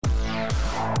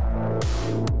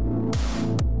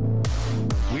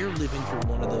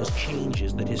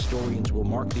historians will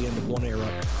mark the end of one era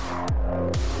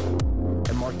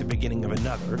and mark the beginning of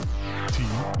another.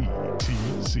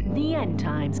 TETC. The end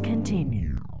times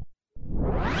continue.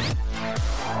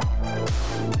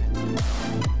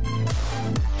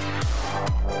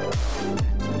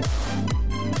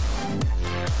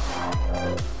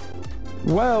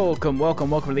 Welcome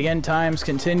to the End Times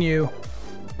Continue.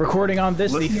 Recording on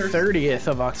this, listeners, the 30th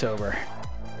of October.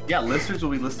 Yeah, listeners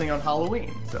will be listening on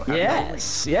Halloween. So happy Halloween.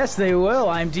 Yes, they will.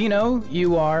 I'm Dino.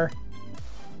 You are?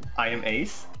 I am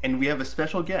Ace, and we have a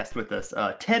special guest with us,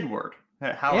 Tedward.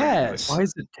 How are you doing? Why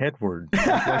is it Tedward?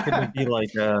 Why couldn't it be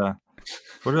like,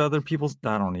 what are other people's?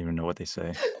 I don't even know what they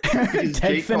say. Because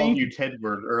Jake called you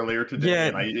Tedward earlier today,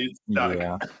 and it stuck.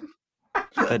 Yeah,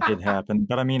 that did happen.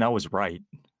 But I mean, I was right,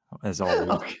 as always.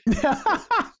 Okay.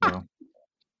 So.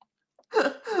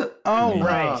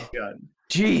 Right. God.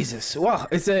 Jesus. Well,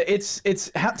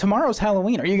 tomorrow's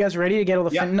Halloween. Are you guys ready to get all the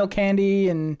fentanyl candy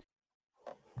and?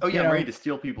 Oh yeah, I'm ready to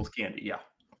steal people's candy. Yeah.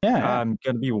 Yeah. I'm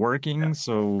gonna be working,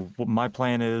 so my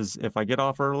plan is if I get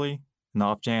off early, in the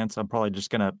off chance, I'm probably just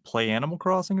gonna play Animal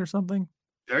Crossing or something.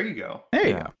 There you go. There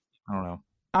you go. I don't know.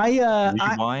 Would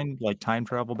you mind like time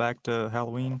travel back to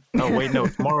Halloween? Oh wait, no,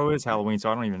 tomorrow is Halloween,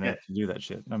 so I don't even have to do that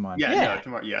shit. Never mind. No,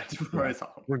 tomorrow. Yeah, tomorrow is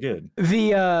Halloween. We're good.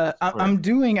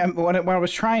 What I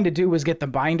was trying to do was get the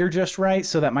binder just right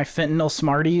so that my fentanyl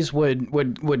Smarties would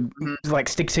like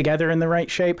stick together in the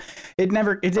right shape. It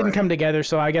didn't come together,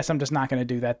 so I guess I'm just not going to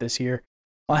do that this year.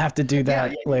 I'll have to do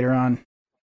that later on.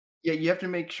 Yeah, you have to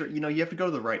make sure, you have to go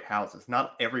to the right houses.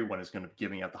 Not everyone is going to be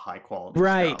giving out the high quality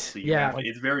stuff. So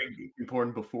it's very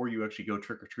important before you actually go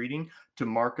trick-or-treating to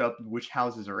mark up which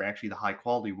houses are actually the high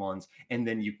quality ones, and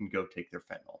then you can go take their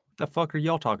fentanyl. The fuck are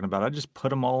y'all talking about? I just put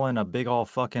them all in a big all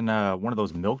fucking one of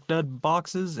those Milk Dud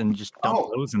boxes and just dump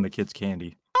those in the kids'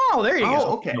 candy. Oh, there you go.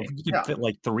 Oh, okay. You can fit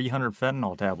like 300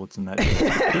 fentanyl tablets in that.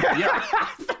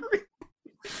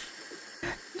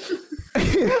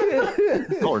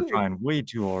 Y'all are trying way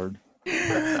too hard.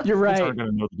 You're right. Kids aren't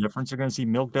going to know the difference. They're going to see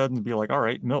Milk Dud and be like, all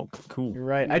right, milk, cool. You're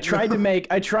right. I tried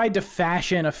to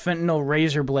fashion a fentanyl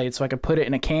razor blade so I could put it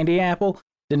in a candy apple.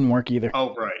 Didn't work either.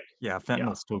 Oh, right. Yeah,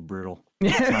 fentanyl's still brutal.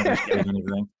 It's not going to stick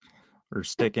anything. Or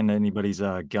stick into anybody's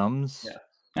gums.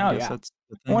 Yeah. I that's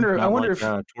the thing. I wonder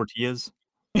like, if tortillas.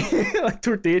 Like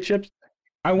tortilla chips.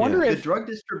 I wonder if the drug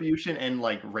distribution and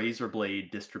like razor blade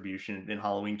distribution in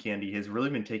Halloween candy has really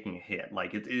been taking a hit.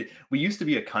 Like we used to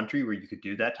be a country where you could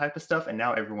do that type of stuff, and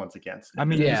now everyone's against it. I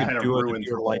mean, you could kind of do it ruins if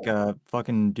you're like a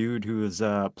fucking dude who is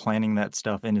planning that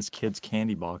stuff in his kids'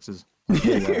 candy boxes.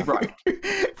 Right.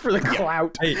 For the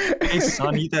clout. Hey,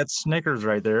 son, eat that Snickers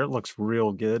right there. It looks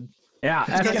real good. Yeah,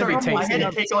 that's gonna be tasty. I had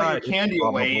to take all your candy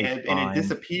away, and fine. it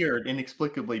disappeared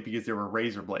inexplicably because there were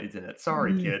razor blades in it.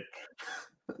 Sorry, kid.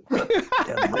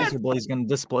 The razor blade's gonna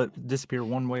disappear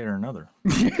one way or another.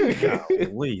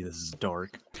 Golly, this is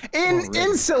dark.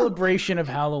 In celebration of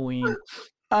Halloween,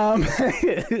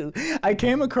 I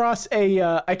came across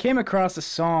a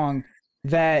song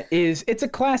it's a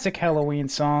classic Halloween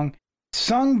song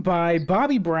sung by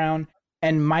Bobby Brown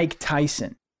and Mike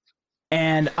Tyson.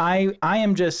 And I'm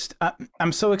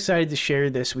so excited to share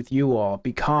this with you all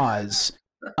because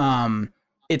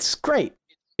it's great.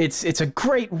 It's a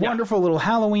great, wonderful little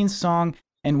Halloween song,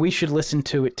 and we should listen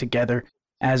to it together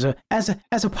as a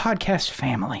podcast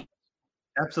family.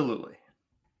 Absolutely.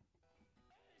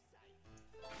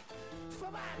 For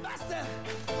my master,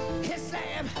 his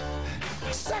name,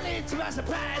 suddenly to my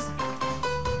surprise,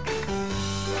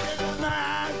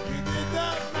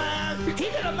 he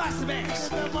did a master mix.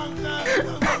 He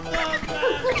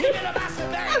did a master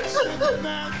mix.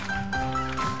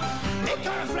 He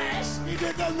got a flash. He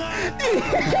did the night.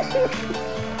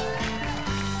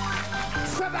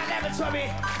 From my laboratory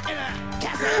in a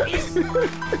castle east. And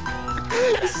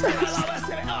I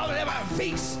still all over my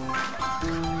feet.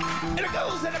 And it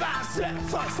goes in about 7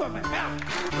 foot from me. In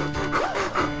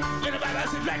about my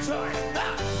trajectory.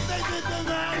 They did the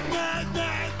night.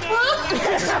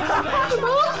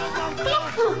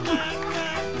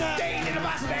 They did a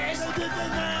master mix. They did the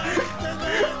night.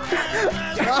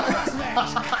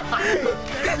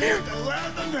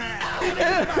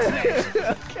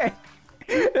 Okay.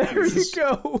 There you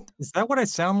go. Is that what I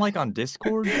sound like on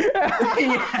Discord?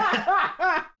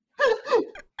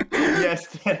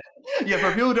 Yes. Yeah,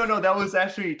 for people who don't know, that was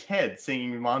actually Ted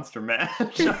singing Monster Mash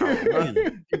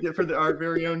for our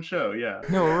very own show. Yeah.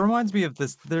 No, it reminds me of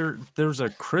this. There's a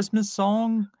Christmas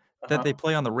song that they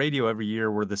play on the radio every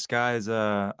year where this guy's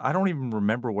I don't even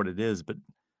remember what it is, but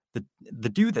the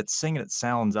dude that's singing it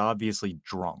sounds obviously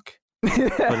drunk. But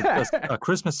it's a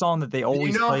Christmas song that they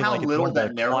always play. How like little it's one of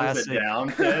that narrows classic... it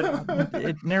down, Ted?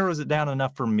 It narrows it down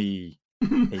enough for me.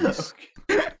 Pace.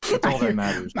 That's all that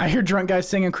matters. I hear drunk guys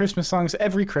singing Christmas songs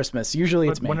every Christmas. Usually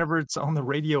it's But me. whenever it's on the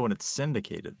radio and it's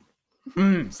syndicated,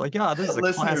 Mm. it's like, yeah, this is a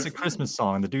Listeners- classic Christmas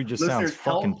song. The dude just sounds Listeners,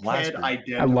 fucking help Ted blasted.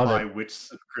 identify it. which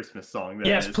Christmas song that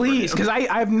Yes, is for please, him. because I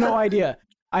have no idea.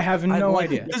 I have no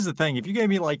idea. This is the thing. If you gave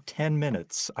me like 10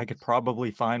 minutes, I could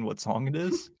probably find what song it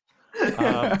is.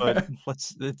 But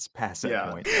it's past that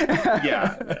Yeah. point.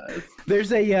 yeah.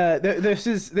 There's a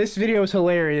this video is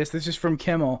hilarious. This is from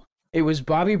Kimmel. It was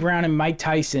Bobby Brown and Mike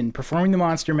Tyson performing the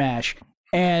Monster Mash,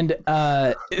 and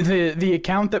the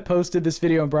account that posted this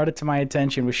video and brought it to my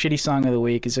attention was Shitty Song of the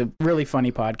Week. It's a really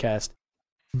funny podcast,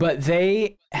 but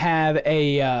they have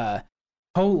a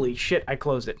holy shit! I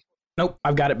closed it. Nope,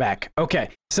 I've got it back. Okay,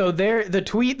 so the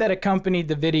tweet that accompanied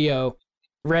the video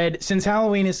read, "Since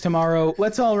Halloween is tomorrow,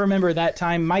 let's all remember that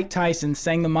time Mike Tyson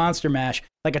sang the Monster Mash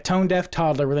like a tone-deaf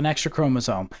toddler with an extra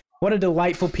chromosome. What a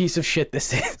delightful piece of shit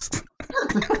this is."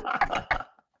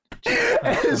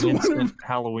 An instant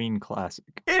Halloween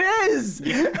classic. It is.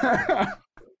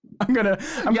 I'm going to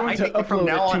upload from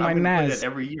now it on, to my I'm gonna play NAS. it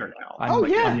every year now.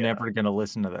 I'm never gonna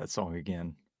listen to that song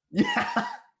again. Yeah.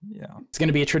 Yeah, It's going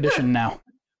to be a tradition now.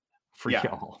 for Yeah.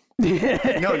 y'all.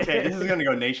 No, Ted, this is gonna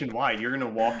go nationwide. You're gonna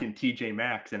walk in TJ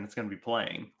Maxx and it's gonna be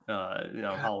playing.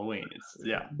 Halloween.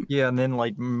 Yeah, and then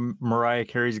like Mariah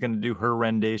Carey's gonna do her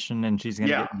rendition, and she's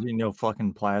gonna get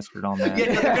fucking plastered on that.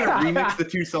 Yeah, they're gonna remix the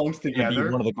two songs It'd be together.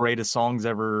 one of the greatest songs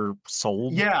ever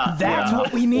sold. Yeah, That's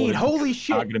what we need. Holy It's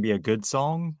not shit. gonna be a good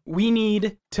song. We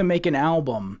need to make an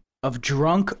album of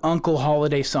drunk Uncle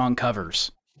Holiday song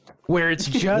covers where it's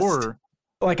just Or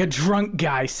like a drunk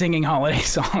guy singing holiday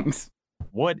songs.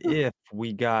 what if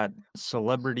we got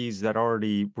celebrities that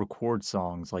already record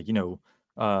songs, like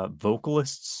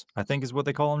vocalists? I think is what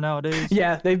they call them nowadays.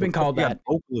 Yeah, they've been What if called we got that.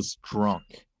 vocalists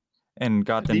drunk and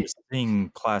got them to sing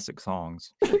classic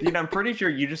songs. Dude, I'm pretty sure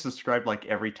you just described like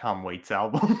every Tom Waits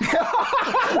album.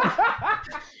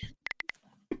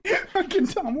 Fucking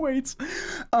Tom Waits.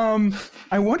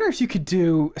 I wonder if you could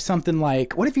do something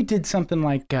like, what if you did something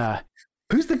like,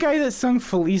 who's the guy that sung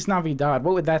Feliz Navidad?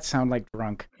 What would that sound like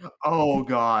drunk? Oh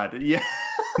God, yeah,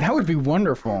 That would be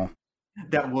wonderful.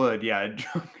 that would, yeah,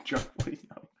 drunk, please.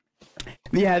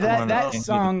 Yeah, I that can't speak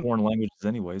song. foreign languages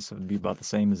anyway, so it'd be about the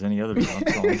same as any other drunk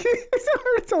song.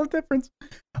 It's all difference.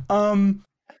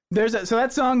 So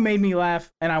that song made me laugh,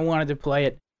 and I wanted to play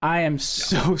it. I am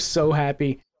so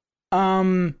happy.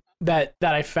 That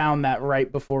I found that right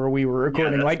before we were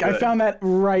recording. that's Like I good. found that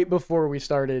right before we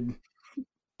started.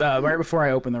 Right before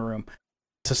I opened the room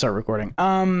to start recording.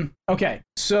 Okay,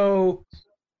 so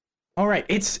all right,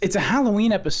 it's a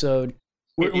Halloween episode.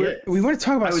 We want to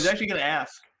talk about. I was actually gonna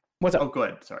ask. What's up? Oh, go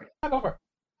ahead. Sorry. Go for it.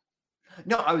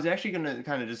 No, I was actually gonna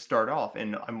kind of just start off,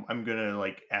 and I'm gonna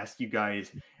like ask you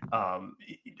guys, I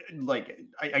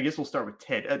guess we'll start with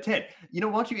Ted. Ted, why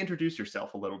don't you introduce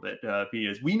yourself a little bit,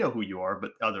 because we know who you are,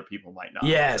 but other people might not.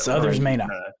 Yes, So, others may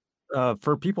not.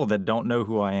 For people that don't know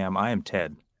who I am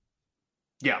Ted.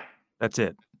 Yeah, That's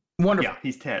it. Wonderful. yeah,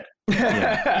 he's Ted,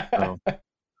 Yeah. So,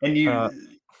 and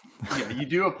you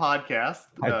do a podcast.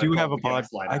 I do have a called The podcast.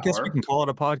 Gaslight I guess we Hour. can call it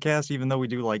a podcast, even though we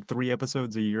do like 3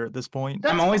 episodes a year at this point.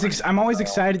 That's I'm always fine. I'm always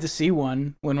excited to see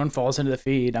one when one falls into the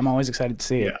feed. I'm always excited to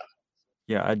see it.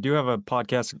 Yeah, I do have a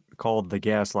podcast called The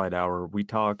Gaslight Hour. We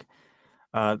talk,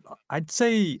 I'd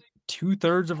say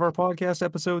 2/3 of our podcast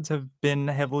episodes have been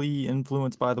heavily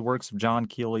influenced by the works of John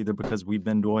Keel, either because we've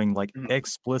been doing like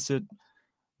explicit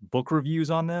book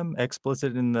reviews on them,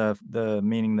 explicit in the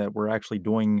meaning that we're actually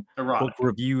doing Erotic. book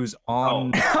reviews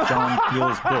on John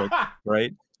Keel's book,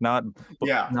 right? Not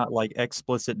Yeah. not like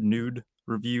explicit nude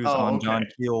reviews Oh, on okay. John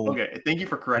Keel. Okay, thank you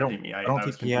for I correcting me. I don't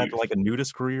was think he had confused. like a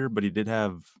nudist career, but he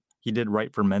did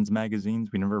write for men's magazines.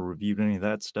 We never reviewed any of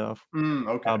that stuff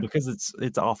Okay. because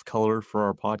it's off color for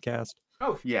our podcast.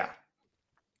 Yeah.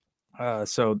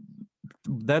 So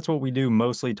that's what we do,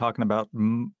 mostly talking about,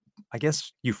 I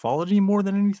guess, ufology more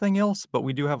than anything else. But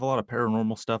we do have a lot of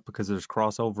paranormal stuff because there's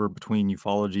crossover between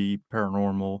ufology,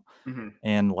 paranormal, Mhm.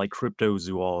 and like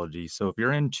cryptozoology. So if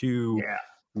you're into Yeah.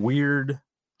 weird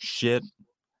shit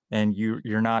and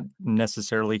you're not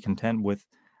necessarily content with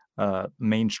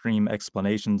mainstream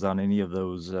explanations on any of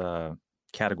those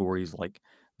categories, like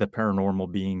the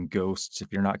paranormal being ghosts,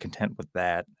 if you're not content with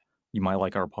that, you might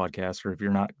like our podcast. Or if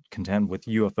you're not content with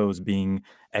UFOs being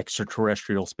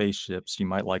extraterrestrial spaceships, you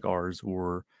might like ours.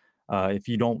 Or if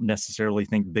you don't necessarily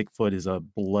think Bigfoot is a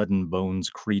blood and bones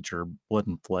creature, blood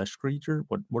and flesh creature,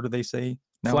 what do they say?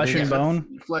 Flesh and nowadays?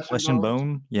 bone. Flesh And bones?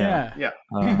 bone? Yeah.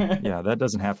 Yeah. Yeah, that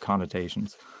doesn't have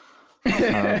connotations.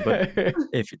 But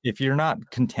if you're not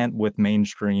content with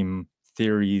mainstream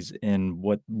theories in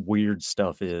what weird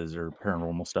stuff is or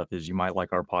paranormal stuff is, you might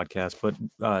like our podcast.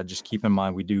 But just keep in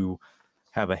mind, we do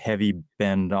have a heavy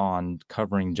bend on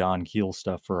covering John Keel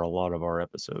stuff for a lot of our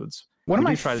episodes. One of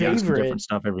we my do try to do some different favorite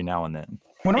stuff every now and then.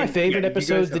 one of my And, favorite yeah, you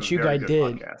guys episodes have that a you very guys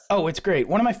good did. podcast. Oh, it's great.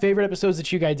 One of my favorite episodes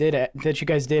that you guys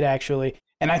did actually,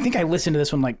 and I think I listened to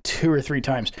this one like 2 or 3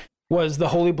 times, was the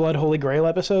Holy Blood, Holy Grail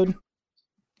episode.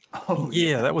 Oh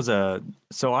Yeah, that was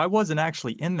so I wasn't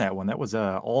actually in that one. That was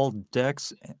all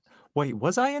Dex. Wait,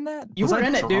 was I in that? You Was were I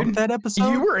in it, drunk dude. that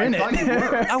episode? You were in I thought it. you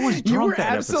were. I was You drunk were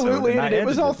that episode, absolutely in and it. I It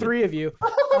was all edited it. 3 of you.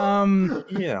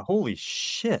 Yeah, holy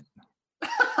shit.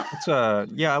 It's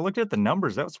yeah, I looked at the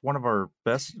numbers. That was one of our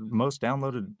most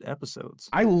downloaded episodes.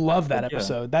 I love that But yeah.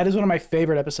 episode. That is one of my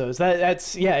favorite episodes.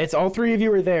 That's it's all 3 of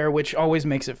you are there, which always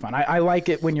makes it fun. I like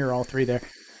it when you're all 3 there.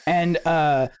 And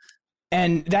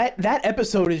that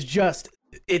episode is just,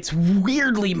 it's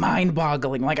weirdly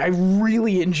mind-boggling. Like, I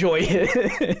really enjoy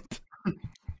it.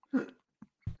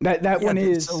 that Yeah, one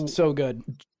is so- so good.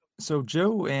 So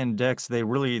Joe and Dex,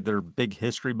 they're big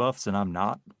history buffs, and I'm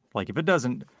not. Like, if it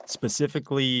doesn't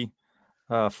specifically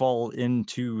fall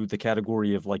into the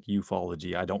category of like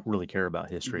ufology, I don't really care about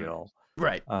history at all.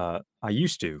 Right. I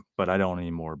used to, but I don't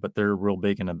anymore. But they're real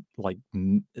big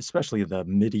in especially the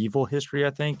medieval history, I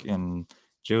think, and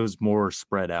Joe's more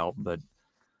spread out. But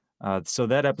so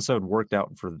that episode worked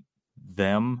out for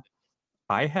them.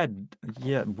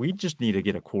 We just need to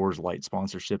get a Coors Light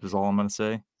sponsorship is all I'm going to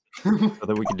say, so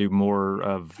that we can do more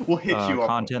of We'll hit you up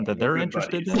content with that they're good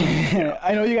interested buddies. in.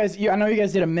 I know you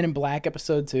guys did a Men in Black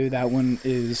episode too. That one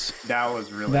is That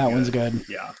was really that good. one's good.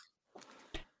 Yeah.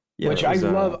 Yeah, Which it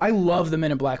was, I love the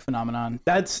Men in Black phenomenon.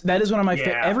 That is one of my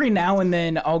Yeah. every now and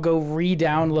then I'll go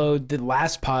re-download the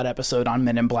last pod episode on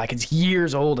Men in Black. It's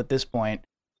years old at this point,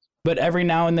 but every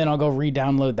now and then I'll go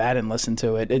re-download that and listen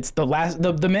to it. It's the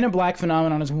Men in Black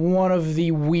phenomenon is one of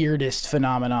the weirdest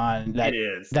phenomenon It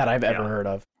is. that I've ever Yeah. heard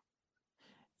of.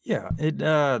 Yeah,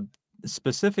 it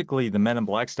specifically the Men in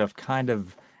Black stuff, kind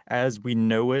of as we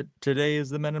know it today, as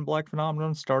the Men in Black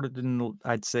phenomenon started in,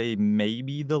 I'd say,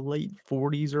 maybe the late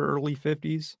 40s or early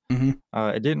 50s. Mhm.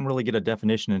 It didn't really get a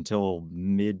definition until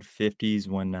mid 50s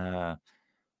when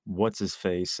what's his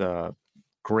face,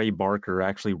 Gray Barker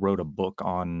actually wrote a book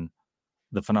on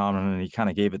the phenomenon, and he kind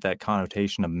of gave it that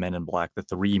connotation of Men in Black, the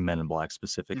 3 Men in Black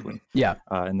specifically. Yeah.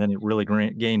 And then it really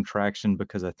gained traction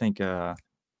because I think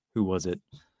who was it?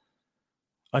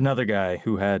 Another guy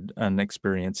who had an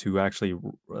experience who actually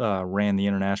ran the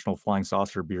International Flying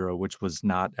Saucer Bureau, which was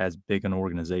not as big an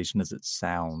organization as it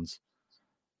sounds.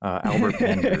 Albert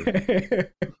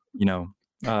Bender,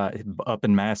 up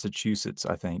in Massachusetts,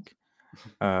 I think.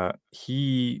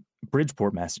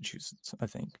 Bridgeport, Massachusetts, I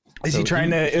think. Is So he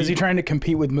trying to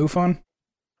compete with MUFON?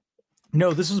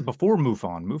 No, this was before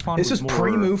MUFON. MUFON This was is more,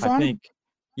 pre-MUFON? I think.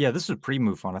 Yeah, this was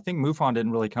pre-MUFON. I think MUFON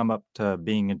didn't really come up to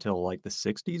being until like the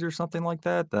 60s or something like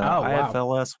that. The Oh, wow.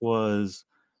 IFLS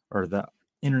or the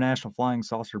International Flying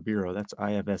Saucer Bureau, that's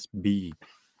IFSB,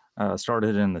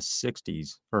 started in the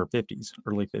 60s or 50s,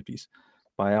 early 50s,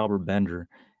 by Albert Bender.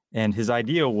 And his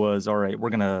idea was, all right, we're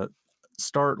going to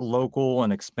start local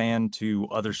and expand to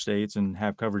other states and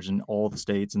have coverage in all the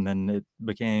states. And then it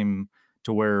became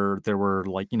to where there were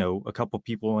a couple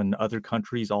people in other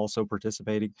countries also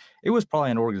participating. It was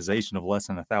probably an organization of less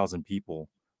than 1,000 people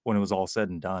when it was all said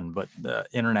and done, but the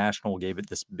international gave it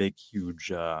this big,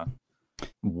 huge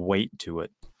weight to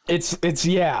it.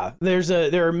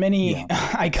 There are many. Yeah.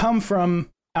 I come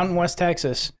from out in West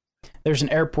Texas. There's an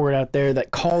airport out there that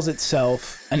calls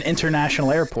itself an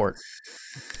international airport.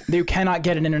 You cannot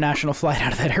get an international flight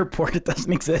out of that airport. It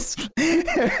doesn't exist.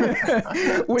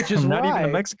 Which is Not why, even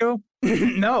in Mexico?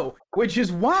 no, which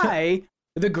is why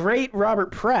the great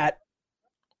Robert Pratt,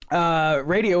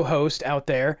 radio host out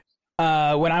there,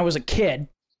 when I was a kid,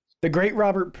 the great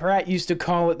Robert Pratt used to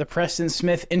call it the Preston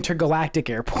Smith Intergalactic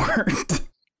Airport.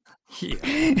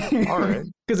 Yeah. All right.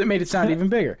 Because it made it sound even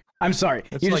bigger. I'm sorry.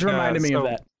 It's You just like, reminded me of so-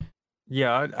 that.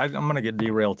 Yeah, I'm going to get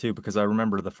derailed too, because I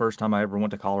remember the first time I ever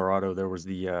went to Colorado, there was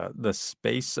the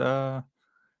space center,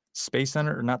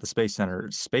 or not the space center,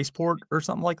 spaceport or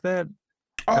something like that.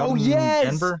 Oh, out in yes.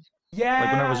 Denver. Yeah.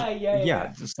 Like when I was,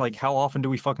 yeah. just like, how often do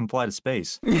we fucking fly to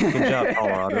space? Good job,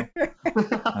 Colorado.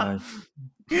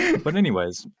 But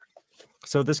anyways,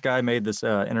 so this guy made this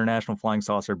International Flying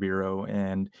Saucer Bureau,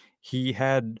 and he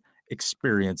had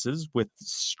experiences with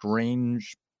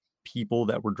strange people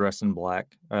that were dressed in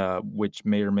black, which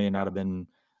may or may not have been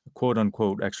quote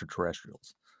unquote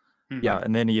extraterrestrials. Yeah,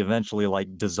 and then he eventually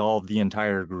dissolved the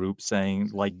entire group,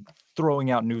 saying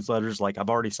throwing out newsletters like, I've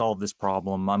already solved this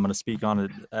problem, I'm going to speak on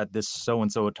it at this so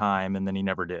and so time, and then he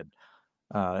never did.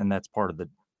 And that's part of the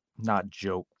not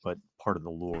joke, but part of the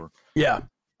lore. Yeah.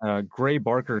 Gray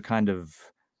Barker kind of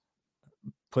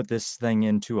put this thing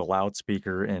into a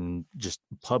loudspeaker and just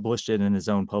published it in his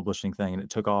own publishing thing, and it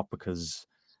took off because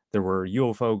there were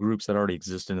UFO groups that already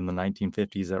existed in the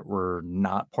 1950s that were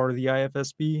not part of the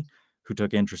IFSB who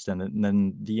took interest in it, and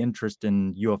then the interest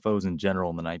in UFOs in general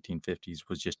in the 1950s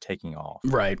was just taking off.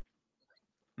 Right.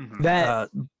 Mhm.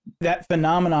 That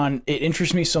phenomenon, it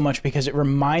interests me so much because it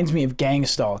reminds me of gang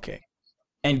stalking.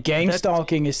 And gang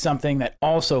stalking is something that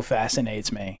also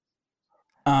fascinates me.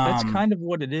 That's kind of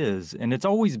what it is, and it's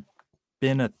always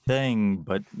been a thing,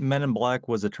 but Men in Black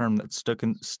was a term that stuck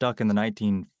in the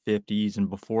 1950s, and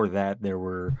before that there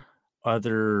were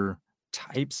other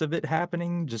types of it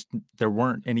happening, just there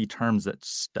weren't any terms that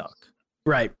stuck.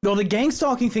 Right. Well, the gang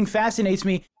stalking thing fascinates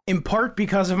me in part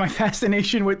because of my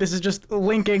fascination with, this is just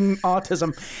linking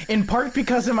autism, in part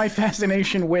because of my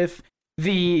fascination with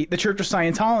the Church of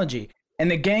Scientology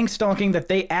and the gang stalking that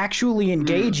they actually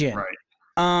engage in. Right.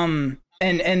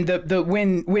 And the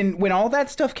when all that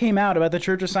stuff came out about the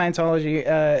Church of Scientology,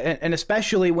 and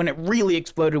especially when it really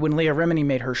exploded when Leah Remini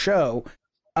made her show,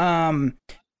 the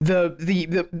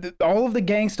all of the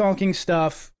gang stalking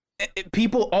stuff,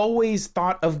 people always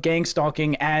thought of gang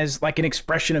stalking as like an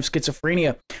expression of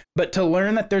schizophrenia, but to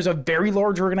learn that there's a very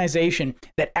large organization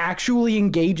that actually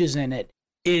engages in it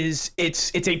it's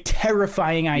a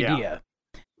terrifying idea.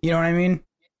 You know what I mean?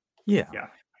 Yeah.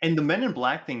 And the Men in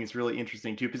Black thing is really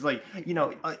interesting too, because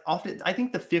often I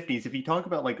think the 50s, if you talk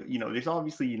about there's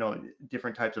obviously,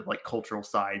 different types of like cultural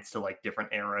sides to like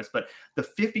different eras, but the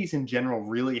 50s in general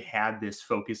really had this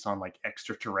focus on like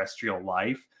extraterrestrial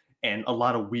life and a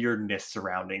lot of weirdness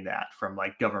surrounding that from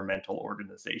like governmental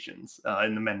organizations.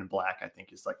 And the Men in Black, I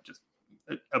think, is like just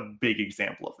a big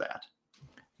example of that.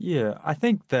 Yeah, I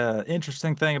think the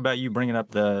interesting thing about you bringing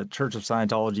up the Church of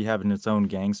Scientology having its own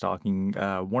gang stalking,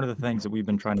 one of the things that we've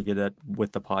been trying to get at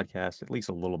with the podcast, at least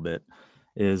a little bit,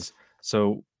 is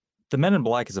so the Men in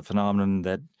Black is a phenomenon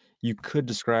that you could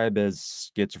describe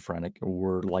as schizophrenic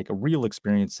or like a real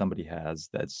experience somebody has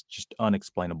that's just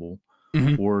unexplainable,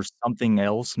 or something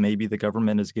else. Maybe the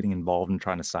government is getting involved in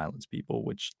trying to silence people,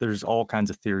 which there's all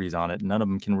kinds of theories on it. None of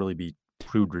them can really be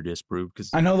proved or disproved,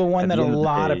 because I know the one that a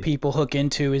lot of people hook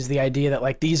into is the idea that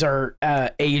like these are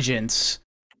agents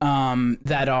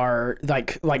that are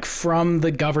like from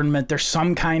the government. There's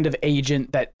some kind of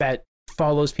agent that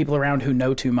follows people around who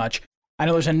know too much. I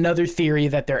know there's another theory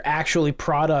that they're actually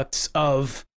products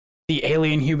of the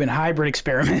alien human hybrid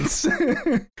experiments.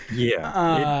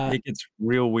 It gets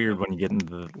real weird when you get into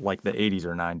the 80s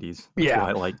or 90s. That's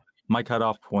why, like, my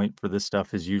cutoff point for this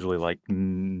stuff is usually like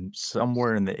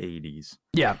somewhere in the 80s.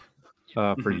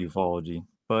 For ufology.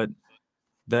 But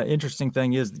the interesting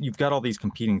thing is you've got all these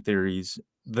competing theories.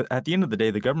 At the end of the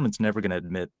day, the government's never going to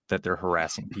admit that they're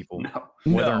harassing people,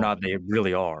 whether or not they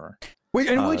really are.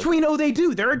 Which we know they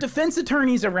do. There are defense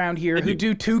attorneys around here who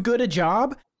do too good a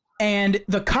job, and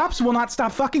the cops will not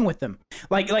stop fucking with them.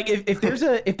 Like if there's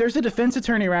a defense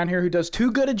attorney around here who does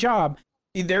too good a job,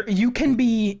 you can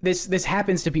be this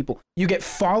happens to people. You get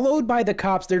followed by the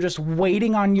cops. They're just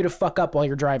waiting on you to fuck up while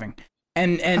you're driving,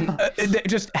 and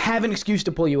just have an excuse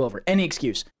to pull you over. Any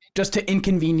excuse, just to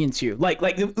inconvenience you. Like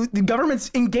the government's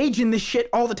engaged in this shit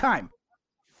all the time.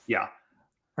 Yeah.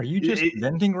 Are you just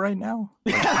venting right now?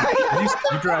 Like,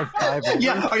 you drive 5 over?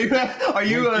 Yeah. Are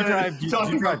you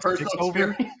talking about personal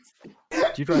experience? Do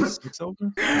you drive 6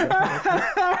 over?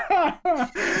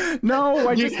 No,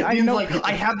 I know. Like,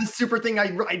 I have this super thing.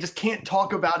 I just can't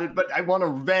talk about it, but I want to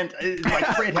vent. It's my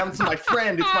friend. It happens to my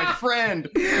friend. It's my friend.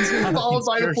 He's being followed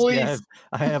by the police.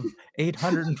 I have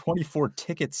 824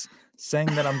 tickets saying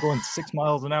that I'm going 6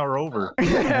 miles an hour over.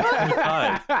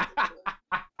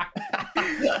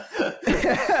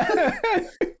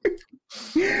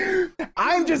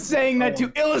 I'm just saying that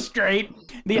to illustrate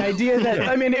the idea that,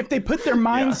 I mean, if they put their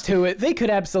minds to it, they could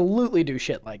absolutely do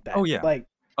shit like that. Oh, yeah.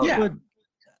 But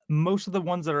most of the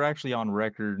ones that are actually on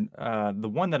record, the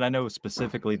one that I know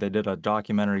specifically, they did a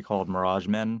documentary called Mirage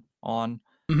Men on,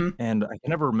 and I can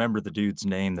never remember the dude's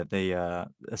name, that they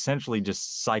essentially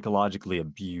just psychologically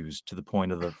abused to the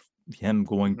point of him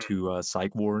going to a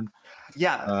psych ward.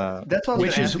 Yeah, that's what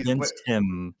which is against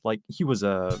him. Like, he was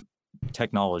a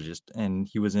technologist and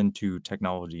he was into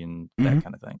technology and that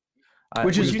kind of thing.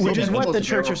 Which is what the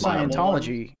Church of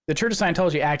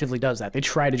Scientology actively does that. They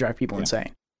try to drive people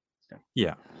insane.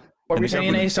 Yeah. What were you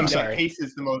saying, Ace? I'm sorry. That case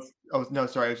is the most. Oh no,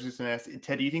 sorry. I was just going to ask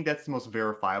Ted. Do you think that's the most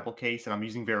verifiable case? And I'm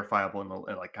using verifiable in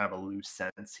like kind of a loose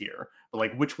sense here. But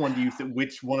like, which one do you think?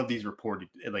 Which one of these reported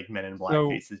like Men in Black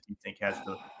cases do you think has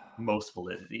the most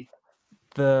validity?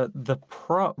 Well,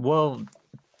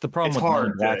 The problem It's with Men in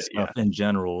hard Black to, stuff in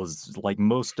general is like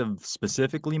most of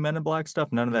specifically Men in Black stuff,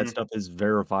 none of that stuff is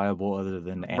verifiable other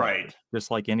than anecdote. Right.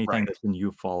 Just like anything Right. that's in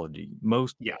ufology.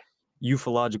 Most Yeah.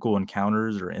 ufological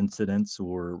encounters or incidents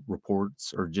or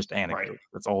reports are just anecdotes.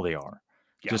 That's all they are.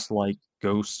 Yeah. Just like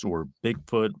ghosts or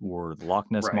Bigfoot or the Loch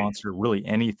Ness Right. Monster, really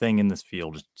anything in this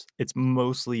field, it's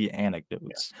mostly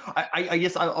anecdotes. I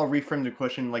guess I'll reframe the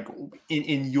question. Like,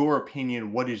 in your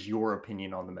opinion, what is your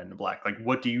opinion on the Men in Black? Like,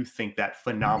 what do you think that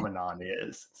phenomenon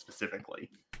is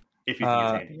specifically? If you think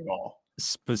it's anything at all.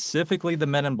 Specifically, the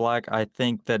Men in Black, I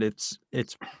think that it's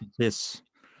this.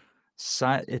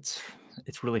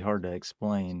 It's really hard to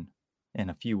explain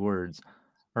in a few words.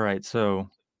 All right,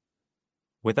 so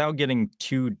without getting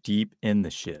too deep in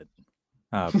the shit,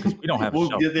 because we don't have a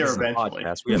We'll show. get there This is a eventually.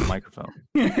 podcast. We have a microphone.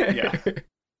 Yeah.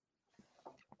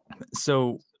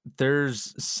 So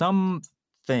there's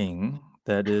something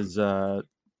that is I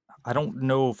don't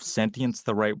know if sentient's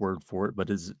the right word for it,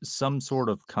 but is some sort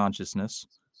of consciousness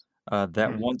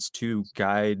that wants to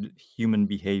guide human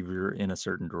behavior in a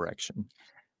certain direction.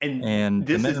 And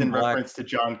the this Men is in in Black, reference to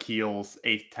John Keel's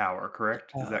Eighth Tower,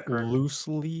 correct? Is that correct?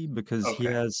 loosely, because he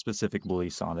Okay. has specific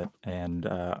beliefs on it. And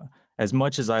as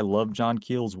much as I love John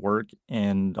Keel's work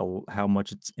and how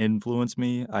much it's influenced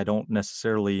me, I don't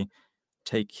necessarily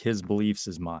take his beliefs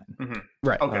as mine.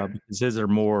 Right. Okay. Because his are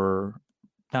more,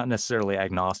 not necessarily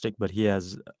agnostic, but he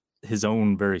has his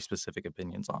own very specific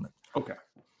opinions on it. Okay.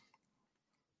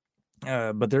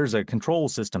 But there's a control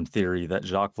system theory that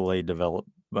Jacques Vallée developed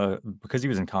because he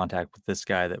was in contact with this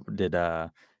guy that did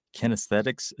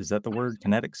kinesthetics. Is that the word?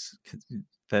 Kinetics?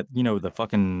 That, the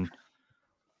fucking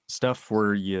stuff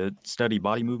where you study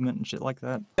body movement and shit like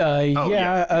that?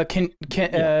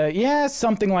 Yeah,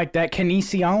 something like that.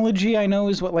 Kinesiology, I know,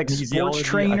 is what like sports Kinesiology, I think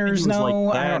trainers he was like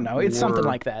know. I that, don't know. It's something or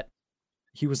like that.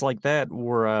 he was like that,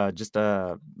 or just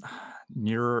a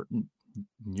neuroscience.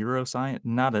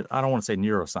 I don't want to say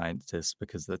neuroscientist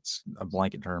because that's a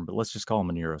blanket term, but let's just call him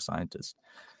a neuroscientist.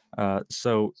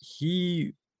 So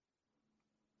he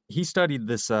studied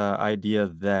this idea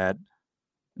that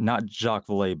not Jacques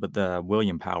Vallée, but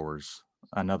William Powers,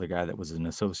 another guy that was an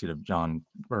associate of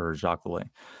Jacques Vallée.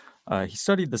 He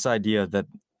studied this idea that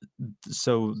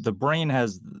so the brain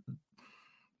has.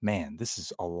 Man, this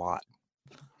is a lot.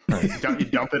 Right. You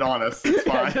dump it on us. It's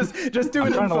fine. Just do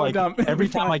an info dump. Every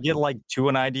time I get to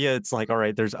an idea, it's like, all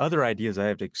right, there's other ideas I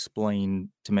have to explain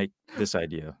to make this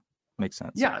idea make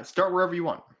sense. Yeah, start wherever you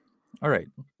want. All right.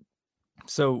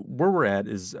 So where we're at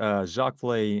is Jacques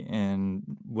Vallée and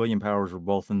William Powers were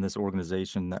both in this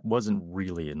organization that wasn't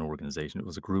really an organization. It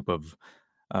was a group of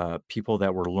people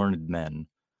that were learned men,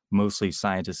 mostly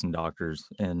scientists and doctors,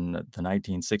 in the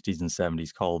 1960s and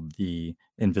 70s called the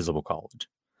Invisible College.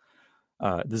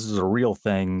 This is a real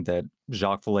thing that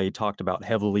Jacques Vallée talked about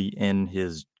heavily in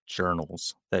his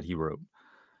journals that he wrote.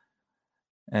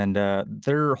 And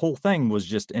their whole thing was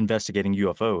just investigating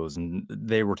UFOs, and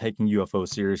they were taking UFOs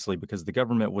seriously because the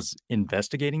government was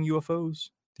investigating UFOs.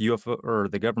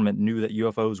 The government knew that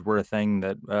UFOs were a thing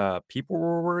that people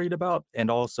were worried about, and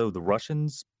also the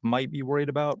Russians might be worried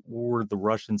about, or the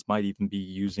Russians might even be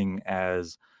using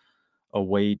as a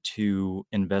way to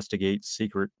investigate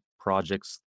secret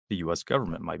projects the U.S.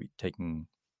 government might be taking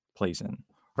part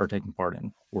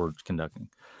in, or conducting.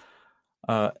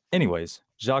 Anyways,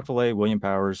 Jacques Vallée, William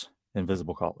Powers,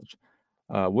 Invisible College.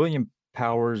 William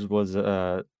Powers was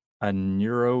a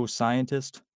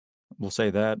neuroscientist, we'll say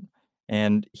that.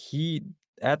 And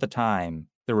at the time,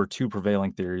 there were two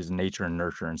prevailing theories: nature and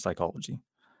nurture in psychology.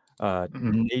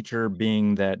 Nature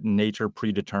being that nature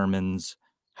predetermines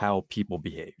how people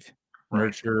behave. Right.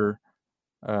 Nurture,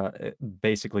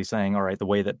 basically saying, all right, the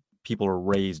way that people are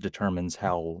raised determines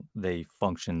how they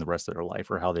function the rest of their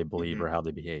life, or how they believe, or how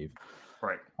they behave.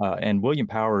 Right. And William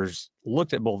Powers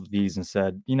looked at both of these and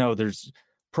said, there's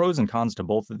pros and cons to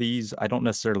both of these. I don't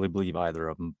necessarily believe either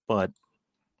of them, but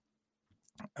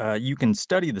you can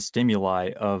study the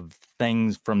stimuli of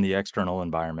things from the external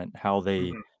environment, how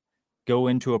they go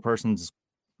into a person's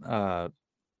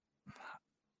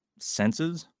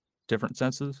senses, different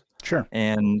senses. Sure.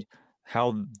 And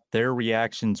how their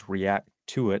reactions react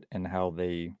to it, and how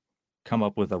they come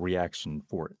up with a reaction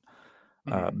for it.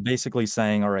 Basically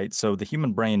saying, all right, so the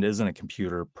human brain isn't a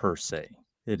computer per se.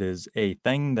 It is a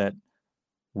thing that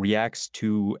reacts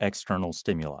to external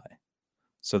stimuli.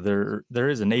 So there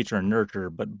is a nature and nurture,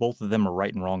 but both of them are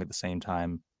right and wrong at the same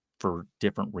time for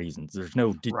different reasons. There's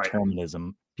no determinism.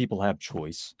 Right. People have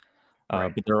choice.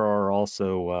 But there are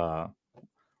also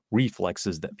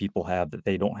reflexes that people have that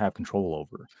they don't have control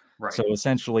over. Right. So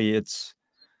essentially,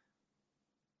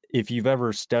 if you've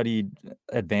ever studied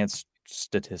advanced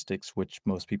statistics, which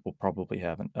most people probably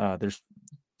haven't.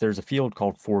 There's a field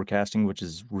called forecasting, which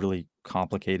is really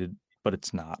complicated, but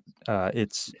it's not.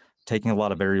 It's taking a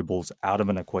lot of variables out of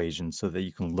an equation so that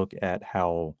you can look at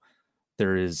how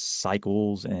there is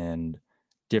cycles and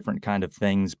different kind of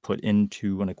things put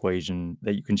into an equation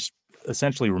that you can just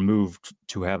essentially remove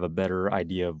to have a better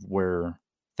idea of where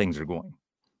things are going.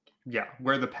 Yeah,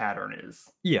 where the pattern is.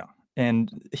 Yeah.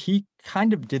 And he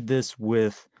kind of did this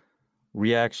with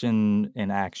reaction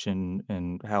and action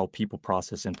and how people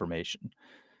process information.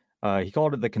 He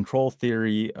called it the control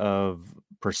theory of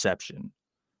perception.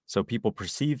 So people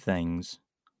perceive things,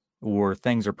 or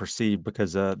things are perceived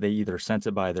because they either sense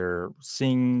it by their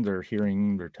seeing, their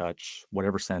hearing, their touch,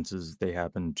 whatever senses they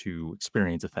happen to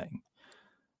experience a thing.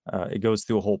 It goes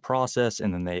through a whole process,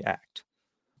 and then they act.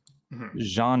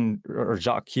 Jacques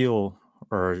Vallée,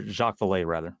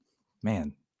 rather.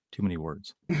 Man, too many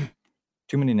words.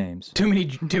 Too many names. Too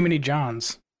many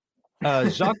Johns.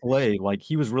 Jacques Vallée, like,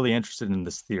 he was really interested in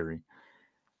this theory.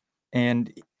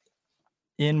 And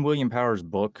in William Power's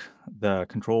book, The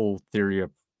Control Theory of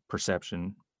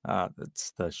Perception,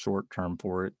 that's the short term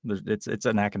for it. It's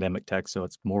an academic text, so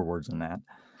it's more words than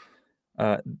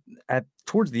that.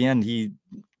 Towards the end, he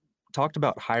talked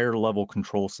about higher level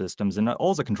control systems, and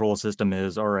all a control system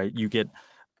is, all right, you get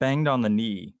banged on the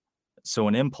knee, so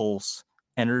an impulse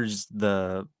enters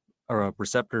the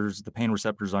receptors, the pain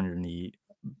receptors on your knee,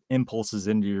 impulses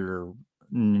into your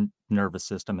nervous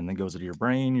system, and then goes into your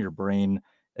brain. Your brain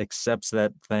accepts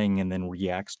that thing and then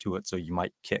reacts to it, so you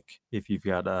might kick if you've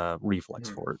got a reflex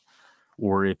for it.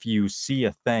 Or if you see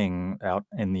a thing out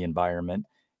in the environment,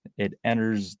 it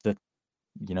enters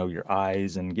your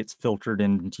eyes and gets filtered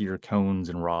into your cones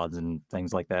and rods and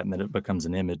things like that, and then it becomes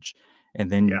an image, and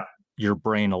then your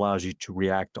brain allows you to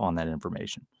react on that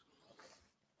information.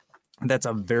 That's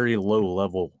a very low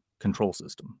level control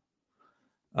system.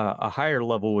 A higher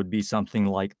level would be something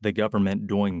like the government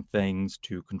doing things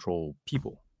to control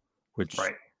people, which is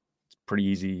pretty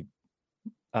easy.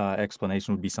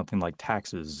 Explanation would be something like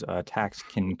taxes. Tax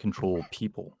can control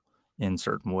people in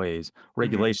certain ways.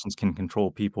 Regulations can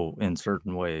control people in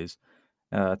certain ways.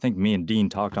 I think me and Dean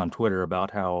talked on Twitter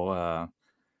about how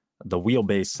the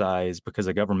wheelbase size, because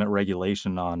of government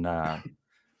regulation on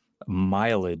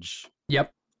mileage,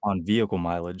 on vehicle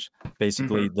mileage,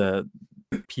 basically the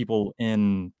people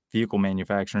in vehicle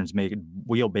manufacturers make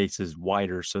wheelbases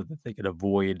wider so that they could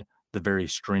avoid the very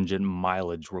stringent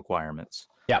mileage requirements.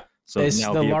 So it's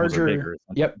now the larger. Bigger,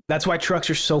 that's why trucks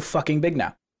are so fucking big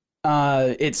now.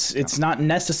 It's not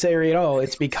necessary at all.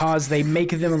 It's because they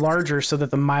make them larger so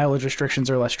that the mileage restrictions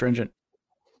are less stringent.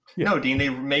 No, Dean, they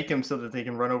make them so that they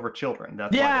can run over children.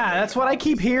 That's what I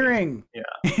keep hearing.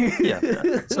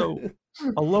 So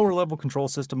a lower level control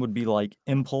system would be like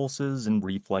impulses and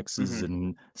reflexes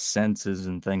and senses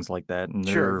and things like that. And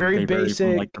very basic.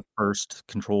 From like the first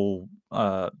control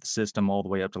system all the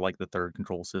way up to like the third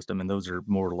control system, and those are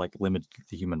more like limited to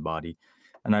the human body.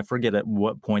 And I forget at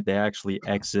what point they actually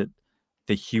exit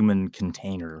the human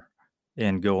container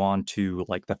and go on to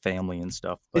like the family and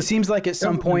stuff. But it seems like at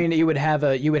some point you would have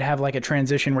like a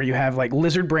transition where you have like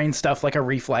lizard brain stuff, like a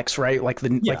reflex, right? Like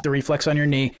the reflex on your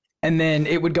knee. And then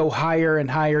it would go higher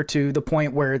and higher to the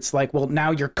point where it's like, well,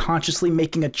 now you're consciously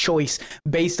making a choice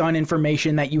based on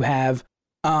information that you have.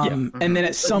 And then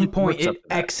at some point it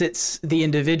exits the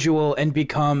individual and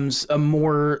becomes a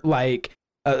more like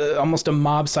almost a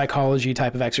mob psychology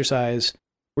type of exercise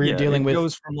where you're dealing with. It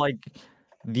goes from like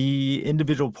the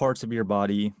individual parts of your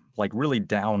body, like really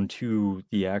down to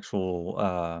the actual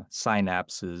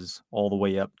synapses, all the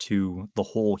way up to the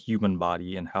whole human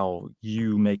body, and how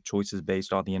you make choices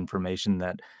based on the information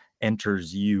that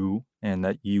enters you and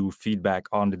that you feed back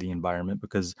onto the environment,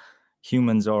 because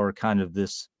humans are kind of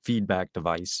this feedback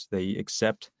device. They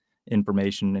accept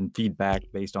information and feedback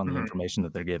based on the information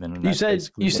that they're given. And you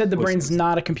said the brain's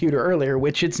not a computer earlier,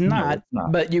 which it's not,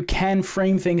 but you can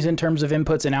frame things in terms of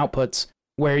inputs and outputs,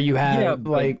 where you have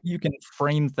like you can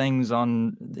frame things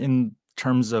in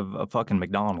terms of a fucking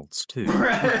McDonald's too.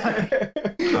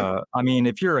 I mean,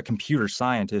 if you're a computer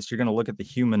scientist, you're going to look at the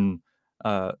human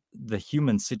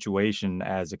situation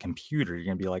as a computer. You're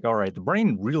going to be like, all right, the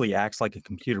brain really acts like a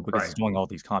computer because it's doing all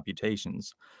these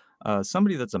computations.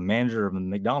 Somebody that's a manager of a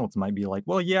McDonald's might be like,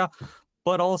 well, yeah,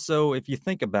 but also if you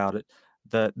think about it,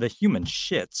 the human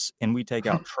shits and we take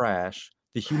out trash.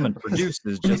 The human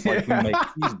produces just like we make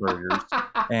cheeseburgers,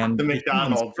 and the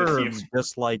McDonald's serves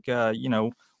just like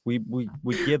we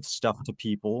give stuff to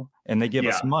people and they give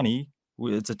us money.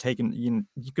 It's a taken. You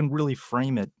can really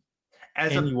frame it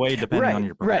as any a way depending on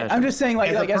your profession. Right. I'm just saying,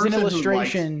 like, As a as an person who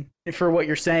illustration for what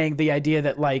you're saying, the idea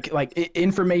that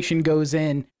information goes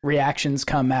in, reactions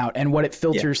come out, and what it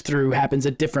filters through happens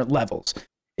at different levels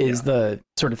is the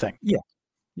sort of thing.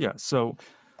 Yeah. So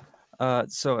at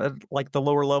like the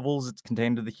lower levels, it's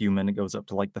contained to the human. It goes up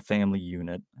to like the family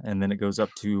unit, and then it goes up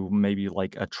to maybe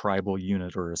like a tribal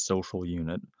unit or a social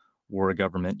unit or a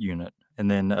government unit. And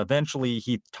then eventually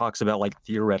he talks about like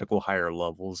theoretical higher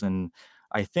levels. And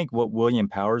I think what William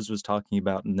Powers was talking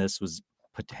about in this was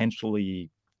potentially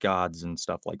gods and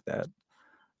stuff like that.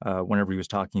 Whenever he was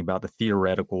talking about the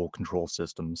theoretical control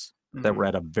systems that were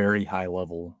at a very high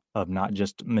level of not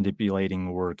just manipulating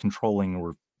or controlling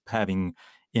or having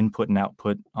input and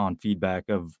output on feedback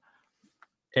of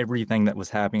everything that was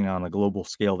happening on a global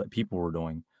scale that people were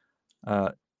doing.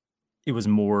 It was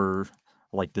more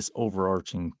like this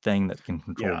overarching thing that can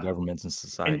control governments and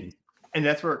society. And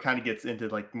that's where it kind of gets into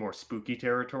like more spooky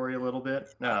territory a little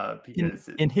bit, because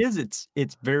in his,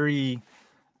 it's very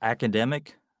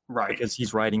academic, right, because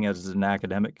he's writing as an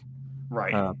academic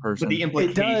person. But the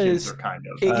implications are kind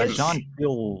of John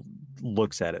Peel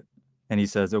looks at it and he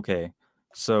says, okay,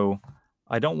 so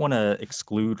I don't want to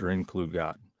exclude or include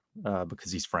God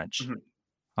because he's French.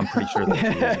 I'm pretty sure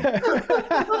that's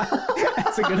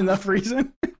a good enough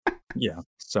reason. Yeah,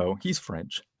 so he's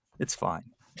French. It's fine.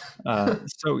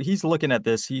 So he's looking at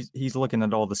this. He's looking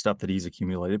at all the stuff that he's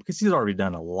accumulated because he's already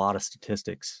done a lot of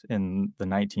statistics in the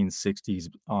 1960s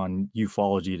on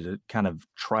ufology to kind of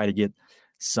try to get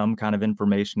some kind of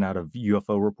information out of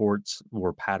UFO reports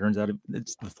or patterns out of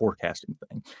it's the forecasting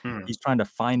thing. He's trying to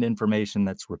find information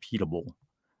that's repeatable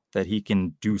that he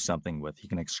can do something with. He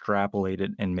can extrapolate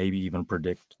it and maybe even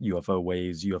predict UFO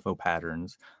waves, UFO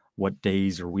patterns, what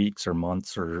days or weeks or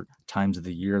months or times of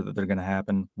the year that they're going to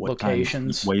happen, what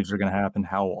locations waves are going to happen,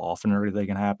 how often are they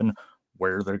going to happen,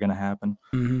 where they're going to happen.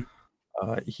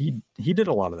 He did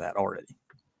a lot of that already.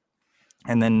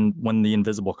 And then when the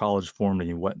Invisible College formed and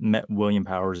he met William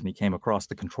Powers and he came across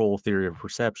the control theory of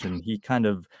perception, he kind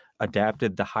of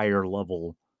adapted the higher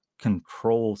level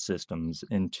control systems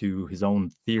into his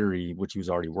own theory, which he was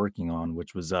already working on,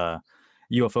 which was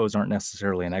UFOs aren't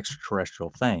necessarily an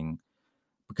extraterrestrial thing,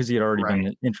 because he had already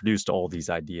been introduced to all these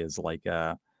ideas, like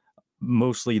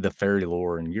mostly the fairy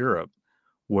lore in Europe,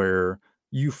 where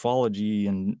ufology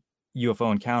and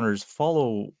UFO encounters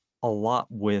follow a lot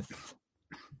with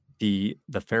the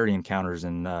fairy encounters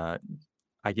in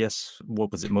I guess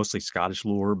what was it, mostly Scottish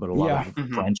lore, but a lot of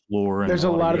French lore. And there's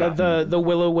a lot of the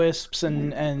will-o-wisps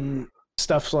and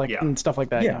stuff like and stuff like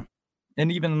that. Yeah.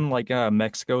 And even like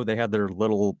Mexico, they had their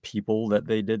little people that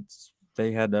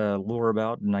they had lore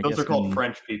about, and I guess those are called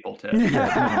French people, Ted.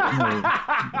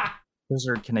 Those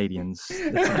are Canadians.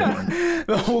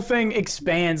 The whole thing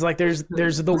expands. Like there's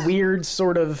the weird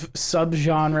sort of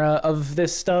subgenre of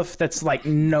this stuff that's like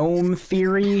gnome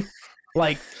theory,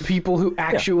 like people who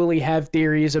actually have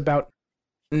theories about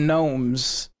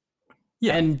gnomes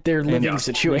and their living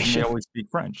situation. They always speak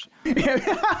French.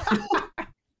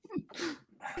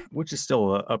 Which is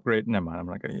still an upgrade. Never mind, I'm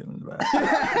not going to get into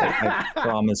that. I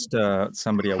promised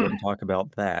somebody I wouldn't talk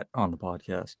about that on the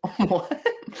podcast. What?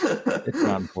 It's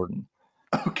not important.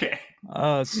 Okay.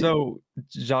 So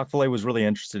Jacques Vallée was really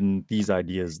interested in these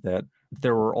ideas that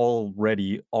there were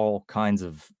already all kinds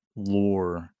of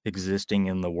lore existing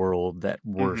in the world that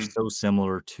were so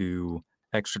similar to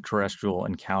extraterrestrial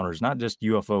encounters, not just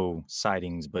UFO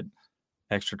sightings, but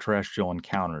extraterrestrial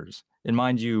encounters. And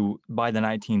mind you, by the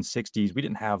 1960s, we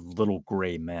didn't have little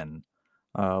gray men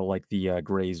like the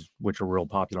grays, which are real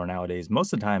popular nowadays.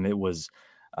 Most of the time, it was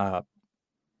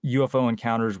UFO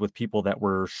encounters with people that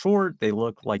were short. They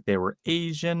looked like they were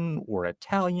Asian or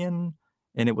Italian,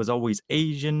 and it was always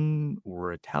Asian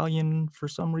or Italian for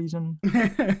some reason.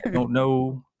 I don't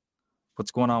know what's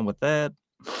going on with that.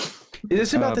 Is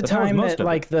this about the time that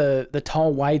like the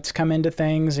tall whites come into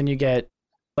things and you get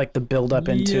like the build up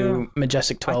into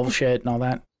Majestic 12 shit and all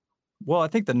that? Well, I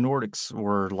think the Nordics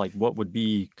were like what would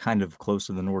be kind of close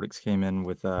to the Nordics came in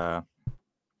with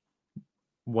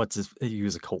he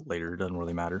was a cult leader, it doesn't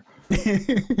really matter.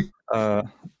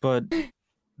 But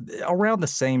around the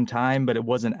same time, but it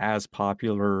wasn't as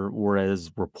popular or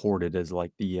as reported as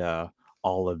like the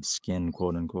olive skin,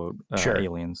 quote unquote,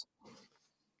 aliens.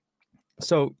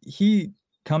 So he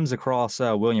comes across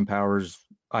William Powers'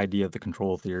 idea of the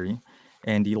control theory,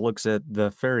 and he looks at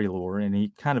the fairy lore, and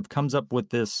he kind of comes up with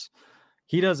this.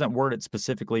 He doesn't word it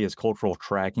specifically as cultural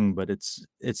tracking, but it's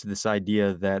this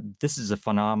idea that this is a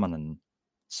phenomenon,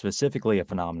 specifically a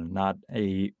phenomenon, not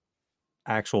a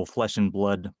actual flesh and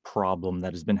blood problem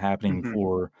that has been happening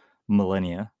for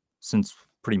millennia, since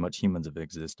pretty much humans have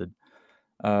existed.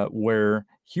 where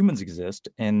humans exist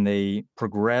and they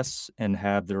progress and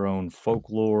have their own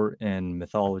folklore and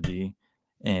mythology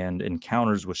and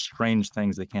encounters with strange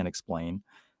things they can't explain.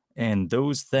 And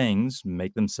those things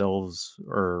make themselves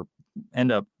or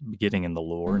end up getting in the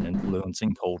lore and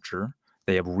influencing culture.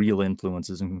 They have real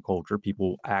influences in culture.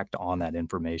 People act on that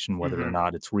information, whether or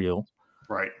not it's real.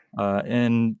 Right.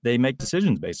 And they make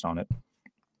decisions based on it.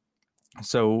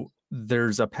 So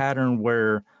there's a pattern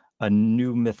where a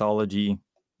new mythology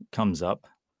comes up,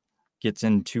 gets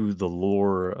into the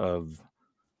lore of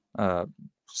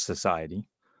society,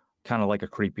 kind of like a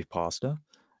creepypasta.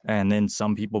 And then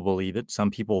some people believe it. Some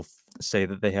people say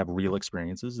that they have real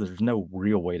experiences. There's no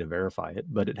real way to verify it,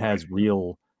 but it has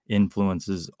real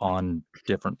influences on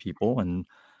different people and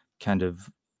kind of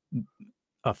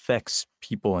affects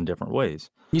people in different ways.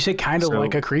 You say kind of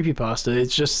like a creepypasta.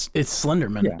 It's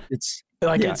Slenderman. Yeah, it's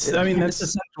like yeah, it's. I mean, that's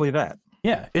essentially that.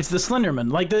 Yeah, it's the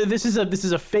Slenderman. Like this is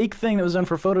a fake thing that was done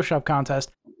for Photoshop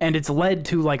contest, and it's led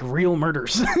to like real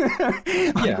murders.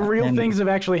 Real things have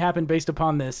actually happened based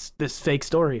upon this fake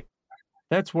story.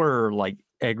 That's where like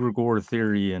egregore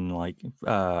theory and like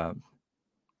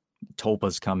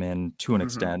tulpas come in to an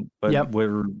extent, but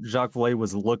where Jacques Vallée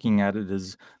was looking at it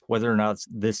is whether or not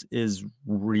this is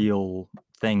real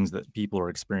things that people are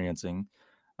experiencing.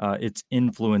 It's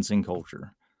influencing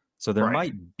culture. So there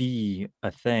might be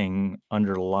a thing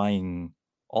underlying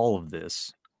all of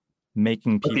this,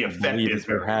 making people believe that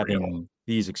they're having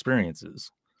these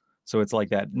experiences. So it's like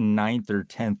that 9th or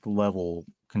 10th level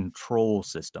control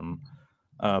system,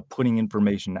 putting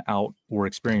information out or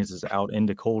experiences out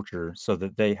into culture so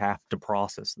that they have to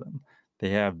process them.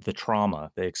 They have the trauma,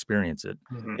 they experience it,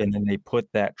 and then they put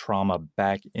that trauma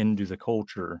back into the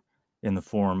culture in the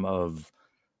form of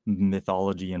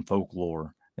mythology and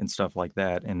folklore and stuff like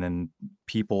that. And then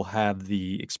people have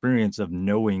the experience of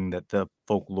knowing that the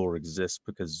folklore exists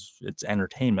because it's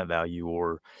entertainment value,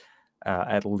 or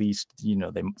at least,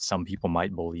 some people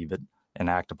might believe it and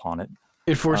act upon it.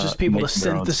 It forces people to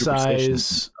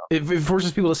synthesize. It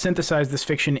forces people to synthesize this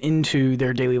fiction into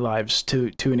their daily lives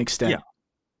to an extent.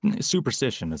 Yeah,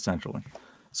 superstition essentially.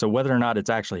 So whether or not it's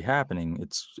actually happening,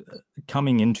 it's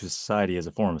coming into society as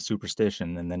a form of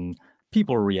superstition, and then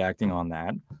people are reacting on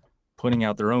that, putting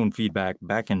out their own feedback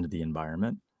back into the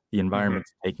environment. The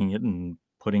environment's taking it and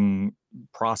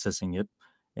processing it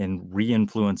and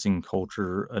re-influencing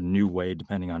culture a new way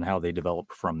depending on how they develop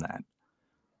from that.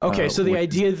 Okay, so the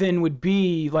idea then would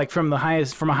be, like, from a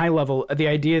high level, the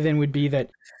idea then would be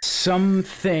that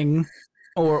something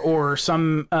or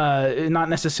some not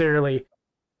necessarily,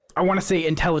 I want to say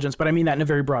intelligence, but I mean that in a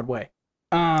very broad way,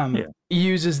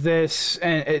 uses this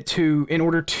in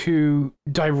order to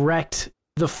direct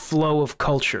the flow of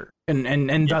culture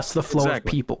and thus the flow of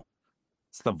people.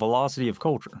 It's the velocity of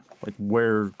culture, like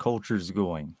where culture's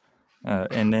going,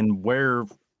 and then where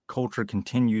culture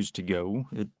continues to go,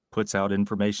 it puts out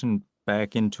information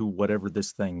back into whatever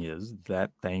this thing is.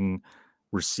 That thing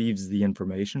receives the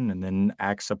information and then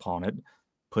acts upon it,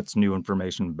 puts new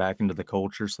information back into the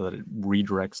culture so that it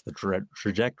redirects the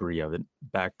trajectory of it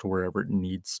back to wherever it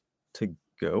needs to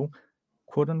go,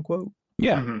 quote unquote.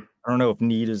 Yeah. I don't know if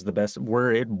need is the best,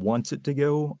 where it wants it to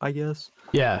go, I guess.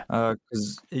 Yeah.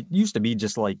 Because it used to be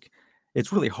just like,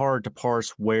 it's really hard to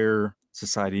parse where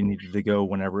society needed to go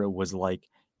whenever it was like,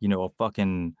 a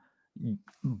fucking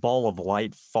ball of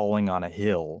light falling on a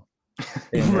hill.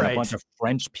 And a bunch of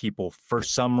French people, for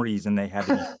some reason, they had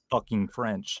to be fucking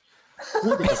French.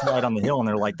 Look at this light on the hill, and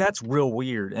they're like, that's real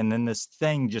weird. And then this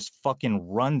thing just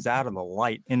fucking runs out of the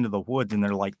light into the woods, and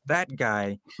they're like, that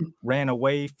guy ran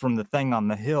away from the thing on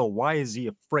the hill. Why is he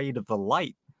afraid of the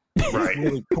light? It's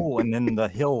really cool. And then the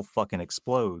hill fucking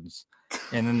explodes.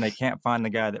 And then they can't find the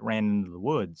guy that ran into the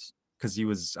woods because he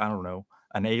was, I don't know,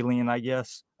 an alien, I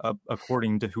guess,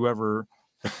 according to whoever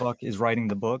the fuck is writing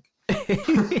the book.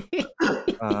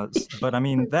 But I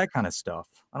mean, that kind of stuff.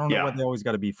 I don't know why they always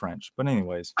got to be French. But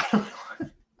anyways.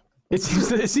 It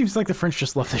seems like the French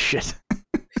just love this shit.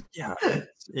 Yeah,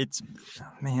 it's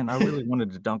man, I really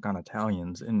wanted to dunk on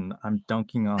Italians, and I'm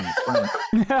dunking on the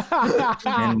French.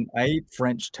 And I ate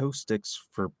French toast sticks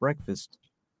for breakfast.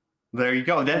 There you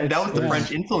go. That was the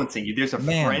French influencing you. There's a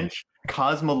French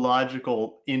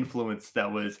cosmological influence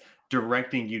that was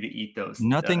directing you to eat those.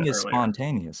 Nothing is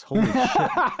spontaneous. Holy shit.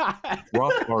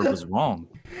 Rothbard was wrong.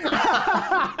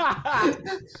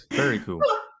 Very cool.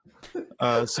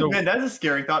 So man, that's a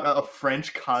scary thought. A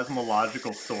French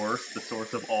cosmological source, the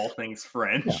source of all things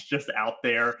French, just out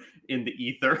there in the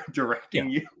ether directing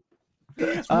you.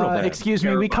 Excuse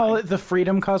me, we call it the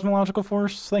Freedom Cosmological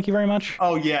Force. Thank you very much.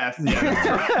 Oh yes,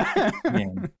 yeah.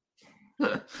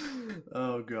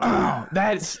 Oh god. Oh,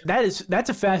 that's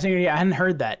a fascinating. I hadn't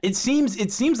heard that. It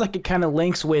seems like it kind of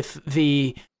links with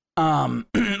the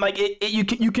like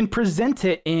you can present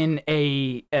it in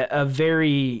a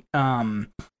very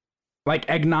like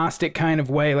agnostic kind of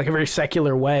way, like a very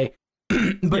secular way.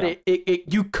 But Yeah.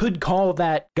 it you could call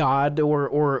that God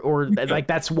or like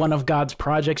that's one of God's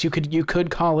projects. You could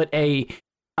call it a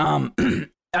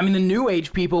I mean, the New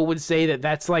Age people would say that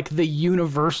that's like the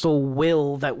universal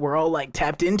will that we're all like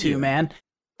tapped into, man.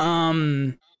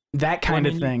 That kind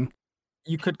of thing.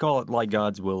 You could call it like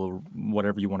God's will or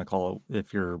whatever you want to call it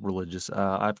if you're religious.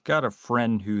 I've got a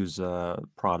friend who's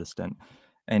Protestant,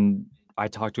 and I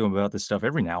talk to him about this stuff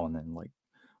every now and then. Like,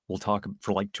 we'll talk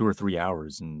for like 2 or 3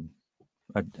 hours and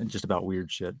just about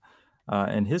weird shit.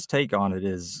 And his take on it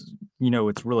is,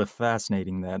 it's really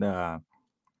fascinating that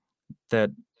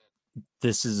that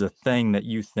this is a thing that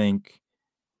you think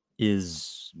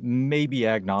is maybe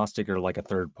agnostic or like a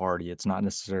third party. It's not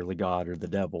necessarily God or the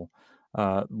devil.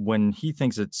 When he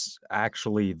thinks it's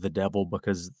actually the devil,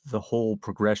 because the whole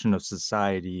progression of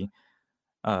society,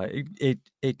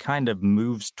 it kind of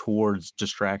moves towards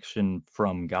distraction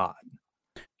from God,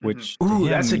 which to him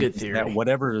that's a good means theory. that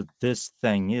whatever this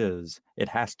thing is, it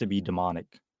has to be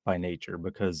demonic by nature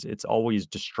because it's always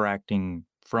distracting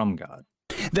from God.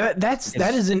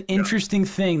 That is an interesting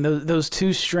thing. Those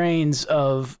two strains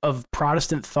of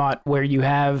Protestant thought, where you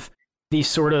have these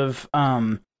sort of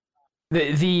I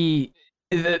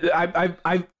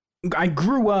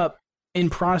grew up in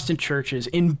Protestant churches,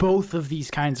 in both of these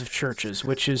kinds of churches,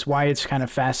 which is why it's kind of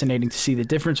fascinating to see the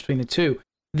difference between the two.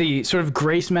 The sort of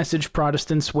grace message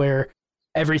Protestants, where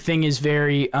everything is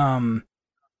very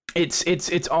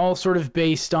it's all sort of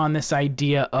based on this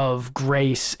idea of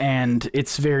grace, and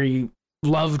it's very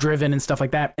love driven and stuff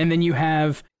like that. And then you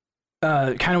have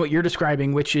kind of what you're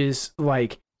describing, which is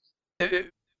like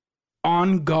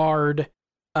on guard,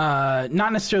 not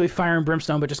necessarily fire and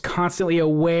brimstone, but just constantly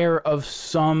aware of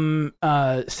some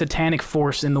satanic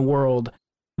force in the world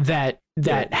that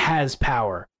has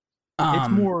power. It's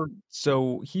more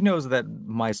so he knows that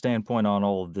my standpoint on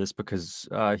all of this, because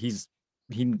he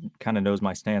kind of knows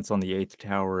my stance on the eighth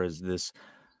tower as this,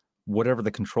 whatever the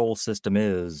control system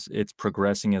is, it's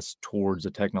progressing us towards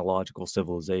a technological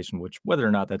civilization, which whether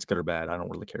or not that's good or bad, I don't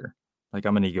really care. Like,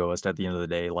 I'm an egoist at the end of the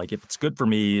day. Like, if it's good for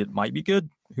me, it might be good.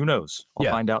 Who knows? I'll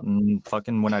find out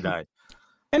when I die.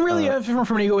 And really,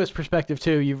 from an egoist perspective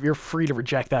too, you're free to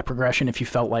reject that progression if you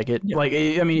felt like it. Yeah. Like,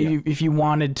 I mean, if you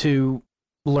wanted to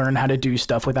learn how to do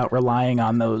stuff without relying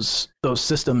on those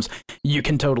systems, you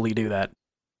can totally do that.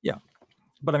 Yeah,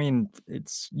 but I mean,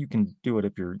 you can do it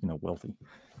if you're wealthy.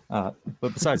 But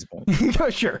besides the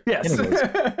point. Sure. Yes.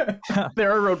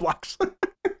 There are roadblocks.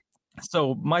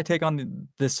 So my take on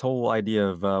this whole idea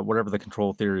of whatever the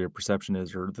control theory or perception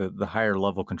is, or the higher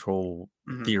level control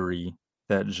theory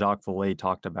that Jacques Vallée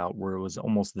talked about, where it was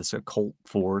almost this occult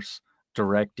force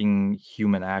directing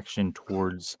human action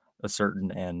towards a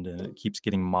certain end, and it keeps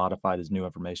getting modified as new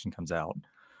information comes out.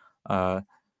 That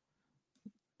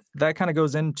kind of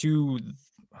goes into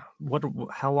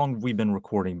how long have we been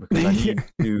recording? Because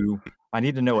I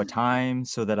need to know a time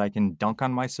so that I can dunk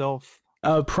on myself.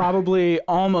 Probably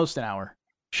almost an hour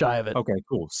shy of it. Okay,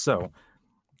 cool. So,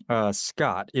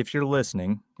 Scott, if you're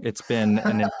listening, it's been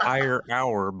an entire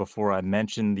hour before I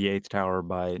mentioned The Eighth Tower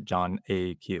by John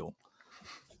A. Keel.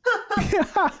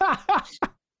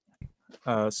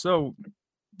 So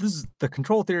this is the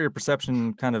control theory of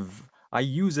perception. Kind of, I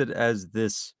use it as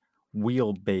this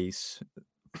wheelbase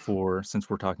for, since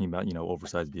we're talking about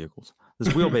oversized vehicles, this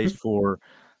wheelbase for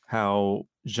how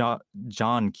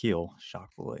John Keel,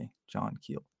 Jacques Vallée, John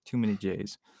Keel, too many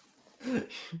J's.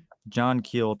 John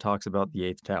Keel talks about the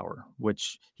eighth tower,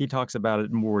 which he talks about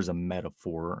it more as a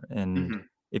metaphor. And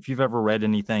if you've ever read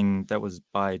anything that was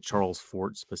by Charles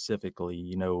Fort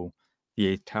specifically, the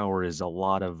eighth tower is a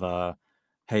lot of,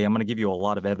 hey, I'm going to give you a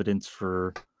lot of evidence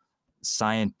for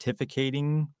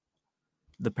scientificating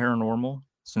the paranormal,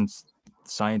 since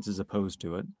science is opposed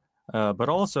to it. But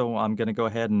also, I'm going to go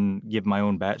ahead and give my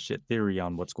own batshit theory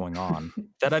on what's going on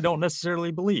that I don't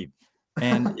necessarily believe.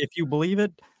 And if you believe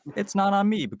it, it's not on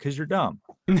me because you're dumb.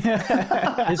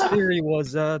 His theory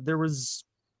was there was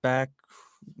back,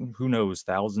 who knows,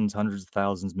 thousands, hundreds of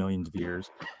thousands, millions of years,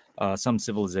 some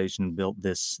civilization built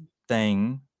this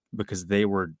thing because they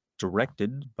were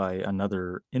directed by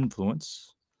another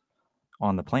influence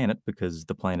on the planet, because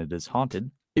the planet is haunted.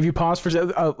 If you pause for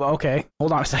okay,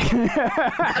 hold on a second.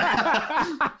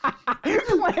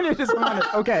 Planet is haunted.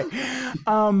 Okay,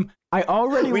 I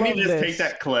already. We love need to just this. take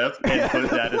that clip and put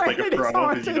that as like a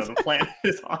promo, because the planet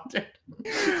is haunted.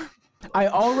 I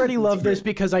already love this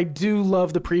because I do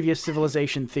love the previous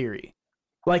civilization theory.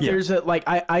 Like Yeah. there's a like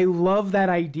I love that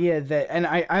idea that, and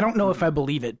I don't know if I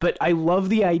believe it, but I love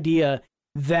the idea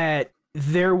that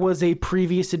there was a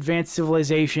previous advanced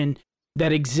civilization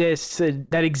that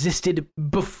existed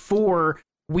before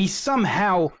we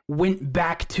somehow went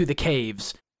back to the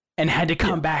caves and had to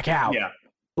come back out. Yeah.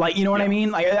 Like, you know what I Yeah.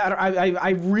 mean? Like I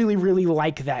really, really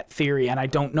like that theory, and I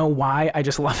don't know why. I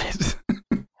just love it.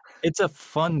 It's a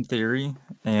fun theory,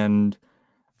 and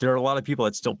there are a lot of people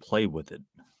that still play with it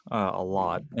a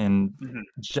lot. And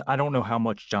I don't know how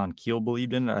much John Keel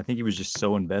believed in it. I think he was just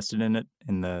so invested in it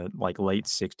in the like late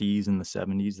 60s and the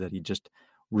 70s that he just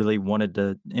really wanted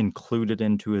to include it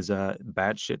into his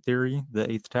batshit theory, the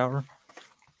eighth tower,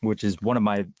 which is one of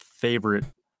my favorite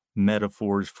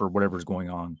metaphors for whatever's going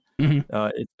on.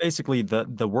 It's basically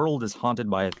the world is haunted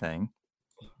by a thing.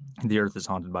 The earth is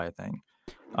haunted by a thing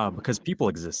because people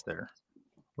exist there,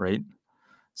 right?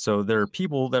 So there are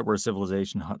people that were a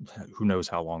civilization who knows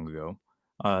how long ago.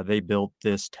 They built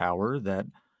this tower that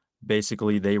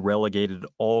basically they relegated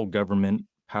all government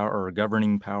power or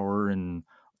governing power and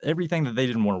everything that they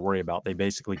didn't want to worry about. They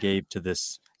basically gave to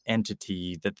this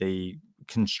entity that they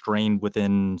constrained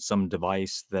within some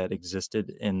device that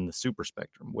existed in the super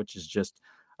spectrum, which is just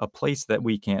a place that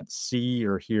we can't see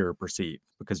or hear or perceive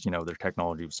because, you know, their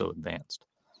technology was so advanced.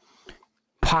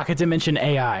 Pocket dimension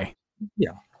AI.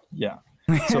 Yeah.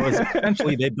 So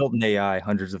essentially, they built an AI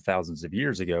hundreds of thousands of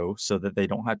years ago so that they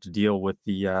don't have to deal with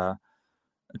the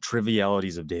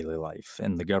trivialities of daily life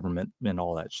and the government and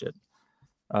all that shit.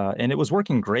 And it was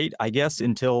working great, I guess,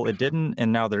 until it didn't,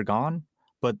 and now they're gone.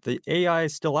 But the AI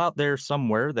is still out there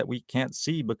somewhere that we can't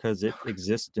see because it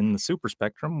exists in the super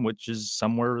spectrum, which is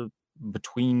somewhere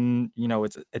between, you know,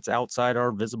 it's outside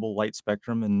our visible light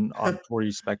spectrum and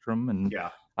auditory spectrum. And Yeah.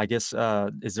 I guess,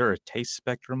 is there a taste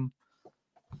spectrum?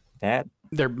 That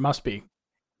There must be.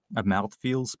 a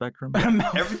mouthfeel spectrum.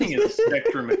 Everything is a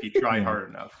spectrum if you try hard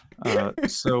enough.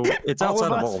 So it's All outside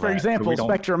of of us, all for that. So example,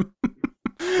 spectrum.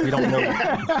 we don't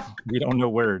know. We don't know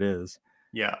where it is.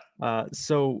 Yeah.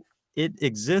 So it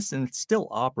exists and it's still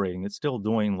operating. It's still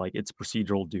doing like its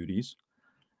procedural duties,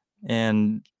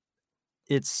 and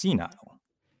it's senile,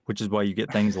 which is why you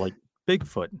get things like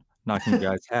Bigfoot knocking a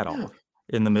guy's hat off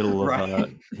in the middle of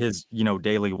Right. his, you know,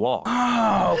 daily walk,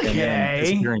 and then Okay.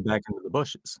 disappearing back into the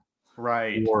bushes.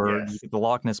 Right. Or Yes. you get the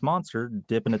Loch Ness Monster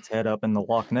dipping its head up in the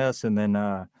Loch Ness, and then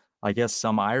I guess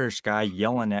some Irish guy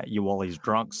yelling at you while he's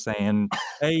drunk saying,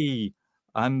 "Hey,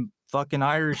 I'm fucking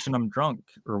Irish and I'm drunk,"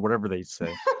 or whatever they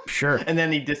say. Sure. And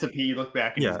then he disappears. You look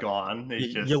back and Yeah. he's gone.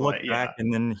 It's just You look like, back,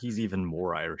 and then he's even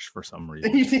more Irish for some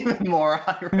reason. he's even more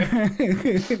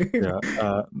Irish.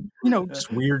 Yeah, you know,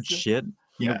 just weird shit.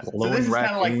 You know, Yeah. So glowing this is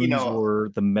kinda like, you raccoons, know- or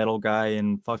the metal guy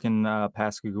in fucking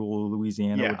Pascagoula,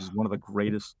 Louisiana, Yeah. which is one of the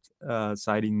greatest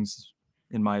sightings,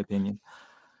 in my opinion.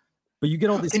 But you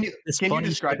get all this. Can you funny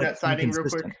describe shit that that's sighting real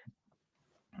inconsistent.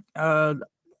 quick?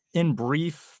 In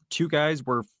brief, two guys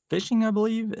were fishing, I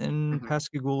believe, in Mhm.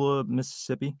 Pascagoula,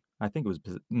 Mississippi. I think it was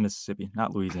Mississippi,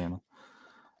 not Louisiana.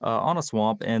 On a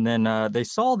swamp, and then they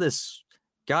saw this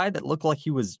guy that looked like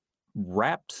he was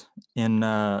wrapped in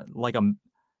like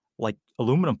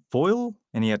aluminum foil,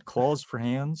 and he had claws for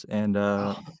hands, and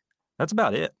that's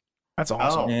about it. That's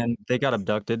awesome. Oh. And they got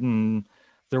abducted, and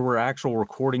there were actual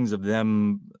recordings of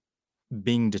them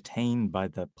being detained by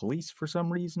the police for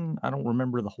some reason. I don't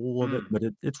remember the whole of it, but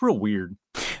it's real weird.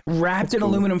 Wrapped That's in cool.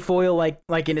 aluminum foil,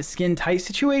 like in a skin tight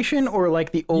situation, or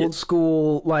like the old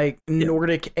school, like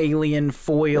Nordic alien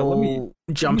foil Let me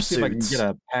see if I can jumpsuits. get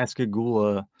a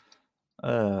Pascagoula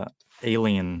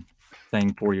alien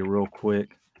thing for you real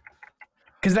quick.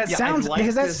 Because that Yeah, I'd sounds like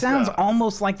because that this, sounds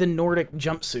almost like the Nordic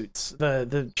jumpsuits,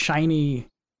 the shiny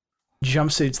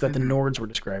jumpsuits that the Nords were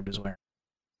described as wearing.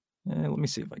 Let me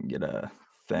see if I can get a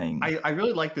thing. I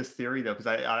really like this theory though,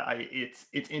 because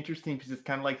it's interesting because it's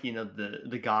kind of like, you know,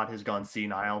 the god has gone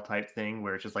senile type thing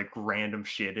where it's just like random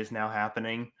shit is now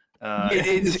happening.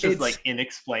 It's just like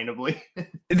inexplainably.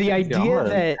 The idea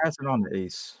that pass it on to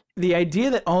Ace. The idea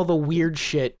that all the weird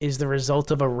shit is the result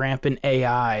of a rampant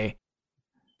AI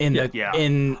in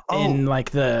the in like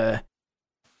the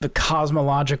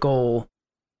cosmological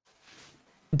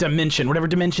dimension, whatever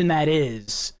dimension that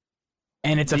is,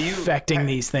 and it's affecting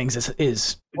these things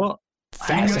is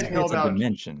fascinating. It's a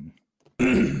dimension.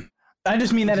 I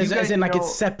just mean that Do you as guys in like know-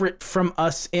 it's separate from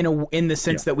us in the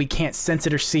sense that we can't sense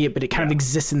it or see it, but it kind of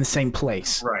exists in the same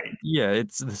place. Right. Yeah,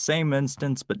 it's the same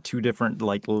instance, but two different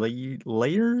like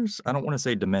layers. I don't want to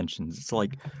say dimensions. It's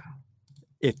like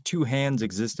if two hands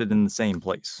existed in the same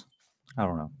place. I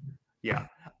don't know. Yeah.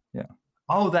 Yeah.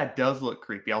 Oh, that does look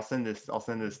creepy. I'll send this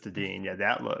to Dean. Yeah,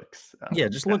 that looks. Yeah,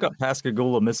 just look up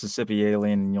Pascagoula, Mississippi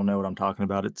alien, and you'll know what I'm talking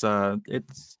about.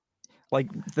 It's like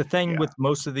the thing Yeah. with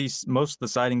most of the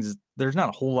sightings is there's not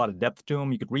a whole lot of depth to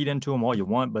them. You could read into them all you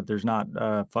want, but there's not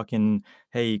fucking,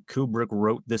 hey, Kubrick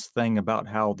wrote this thing about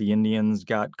how the Indians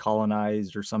got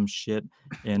colonized or some shit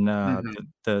in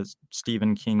the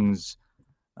Stephen King's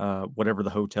whatever the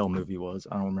hotel movie was.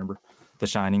 I don't remember. The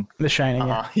Shining. The Shining.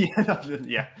 Yeah.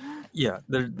 Yeah. Yeah,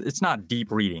 it's not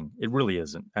deep reading. It really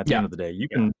isn't. At the Yeah. end of the day, you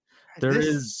can. There This-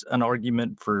 is an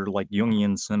argument for like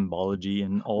Jungian symbology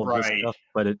and all of this Right. stuff,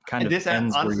 but it kind And of this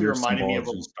ends where honestly your reminded me of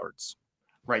symbology starts.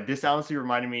 Right. This honestly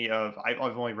reminded me of I've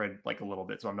only read like a little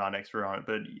bit, so I'm not an expert on it.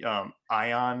 But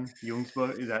Ion Jung's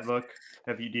book is that book.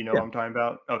 Do you know what I'm talking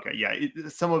about? Okay, yeah.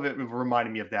 Some of it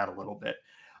reminded me of that a little bit.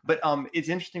 But it's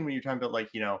interesting when you're talking about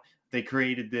like they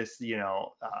created this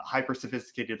hyper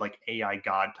sophisticated like AI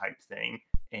god type thing,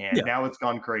 and now it's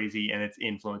gone crazy and it's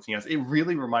influencing us. It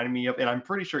really reminded me of, and I'm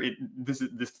pretty sure this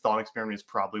thought experiment is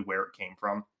probably where it came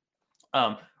from.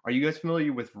 Are you guys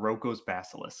familiar with Rocco's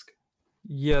basilisk?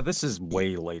 Yeah, this is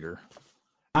way later.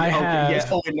 I have.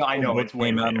 Yes. Oh no, I know Book it's way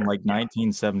came out later. in like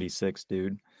 1976,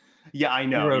 dude. Yeah, I He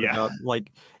know. wrote Yeah. about,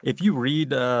 like, if you read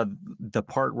the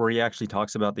part where he actually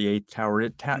talks about the eighth tower,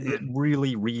 it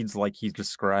really reads like he's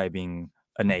describing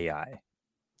an AI.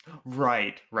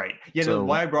 Right. Yeah, So- no,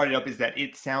 why I brought it up is that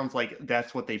it sounds like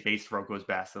that's what they based Rocco's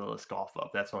basilisk off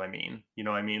of. That's what I mean. You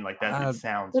know what I mean? Like that. It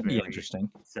sounds That'd be very interesting.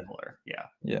 similar. Yeah.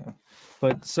 Yeah,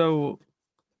 but so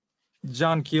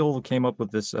John Keel came up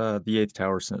with this the eighth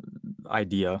tower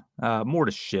idea, more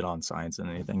to shit on science than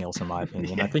anything else, in my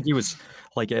opinion. I think he was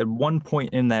like at one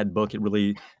point in that book, it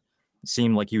really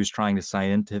seemed like he was trying to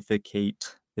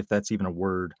scientificate, if that's even a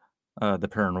word, the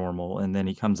paranormal, and then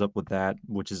he comes up with that,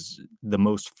 which is the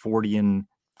most Fordian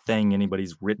thing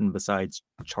anybody's written besides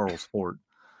Charles Fort.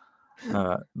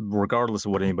 Regardless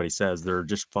of what anybody says, they're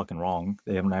just fucking wrong.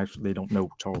 They don't know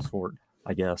Charles Fort.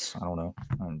 I guess I don't know.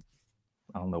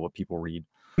 I don't know what people read.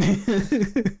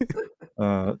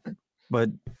 But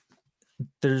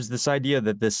there's this idea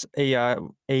that this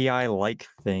AI like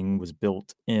thing was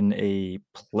built in a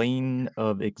plane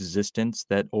of existence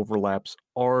that overlaps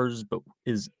ours but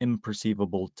is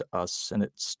imperceivable to us, and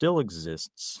it still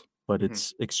exists, but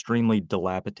it's extremely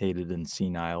dilapidated and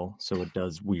senile, so it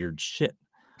does weird shit.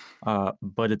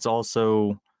 But it's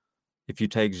also, if you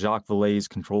take Jacques Vallée's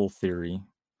control theory,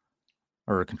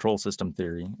 or control system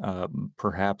theory,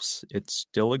 perhaps it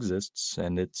still exists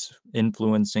and it's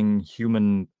influencing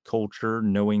human culture,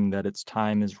 knowing that its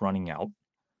time is running out,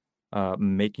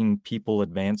 making people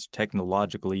advance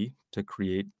technologically to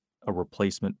create a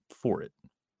replacement for it.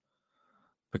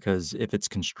 Because if it's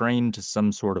constrained to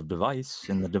some sort of device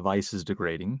and the device is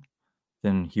degrading,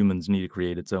 then humans need to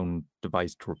create its own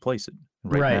device to replace it.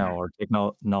 Right. Now, our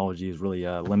technology is really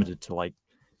limited to like,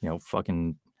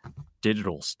 fucking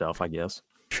digital stuff, I guess.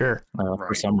 Sure.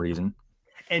 For some reason.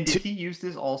 And did he use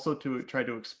this also to try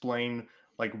to explain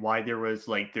like why there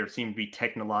seemed to be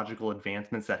technological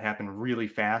advancements that happened really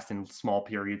fast in small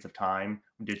periods of time?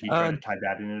 Did he try to tie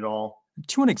that in at all?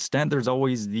 To an extent, there's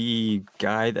always the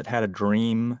guy that had a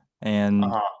dream, and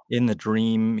in the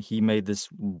dream, he made this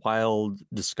wild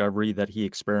discovery that he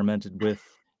experimented with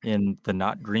in the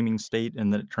not dreaming state,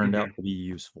 and that it turned out to be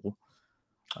useful.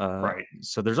 Right.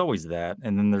 So there's always that,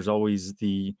 and then there's always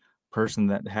the person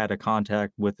that had a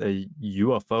contact with a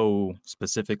UFO,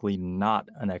 specifically not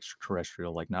an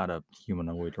extraterrestrial, like not a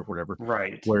humanoid or whatever.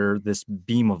 Right. Where this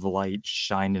beam of light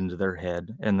shined into their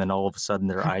head, and then all of a sudden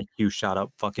their IQ shot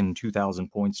up fucking 2,000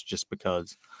 points just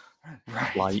because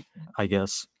light, I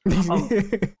guess.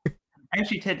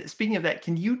 Actually, Ted, speaking of that,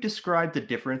 can you describe the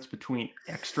difference between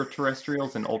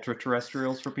extraterrestrials and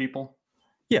ultra-terrestrials for people?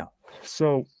 Yeah.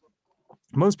 So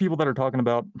most people that are talking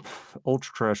about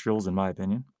ultra-terrestrials, in my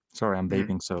opinion, sorry, I'm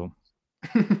vaping, so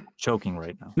choking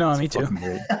right now. No, me too.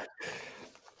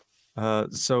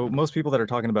 So most people that are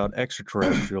talking about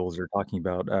extraterrestrials are talking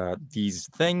about these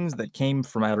things that came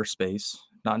from outer space,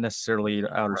 not necessarily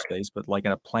outer space, but like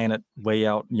in a planet way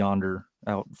out yonder,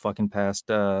 out fucking past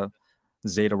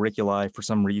Zeta Reticuli for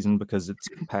some reason, because it's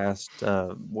past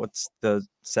what's the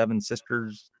Seven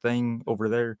Sisters thing over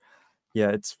there? Yeah,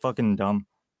 it's fucking dumb.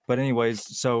 But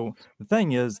anyways, so the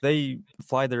thing is, they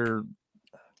fly their,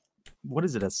 what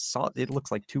is it? It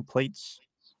looks like two plates.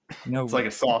 It's like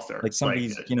a saucer. Like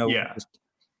somebody's, just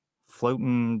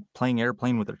floating, playing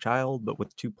airplane with their child, but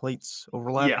with two plates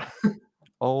overlap. Yeah.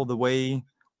 All the way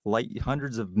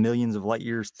hundreds of millions of light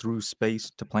years through space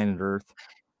to planet Earth.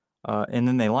 And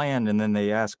then they land, and then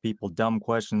they ask people dumb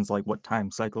questions like, what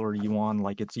time cycle are you on?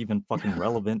 Like it's even fucking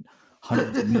relevant.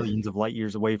 hundreds of millions of light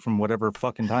years away from whatever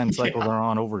fucking time cycle they're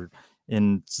on over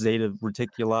in Zeta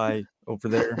Reticuli over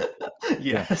there.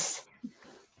 Yes.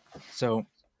 So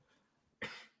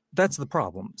that's the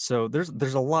problem. So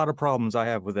there's a lot of problems I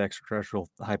have with the extraterrestrial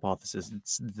hypothesis.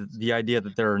 It's the idea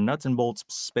that there are nuts and bolts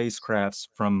spacecrafts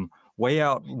from way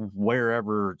out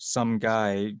wherever some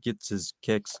guy gets his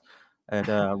kicks at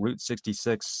Route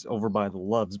 66 over by the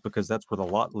Loves, because that's where the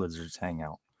lot lizards hang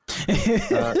out.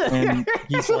 And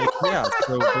he's like, yeah,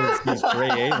 so there's these gray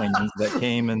aliens that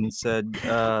came and said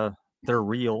they're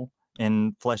real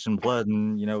in flesh and blood,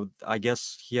 and you know, I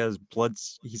guess he has blood.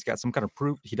 He's got some kind of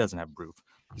proof. He doesn't have proof.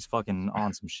 He's fucking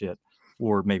on some shit,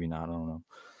 or maybe not. I don't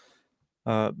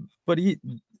know. But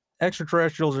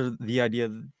extraterrestrials are the idea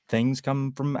that things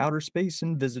come from outer space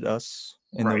and visit us,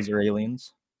 and those are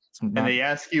aliens. And they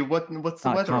ask you what's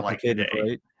the weather like today?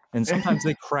 Right? And sometimes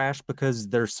they crash because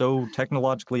they're so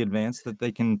technologically advanced that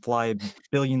they can fly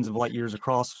billions of light years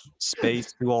across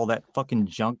space through all that fucking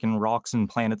junk and rocks and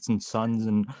planets and suns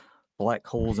and black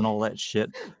holes and all that shit.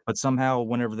 But somehow,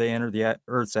 whenever they enter the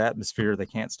Earth's atmosphere, they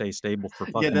can't stay stable for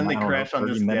fucking, then they crash on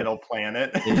this ghetto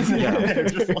planet.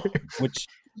 Which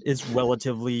is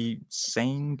relatively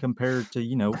sane compared to,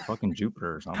 you know, fucking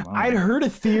Jupiter or something. I'd heard a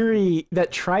theory that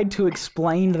tried to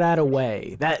explain that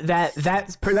away.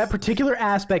 That particular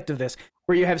aspect of this,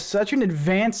 where you have such an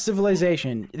advanced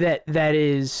civilization that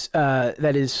is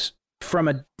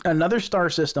from another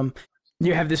star system.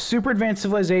 You have this super advanced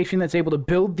civilization that's able to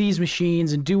build these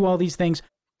machines and do all these things.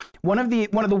 One of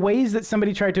the ways that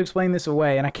somebody tried to explain this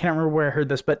away, and I can't remember where I heard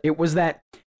this, but it was that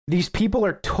these people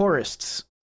are tourists.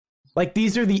 Like,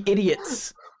 these are the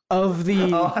idiots of the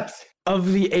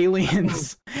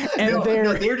aliens, and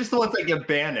they're just the ones that get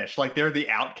banished. Like, they're the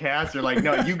outcasts. They're like,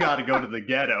 no, you got to go to the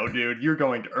ghetto, dude. You're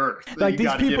going to Earth. Like, you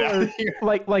these people are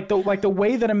like the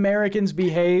way that Americans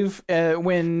behave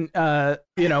when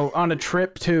you know, on a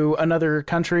trip to another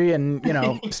country and, you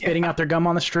know, spitting out their gum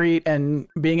on the street and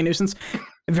being a nuisance.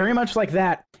 Very much like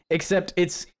that, except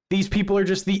these people are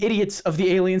just the idiots of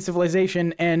the alien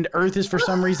civilization, and Earth is for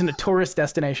some reason a tourist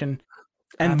destination,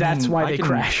 and that's why they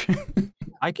crash.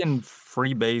 I can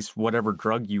freebase whatever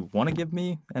drug you want to give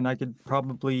me, and I could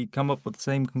probably come up with the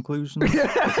same conclusion.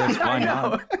 Because why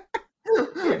not?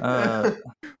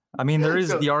 I mean, there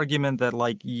is the argument that,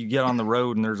 like, you get on the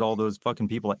road and there's all those fucking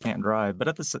people that can't drive. But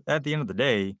at the end of the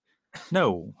day,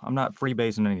 no, I'm not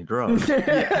freebasing any drugs.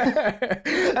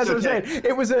 That's what I'm saying.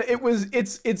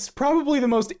 It's probably the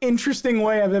most interesting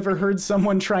way I've ever heard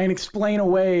someone try and explain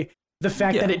away the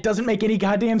fact that it doesn't make any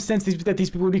goddamn sense that these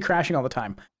people would be crashing all the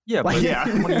time. Yeah, but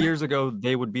 20 years ago,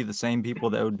 they would be the same people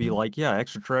that would be like, yeah,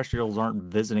 extraterrestrials aren't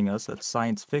visiting us. That's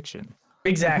science fiction.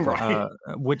 Exactly.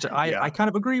 Which I kind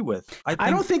of agree with. I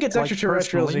don't think it's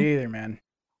extraterrestrials either, man.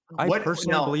 I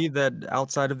personally believe that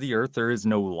outside of the Earth, there is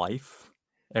no life.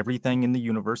 Everything in the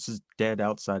universe is dead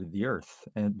outside of the Earth,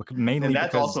 and mainly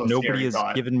because nobody has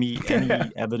given me any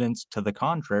evidence to the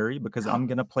contrary, because I'm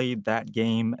going to play that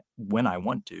game when I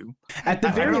want to. At the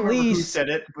very least, who said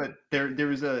it, but there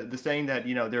was the saying that,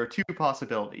 you know, there are two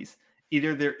possibilities.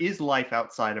 Either there is life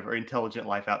outside of, or intelligent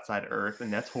life outside of Earth,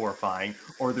 and that's horrifying,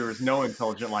 or there is no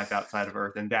intelligent life outside of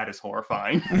Earth, and that is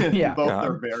horrifying. Both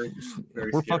are very,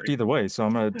 very We're scary. fucked either way, so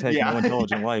I'm going to take no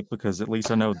intelligent life, because at least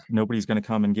I know nobody's going to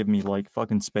come and give me, like,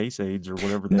 fucking space aids or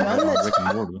whatever they have on Rick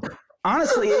and Morty.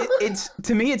 Honestly, it's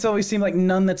to me, it's always seemed like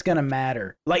none that's going to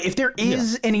matter. Like, if there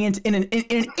is any in an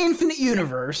infinite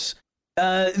universe,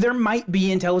 there might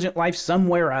be intelligent life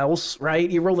somewhere else, right?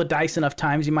 You roll the dice enough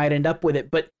times, you might end up with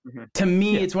it. But to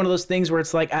me, it's one of those things where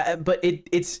it's like, but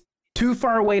it's too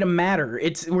far away to matter.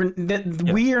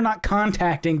 We are not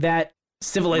contacting that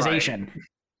civilization. Right.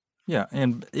 Yeah,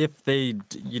 and if they,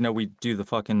 you know, we do the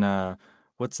fucking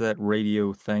what's that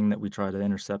radio thing that we try to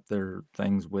intercept their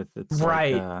things with? It's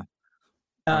right. Like,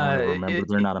 I don't remember.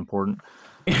 They're not important.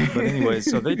 But anyways,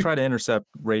 so they try to intercept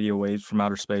radio waves from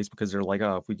outer space because they're like,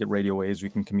 oh, if we get radio waves, we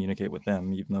can communicate with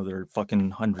them, even though they're fucking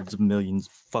hundreds of millions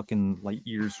fucking light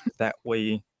years that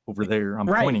way over there. I'm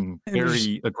pointing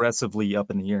very aggressively up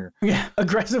in the air. Yeah,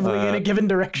 aggressively in a given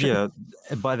direction. Yeah,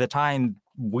 by the time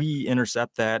we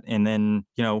intercept that, and then,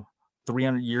 you know,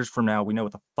 300 years from now, we know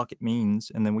what the fuck it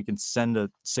means, and then we can send a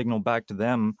signal back to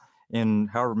them in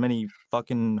however many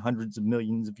fucking hundreds of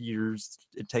millions of years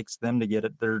it takes them to get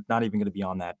it. They're not even going to be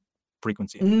on that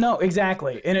frequency. No,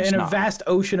 exactly. In a vast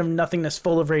ocean of nothingness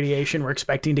full of radiation, we're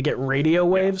expecting to get radio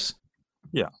waves.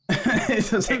 Yeah. It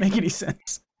doesn't make any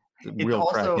sense. Real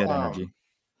crackhead energy.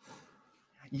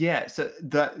 Yeah, so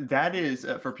that is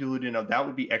for people who didn't know, that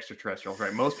would be extraterrestrials,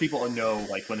 right? Most people know,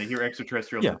 like when they hear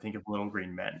extraterrestrials, Yeah. they think of little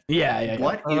green men. Yeah.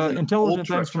 What is an Intelligent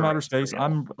things from outer space.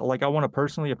 ultra-terrestrial? I want to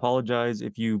personally apologize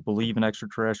if you believe in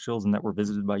extraterrestrials and that we're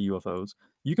visited by UFOs.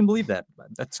 You can believe that.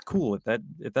 That's cool. If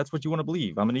that's what you want to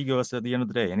believe. I'm an egoist at the end of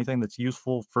the day. Anything that's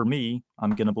useful for me,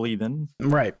 I'm gonna believe in.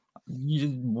 Right.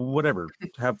 Whatever.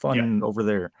 Have fun over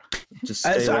there. Just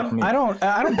stay So away from me. I don't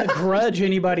begrudge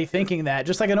anybody thinking that.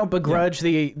 Just like I don't begrudge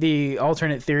the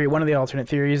alternate theory. One of the alternate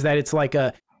theories that it's like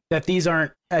that these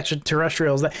aren't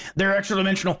extraterrestrials. That they're extra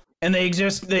dimensional and they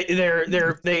exist. They're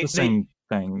the same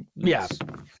thing. Yeah.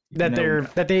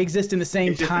 That they exist in the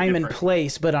same time and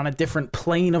place, but on a different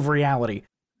plane of reality.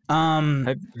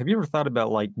 Have you ever thought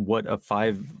about like what a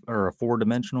 5 or a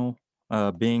 4-dimensional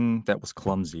being that was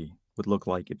clumsy would look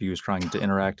like if he was trying to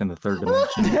interact in the 3rd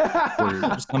dimension?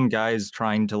 Where some guy's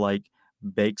trying to like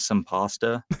bake some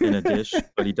pasta in a dish,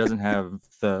 but he doesn't have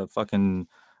the fucking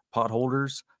pot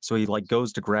holders, so he like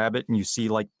goes to grab it, and you see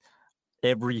like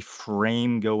every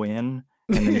frame go in,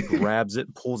 and then he grabs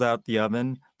it, pulls out the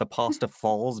oven, the pasta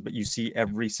falls, but you see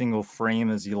every single frame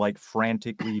as he like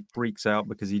frantically freaks out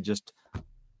because he just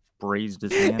braised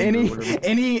his hand.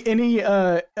 Any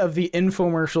of the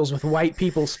infomercials with white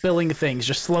people spilling things,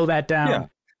 just slow that down. Yeah.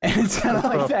 And it's kind of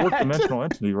like that. 4th dimensional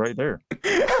entity right there.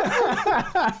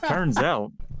 Turns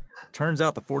out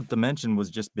the 4th dimension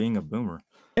was just being a boomer.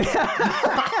 But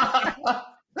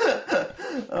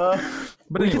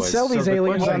we could sell these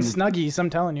aliens on question, Snuggies, I'm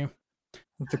telling you.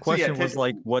 The question was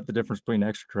like what the difference between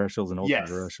extraterrestrials and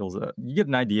ultra-terrestrials. You get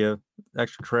an idea.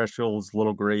 Extraterrestrials,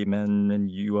 little gray men, and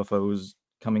UFOs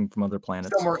coming from other planets.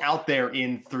 Somewhere out there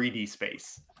in 3D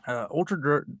space.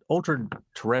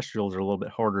 Ultra-terrestrials are a little bit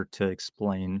harder to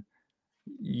explain.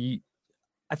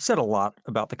 I've said a lot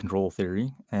about the control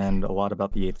theory and a lot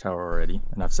about the 8th tower already,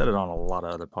 and I've said it on a lot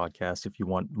of other podcasts if you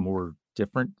want more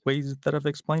different ways that I've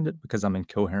explained it, because I'm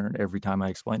incoherent every time I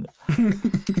explain it.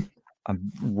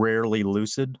 I'm rarely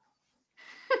lucid.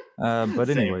 But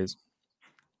anyways,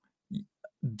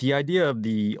 the idea of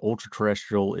the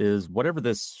ultra-terrestrial is whatever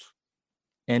this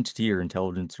entity or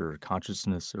intelligence or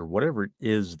consciousness or whatever it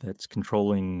is that's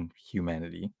controlling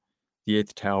humanity. The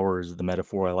 8th tower is the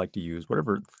metaphor I like to use,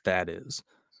 whatever that is.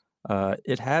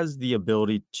 It has the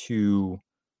ability to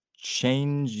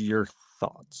change your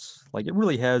thoughts. Like it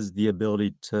really has the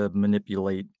ability to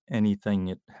manipulate anything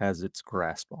it has its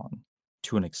grasp on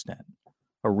to an extent,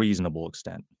 a reasonable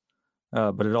extent.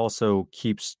 But it also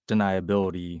keeps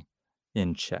deniability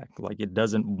in check. Like it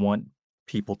doesn't want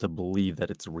people to believe that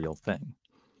it's a real thing.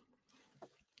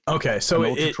 Okay, so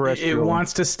it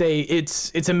wants to stay.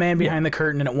 It's a man behind the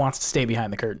curtain, and it wants to stay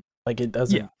behind the curtain. Like it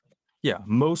doesn't. Yeah.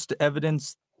 Most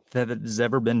evidence that has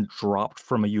ever been dropped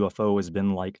from a UFO has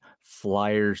been like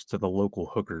flyers to the local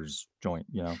hookers joint.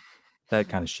 That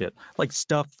kind of shit. Like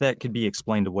stuff that could be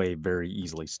explained away very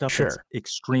easily. Stuff that's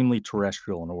extremely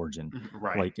terrestrial in origin,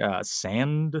 right? Like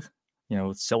sand.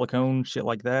 Silicone, shit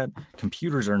like that.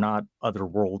 Computers are not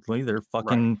otherworldly. They're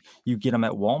fucking. You get them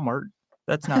at Walmart.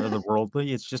 That's not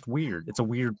otherworldly. It's just weird. It's a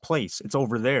weird place. It's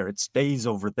over there. It stays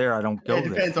over there. I don't go there. It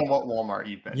depends on what Walmart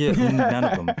you've been. Yeah, none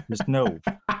of them. Just no.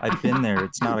 I've been there.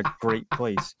 It's not a great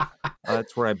place.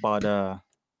 That's where I bought. That's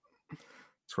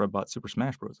where I bought Super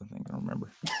Smash Bros. I think I don't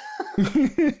remember.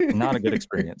 Not a good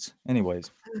experience.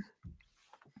 Anyways,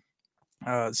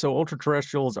 so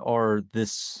ultra-terrestrials are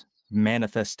this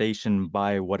manifestation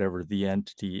by whatever the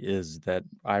entity is that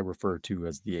I refer to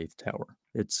as the 8th tower.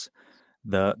 It's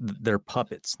they're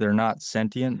puppets. They're not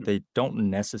sentient. They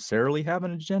don't necessarily have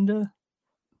an agenda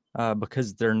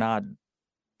because they're not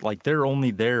like they're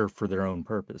only there for their own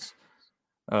purpose.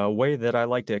 A way that I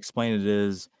like to explain it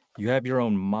is you have your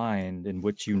own mind in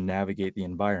which you navigate the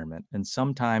environment, and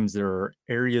sometimes there are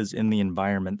areas in the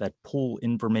environment that pull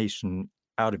information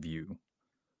out of you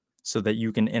so that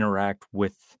you can interact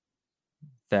with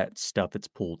that stuff that's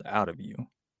pulled out of you.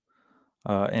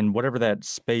 And whatever that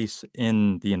space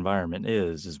in the environment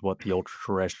is what the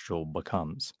ultra-terrestrial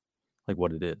becomes, like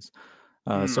what it is.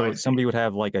 So somebody would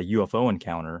have like a UFO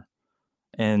encounter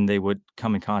and they would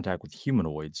come in contact with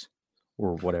humanoids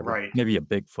or whatever. Right. Maybe a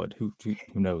Bigfoot, who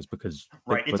knows, because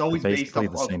right. Bigfoot's It's always basically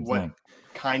based off the same of what thing.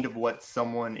 Kind of what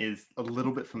someone is a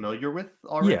little bit familiar with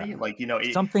already. Yeah. Like,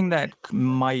 something that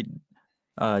might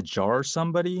jar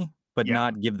somebody, but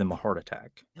not give them a heart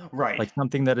attack. Right. Like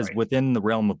something that is within the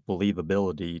realm of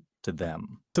believability to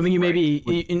them. Something you may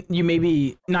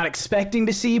be not expecting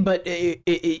to see, but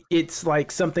it's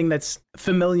like something that's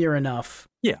familiar enough.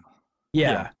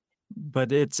 Yeah.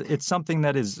 But it's something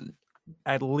that is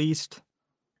at least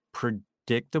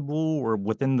predictable or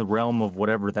within the realm of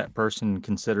whatever that person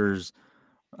considers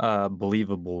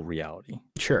believable reality.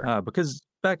 Sure. Because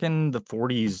back in the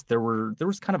 40s, there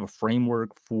was kind of a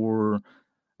framework for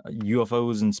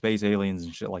UFOs and space aliens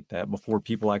and shit like that before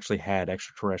people actually had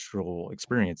extraterrestrial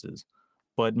experiences.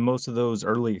 But most of those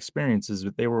early experiences,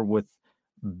 they were with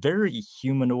very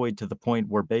humanoid to the point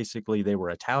where basically they were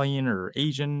Italian or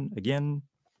Asian, again,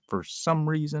 for some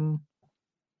reason.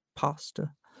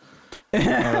 Pasta.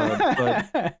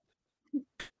 But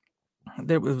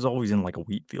it was always in like a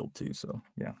wheat field too, so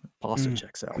yeah, pasta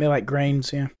checks out. They like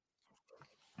grains, yeah.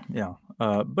 Yeah.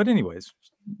 But anyways,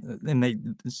 and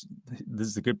this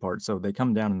is the good part. So they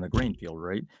come down in the grain field,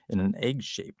 right? In an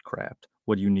egg-shaped craft.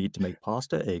 What do you need to make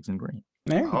pasta, eggs, and grain?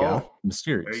 There you go.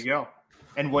 Mysterious. There you go.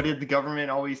 And what did the government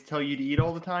always tell you to eat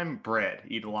all the time? Bread.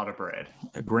 Eat a lot of bread.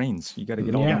 Grains. You got to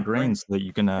get all the grains so that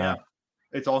you can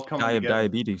it's all coming die together. of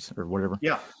diabetes or whatever.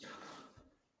 Yeah.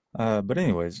 But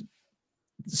anyways,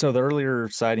 so the earlier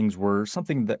sightings were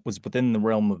something that was within the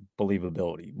realm of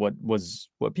believability.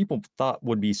 What people thought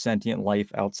would be sentient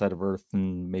life outside of Earth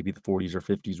in maybe the 40s or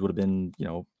 50s would have been,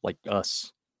 like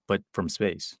us, but from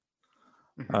space.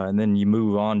 And then you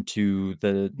move on to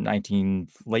the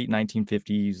late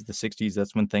 1950s, the 60s.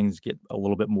 That's when things get a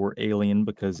little bit more alien,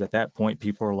 because at that point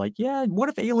people are like, yeah, what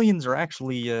if aliens are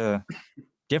actually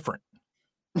different?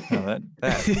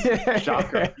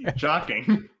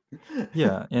 Shocking.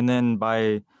 Yeah, and then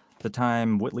by the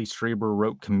time Whitley Strieber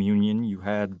wrote Communion, you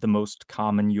had the most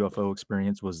common UFO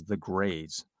experience was the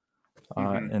Greys.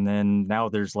 And then now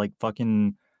there's like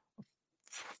fucking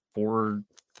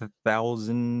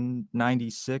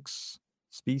 4,096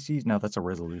 species. No, that's a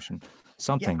resolution.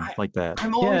 Something like that.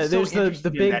 I'm always there's so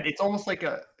the big. that. It's almost like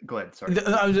a. Go ahead. Sorry.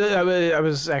 I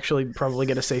was actually probably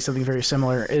going to say something very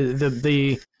similar.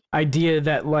 The idea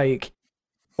that, like,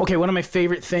 okay, one of my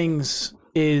favorite things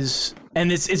is, and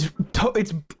it's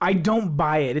I don't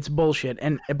buy it. It's bullshit,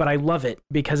 but I love it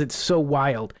because it's so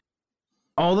wild.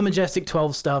 All the Majestic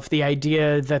 12 stuff. The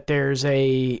idea that there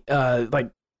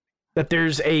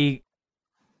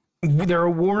are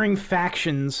warring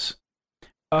factions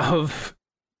of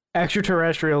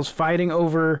extraterrestrials fighting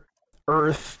over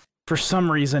Earth for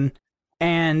some reason,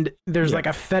 and there's like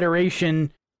a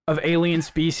federation of alien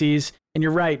species, and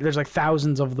you're right, there's like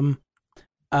thousands of them.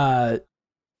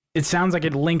 It sounds like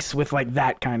it links with like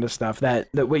that kind of stuff, that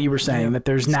what you were saying, that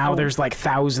there's like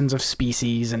thousands of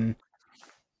species. And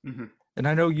and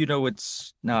I know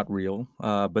it's not real,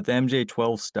 but the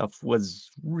MJ-12 stuff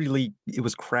was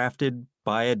crafted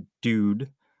by a dude,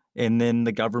 and then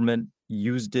the government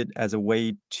used it as a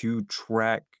way to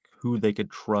track who they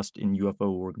could trust in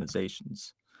UFO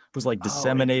organizations. It was like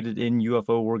disseminated in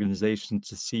UFO organizations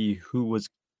to see who was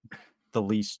the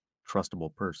least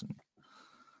trustable person.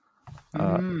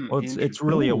 It's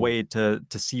really a way to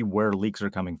see where leaks are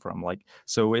coming from. Like,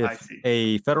 so if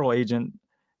a federal agent,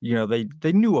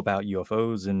 they knew about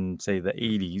UFOs in, say, the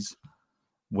 80s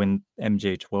when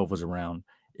MJ-12 was around,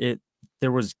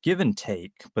 there was give and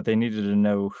take, but they needed to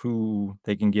know who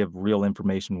they can give real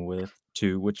information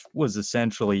to, which was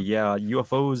essentially,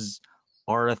 UFOs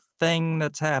are a thing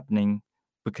that's happening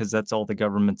because that's all the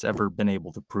government's ever been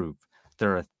able to prove.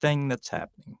 They're a thing that's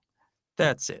happening.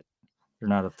 That's it. They're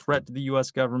not a threat to the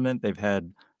U.S. government. They've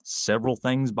had several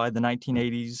things by the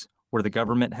 1980s where the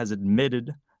government has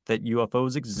admitted that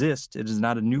UFOs exist. It is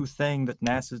not a new thing that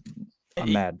NASA's...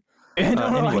 I'm mad.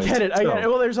 I get it.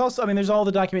 Well, there's also, there's all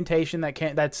the documentation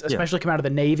that's especially come out of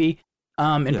the Navy.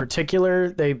 In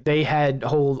particular, they had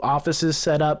whole offices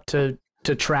set up to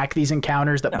track these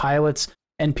encounters that pilots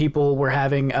and people were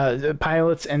having.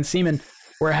 Pilots and seamen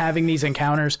were having these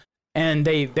encounters, and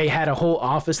they had a whole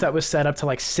office that was set up to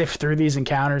like sift through these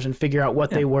encounters and figure out what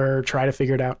they were, try to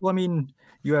figure it out. Well,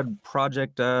 you had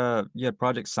Project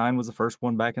Sign was the first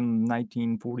one back in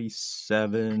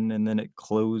 1947, and then it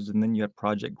closed, and then you had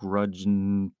Project Grudge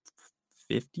in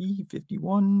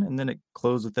 51, and then it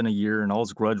closed within a year, and all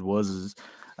Grudge was is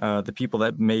the people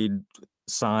that made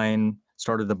Sign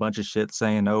started a bunch of shit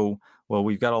saying, oh, well,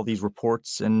 we've got all these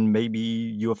reports, and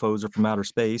maybe UFOs are from outer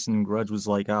space, and Grudge was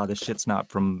like, this shit's not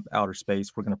from outer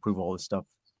space, we're going to prove all this stuff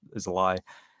is a lie.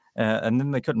 And then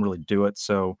they couldn't really do it,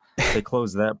 so they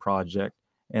closed that project.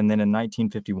 And then in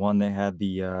 1951, they had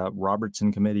the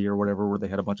Robertson Committee or whatever, where they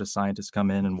had a bunch of scientists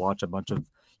come in and watch a bunch of,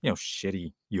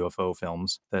 shitty UFO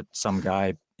films that some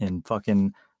guy in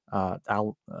fucking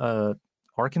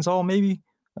Arkansas maybe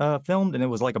filmed, and it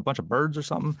was like a bunch of birds or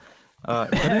something.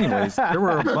 But anyways, there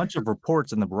were a bunch of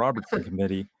reports in the Robertson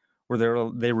Committee where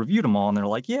they reviewed them all, and they're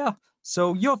like,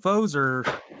 so UFOs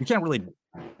you can't really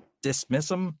dismiss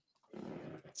them.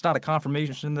 It's not a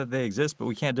confirmation that they exist, but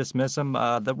we can't dismiss them.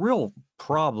 The real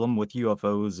problem with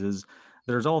UFOs is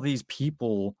there's all these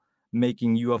people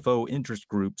making UFO interest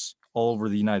groups all over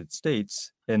the United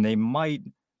States, and they might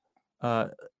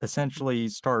essentially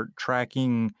start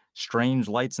tracking strange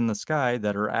lights in the sky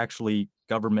that are actually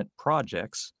government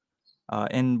projects.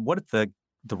 And what if the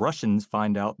Russians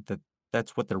find out that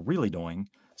that's what they're really doing?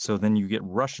 So then you get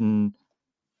Russian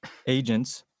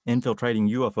agents infiltrating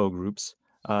UFO groups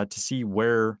to see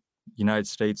where United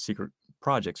States secret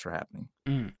projects are happening.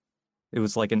 Mm. It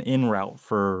was like an in route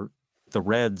for the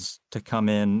Reds to come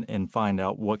in and find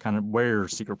out where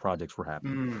secret projects were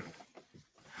happening.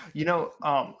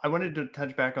 I wanted to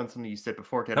touch back on something you said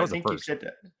before, Ted. That was I the think you first.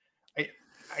 said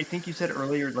I think you said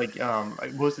earlier, like,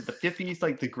 was it the 50s?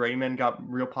 Like the gray men got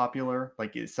real popular,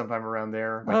 like sometime around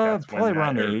there. Like that's Probably when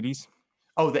around the that, 80s.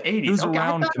 Oh, the 80s. It was Okay, I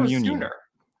around thought it was Communion. sooner.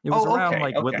 It was around Okay,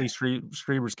 like okay. Whitley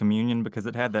Strieber's Communion because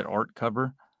it had that art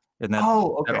cover, and that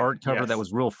Okay. art cover that Yes.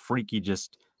 was real freaky,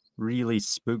 just really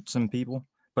spooked some people.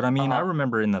 But I mean, I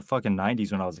remember in the fucking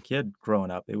 90s when I was a kid growing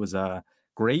up, it was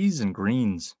grays and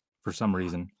greens for some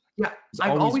reason. Yeah, It's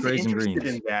I'm always always grays and interested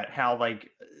greens. in that. How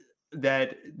like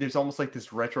that there's almost like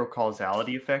this retro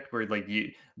causality effect where like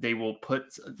they will put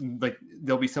like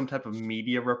there'll be some type of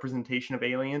media representation of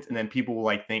aliens, and then people will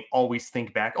like always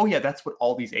think back, oh yeah, that's what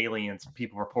all these aliens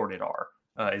people reported are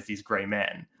is these gray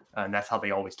men, and that's how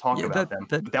they always talk about them.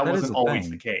 But that is wasn't the always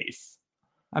the thing. case.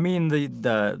 I mean,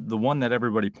 the one that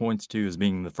everybody points to as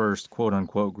being the first quote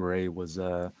unquote gray was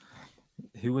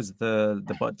who was the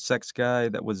butt sex guy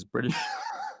that was British?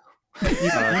 You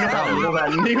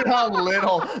know how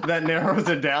little that narrows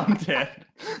it down, Ted.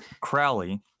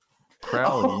 Crowley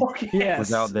Yes.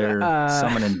 was out there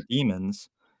summoning demons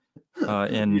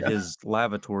in his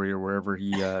lavatory or wherever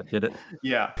he did it.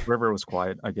 Yeah. Wherever it was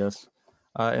quiet, I guess.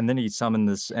 And then he summoned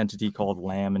this entity called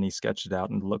Lamb, and he sketched it out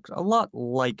and looked a lot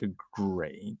like a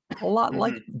gray. A lot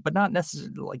like, but not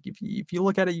necessarily. Like if you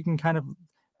look at it, you can kind of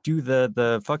do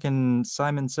the fucking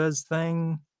Simon Says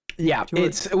thing. Yeah,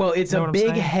 it's a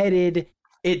big-headed.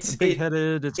 It's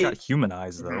big-headed. It's got human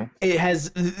eyes though. It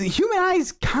has human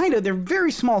eyes, kind of. They're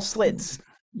very small slits.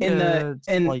 His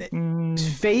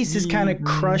face is kind of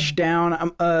crushed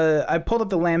down. I pulled up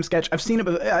the Lamb sketch. I've seen it,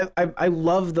 but I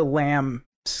love the Lamb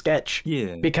sketch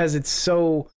because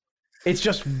it's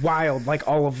just wild. Like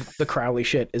all of the Crowley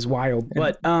shit is wild.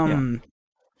 But and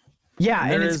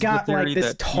it's got like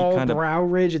this tall brow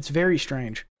ridge. It's very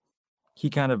strange.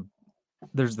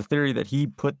 There's the theory that he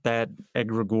put that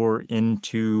egregore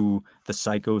into the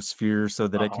psychosphere so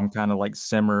that it can kind of like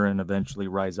simmer and eventually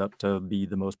rise up to be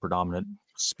the most predominant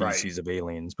species of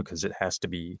aliens, because it has to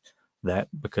be that,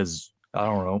 because I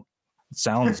don't know, it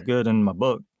sounds good in my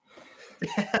book.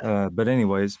 But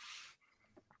anyways,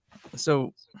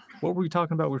 so what were we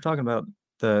talking about? We were talking about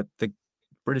the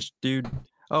British dude.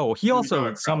 Oh, he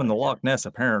also summoned the Loch Ness,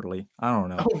 apparently. I don't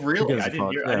know. Oh, really? I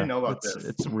didn't know about this.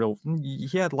 It's real.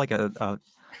 He had like a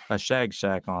Shag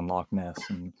Shack on Loch Ness,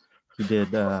 and he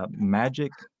did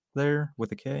magic there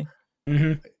with a K.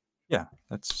 Mm-hmm. Yeah,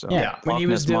 that's when he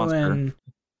was doing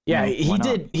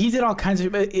Monster. He did all kinds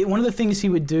of. One of the things he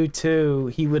would do too,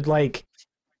 he would like.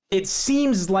 It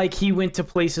seems like he went to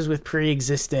places with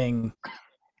pre-existing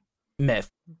myth.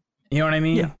 You know what I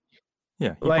mean?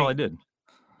 Yeah, he probably did.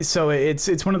 So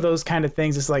it's one of those kind of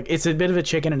things. It's like it's a bit of a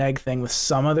chicken and egg thing with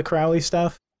some of the Crowley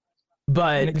stuff,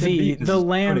 but the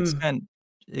Lamb.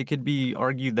 It could be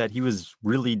argued that he was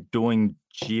really doing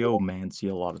geomancy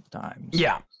a lot of the times.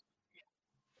 Yeah,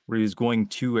 where he was going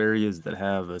to areas that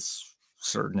have a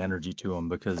certain energy to them,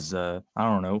 because I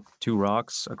don't know, two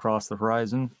rocks across the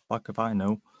horizon. Fuck if I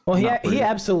know. Well, he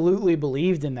absolutely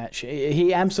believed in that shit.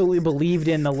 He absolutely believed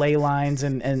in the ley lines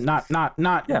and not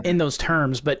in those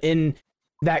terms, but in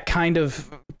that kind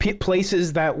of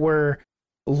places that were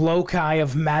loci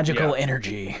of magical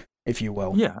energy, if you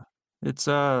will. Yeah, it's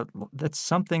that's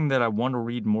something that I want to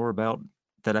read more about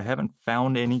that I haven't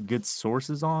found any good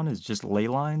sources on, is just ley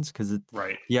lines, because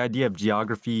the idea of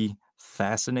geography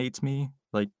fascinates me.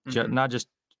 Like not just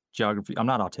geography. I'm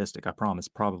not autistic, I promise.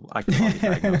 Probably I can probably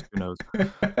diagnose. Who knows?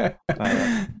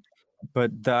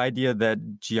 But the idea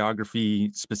that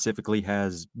geography specifically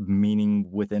has meaning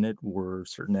within it, or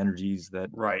certain energies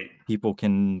that people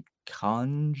can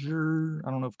conjure. I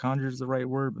don't know if conjure is the right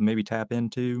word, but maybe tap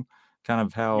into. Kind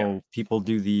of how people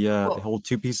do they hold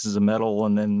two pieces of metal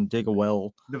and then dig a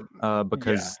well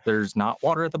because there's not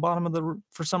water at the bottom of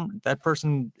that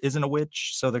person isn't a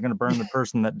witch, so they're going to burn the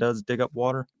person that does dig up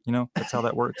water. You know, that's how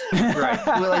that works. Right.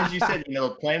 Well, as you said,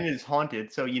 the planet is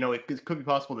haunted, so it could be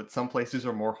possible that some places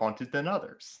are more haunted than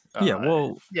others.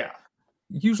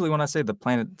 Usually when I say the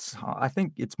planet's, I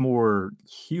think it's more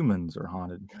humans are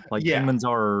haunted. Like humans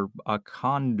are a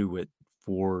conduit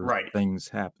for things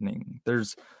happening.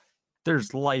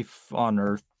 there's life on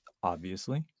Earth,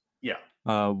 obviously. Yeah.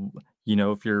 You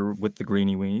know, if you're with the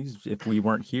greenie weenies, if we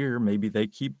weren't here, maybe they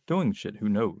keep doing shit. Who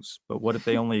knows? But what if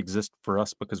they only exist for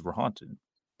us because we're haunted?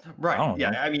 I Right. don't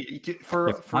Yeah. know. I mean,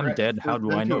 If I'm dead, how do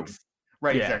them I to know?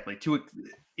 right. Yeah. Exactly.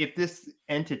 If this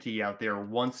entity out there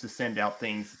wants to send out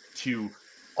things to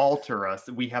alter us,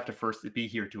 we have to first be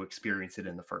here to experience it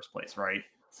in the first place, right?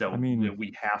 So I mean,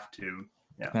 we have to.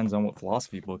 Yeah. depends on what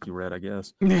philosophy book you read, I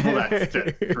guess. Well, that's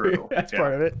true. That's Yeah.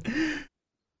 part of it.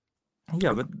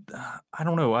 Yeah, but I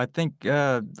don't know. I think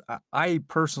I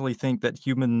personally think that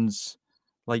humans,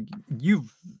 like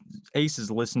Ace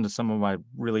has listened to some of my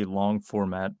really long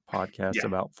format podcasts Yeah.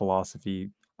 about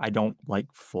philosophy. I don't like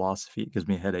philosophy; it gives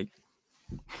me a headache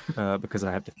because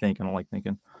I have to think. I don't like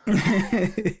thinking.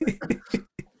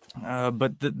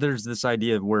 But there's this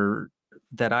idea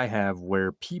that I have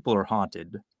where people are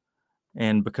haunted.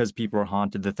 And because people are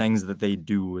haunted, the things that they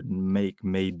do and make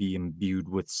may be imbued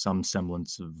with some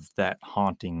semblance of that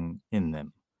haunting in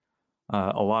them.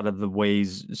 A lot of the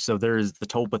ways, so there is the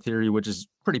Tulpa theory, which is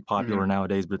pretty popular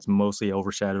nowadays, but it's mostly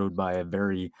overshadowed by a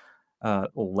very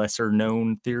lesser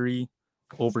known theory.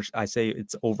 I say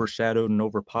it's overshadowed and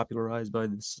overpopularized by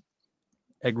this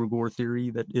egregore theory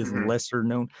that is lesser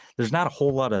known. There's not a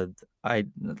whole lot of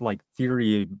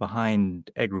theory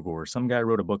behind egregores. Some guy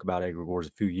wrote a book about egregores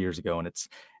a few years ago, and it's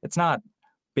not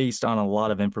based on a lot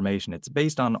of information. It's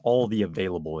based on all the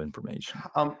available information.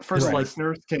 For the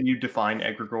listeners, can you define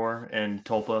egregore and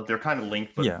tulpa? They're kind of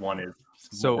linked, but one is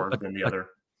more than the other.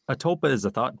 A tulpa is a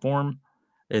thought form.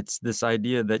 It's this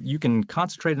idea that you can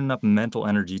concentrate enough mental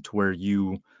energy to where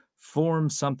you form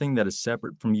something that is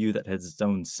separate from you that has its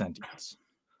own sentience.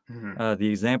 The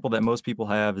example that most people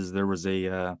have is there was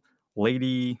a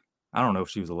lady. I don't know if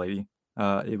she was a lady.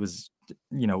 It was,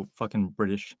 fucking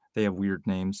British. They have weird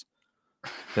names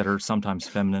that are sometimes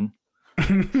feminine.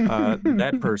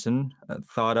 That person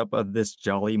thought up of this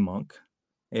jolly monk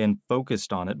and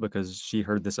focused on it because she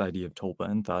heard this idea of tulpa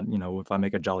and thought, if I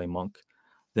make a jolly monk,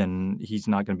 then he's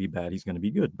not going to be bad. He's going to be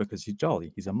good because he's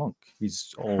jolly. He's a monk.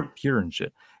 He's all pure and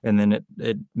shit. And then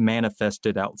it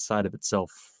manifested outside of itself,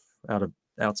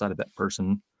 outside of that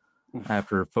person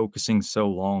after focusing so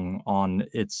long on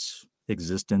its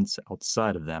existence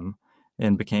outside of them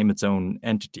and became its own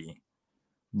entity.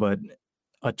 But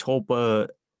a tulpa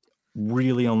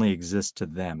really only exists to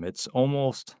them. It's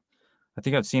almost, I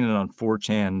think I've seen it on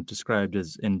 4chan described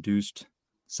as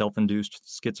self-induced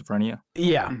schizophrenia.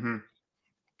 Yeah.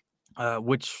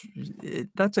 Which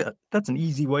that's an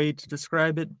easy way to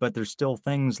describe it, but there's still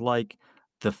things like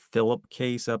the Philip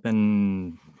case up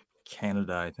in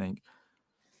Canada, I think,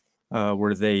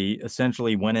 where they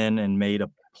essentially went in and made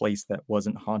a place that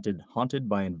wasn't haunted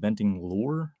by inventing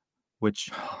lore,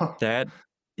 which that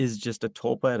is just a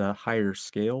tulpa at a higher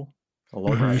scale, a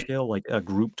larger scale, like a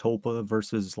group tulpa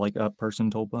versus like a person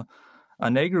tulpa.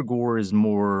 An egregore is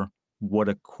more what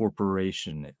a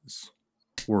corporation is,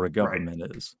 or a government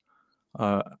is.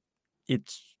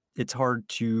 It's hard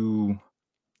to.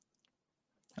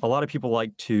 A lot of people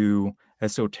like to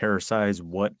esotericize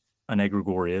what an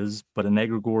egregore is, but an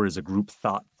egregore is a group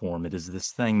thought form. It is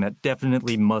this thing that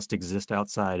definitely must exist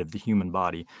outside of the human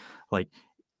body. Like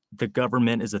the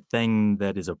government is a thing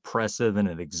that is oppressive and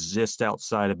it exists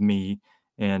outside of me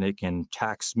and it can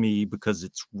tax me because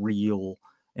it's real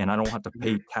and I don't have to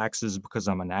pay taxes because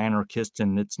I'm an anarchist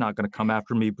and it's not going to come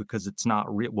after me because it's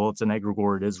not real. Well, it's an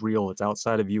egregore. It is real. It's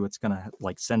outside of you. It's going to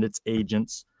send its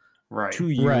agents to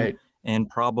you and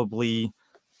probably,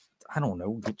 I don't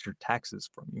know, get your taxes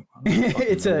from you.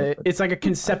 It's like a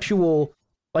conceptual,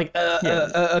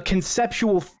 a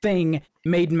conceptual thing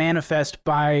made manifest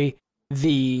by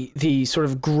the sort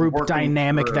of group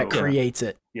dynamic that creates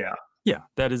it. Yeah,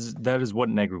 that is what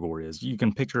an egregore is. You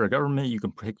can picture a government, you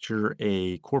can picture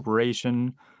a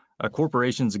corporation. A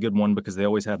corporation's a good one because they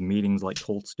always have meetings like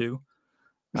cults do.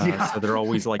 So they're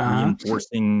always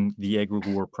reinforcing the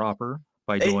egregore proper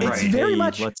by doing. It's very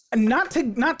much not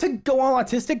to go all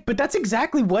autistic, but that's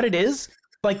exactly what it is.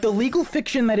 Like the legal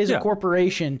fiction that is a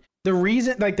corporation. The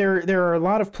reason, there are a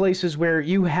lot of places where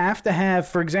you have to have,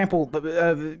 for example,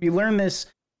 you learn this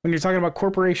when you're talking about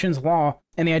corporations law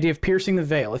and the idea of piercing the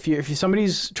veil. If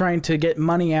somebody's trying to get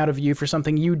money out of you for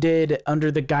something you did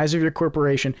under the guise of your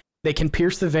corporation, they can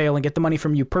pierce the veil and get the money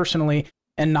from you personally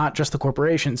and not just the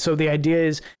corporation. So the idea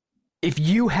is, if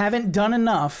you haven't done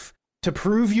enough to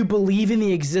prove you believe in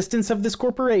the existence of this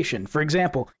corporation, for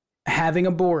example, having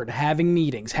a board, having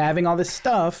meetings, having all this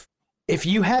stuff, if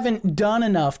you haven't done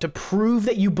enough to prove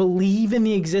that you believe in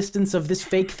the existence of this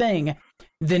fake thing,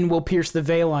 then we'll pierce the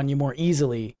veil on you more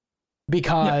easily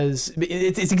because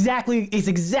it's exactly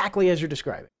as you're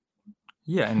describing.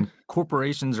 Yeah, and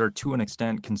corporations are to an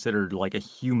extent considered like a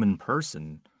human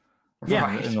person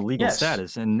Yeah. in the legal Yes.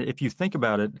 status. And if you think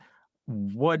about it,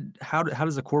 how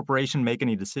does a corporation make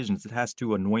any decisions? It has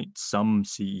to anoint some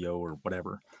CEO or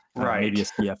whatever, maybe a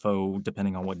Right. CFO,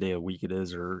 depending on what day of week it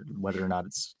is or whether or not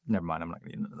it's. Never mind, I'm not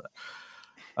going to get into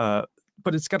that.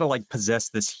 But it's got to like possess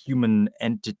this human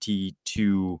entity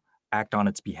to act on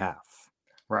its behalf.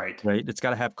 Right. Right? It's got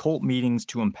to have cult meetings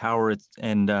to empower it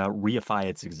and reify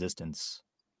its existence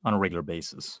on a regular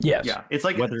basis. Yes. Yeah. It's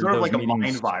like Whether sort of those like a mind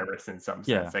meetings, virus in some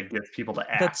yeah, sense that gets people to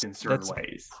act that's in certain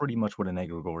ways. pretty much what an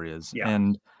egregore is. Yeah.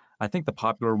 And I think the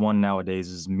popular one nowadays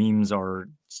is memes are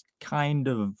kind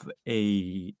of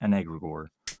an egregore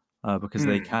because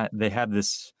they have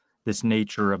this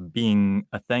nature of being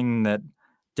a thing that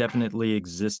definitely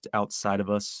exists outside of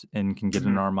us and can get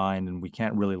in our mind, and we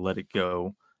can't really let it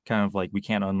go. Kind of like we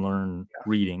can't unlearn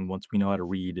reading. Once we know how to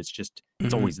read, it's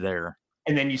always there.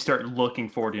 And then you start looking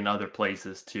for it in other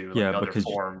places too, like other because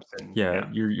forms, and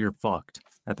you're fucked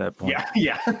at that point.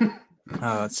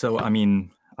 Yeah. So I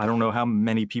mean, I don't know how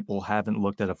many people haven't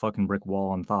looked at a fucking brick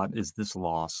wall and thought, "Is this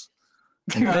loss?"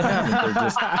 And if they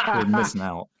haven't, they're missing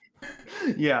out.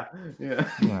 Yeah.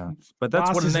 But that's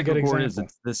Loss what an is a good egregore is.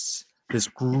 example. It's this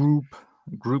group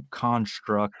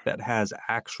construct that has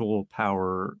actual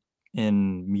power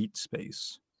in meat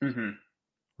space,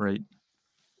 right?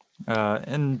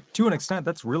 And to an extent,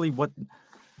 that's really what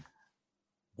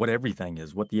everything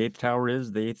is. What the Eighth Tower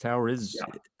is. The Eighth Tower is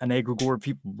an egregore if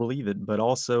people believe it. But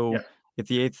also, if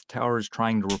the Eighth Tower is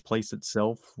trying to replace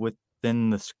itself within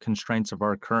the constraints of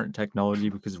our current technology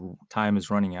because time is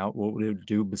running out, what would it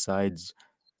do besides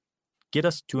get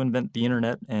us to invent the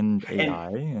internet and AI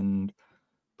and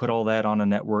put all that on a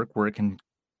network where it can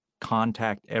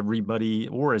contact everybody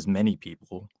or as many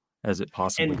people as it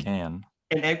possibly can?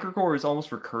 An egregore is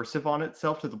almost recursive on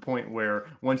itself to the point where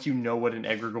once you know what an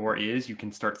egregore is, you can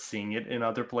start seeing it in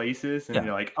other places, and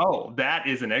you're like, "Oh, that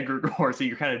is an egregore." So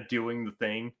you're kind of doing the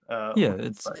thing.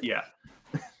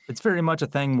 It's very much a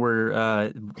thing where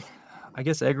I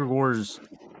guess egregores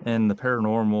and the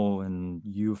paranormal and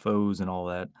UFOs and all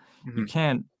that. You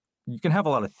can have a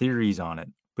lot of theories on it,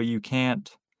 but you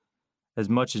can't, as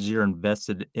much as you're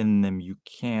invested in them, you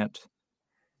can't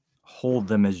hold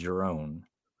them as your own.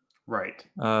 Right.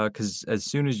 Because as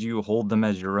soon as you hold them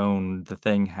as your own, the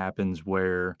thing happens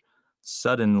where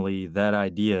suddenly that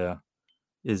idea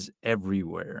is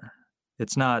everywhere.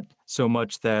 It's not so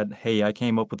much that, hey, I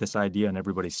came up with this idea and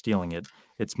everybody's stealing it.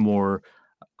 It's more,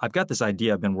 I've got this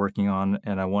idea I've been working on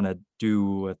and I want to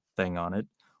do a thing on it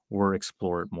or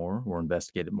explore it more or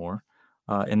investigate it more.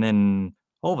 And then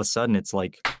all of a sudden it's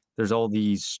like there's all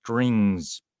these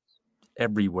strings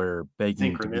everywhere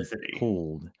begging to be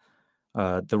pulled.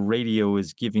 The radio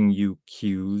is giving you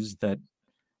cues that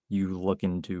you look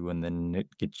into, and then it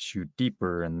gets you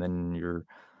deeper, and then you're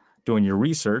doing your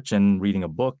research and reading a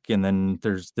book, and then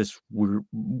there's this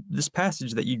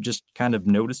passage that you just kind of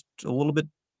noticed a little bit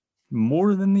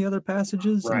more than the other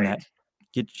passages, and that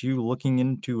gets you looking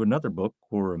into another book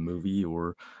or a movie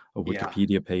or a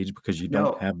Wikipedia page because you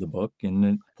don't have the book, and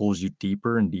it pulls you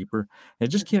deeper and deeper. And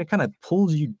it just kind of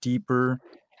pulls you deeper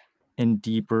and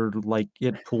deeper, like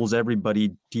it pulls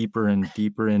everybody deeper and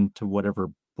deeper into whatever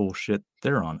bullshit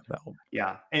they're on about.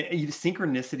 Yeah, and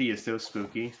synchronicity is so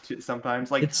spooky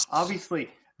sometimes. Like, obviously,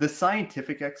 the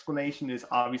scientific explanation is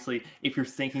obviously if you're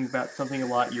thinking about something a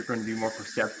lot, you're going to be more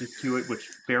perceptive to it, which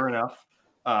fair enough.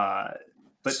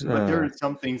 But there are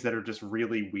some things that are just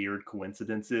really weird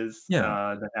coincidences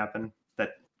that happen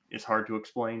that is hard to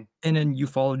explain. And in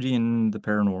ufology and the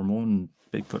paranormal and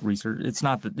Bigfoot research, it's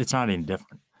not any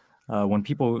different.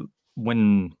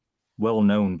 When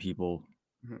well-known people,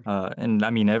 and I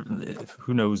mean,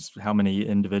 who knows how many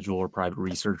individual or private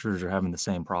researchers are having the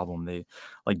same problem.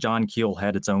 Like John Keel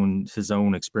had his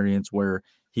own experience where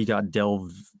he got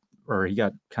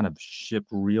kind of shipped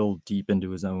real deep into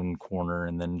his own corner.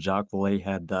 And then Jacques Vallée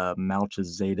had the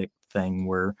Melchizedek thing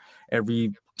where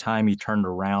every time he turned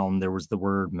around, there was the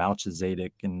word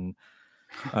Melchizedek, and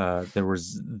there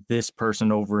was this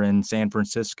person over in San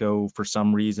Francisco for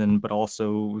some reason, but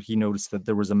also he noticed that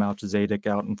there was a Melchizedek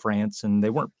out in France, and they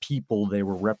weren't people, they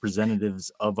were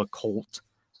representatives of a cult,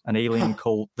 an alien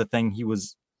cult, the thing he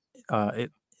was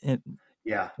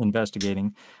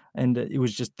investigating. And it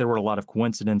was just, there were a lot of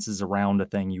coincidences around a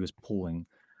thing he was pulling.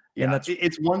 And that's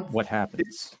what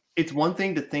happens. It's one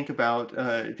thing to think about,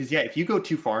 because if you go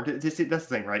too far into this, that's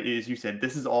the thing, right? As you said,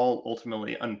 this is all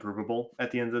ultimately unprovable at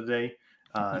the end of the day.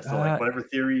 So like whatever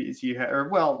theories you have,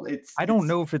 I don't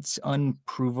know if it's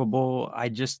unprovable. I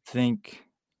just think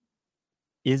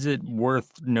is it worth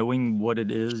knowing what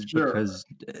it is? Sure. Because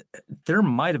there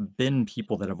might have been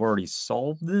people that have already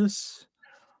solved this,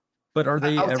 but are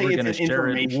they I would ever say it's going to an share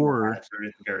it? informational Or, hazard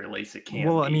at the very least. It can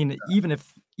well, I be. mean, even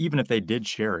if they did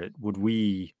share it, would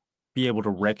we be able to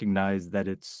recognize that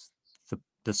it's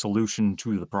the solution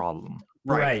to the problem?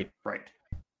 Right.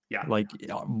 Yeah. Like,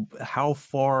 how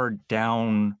far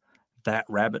down that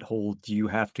rabbit hole do you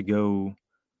have to go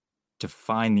to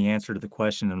find the answer to the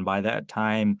question? And by that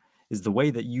time, is the way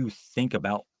that you think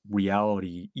about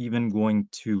reality even going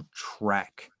to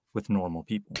track with normal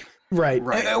people? Right.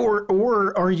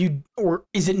 Or are you, or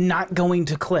is it not going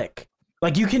to click?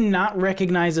 Like, you cannot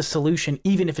recognize a solution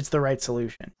even if it's the right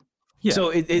solution. Yeah. So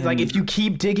it like, if you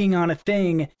keep digging on a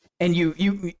thing and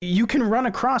you can run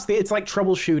across it's like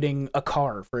troubleshooting a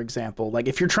car, for example. Like,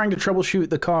 if you're trying to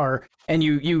troubleshoot the car and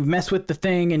you mess with the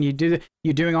thing and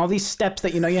you're doing all these steps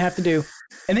that you have to do,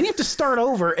 and then you have to start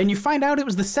over and you find out it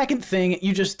was the second thing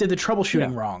you just did the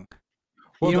troubleshooting wrong.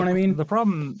 Well, you know what I mean? The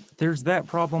problem, there's that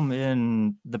problem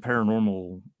in the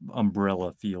paranormal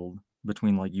umbrella field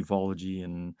between like ufology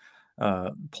and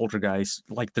poltergeist.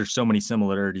 Like, there's so many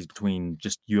similarities between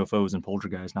just UFOs and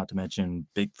poltergeist, not to mention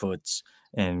Bigfoots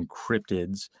and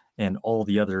cryptids and all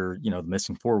the other, the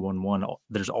missing 411.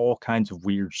 There's all kinds of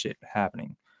weird shit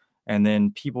happening. And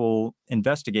then people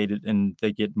investigate it and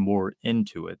they get more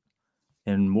into it.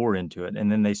 And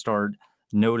then they start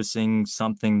noticing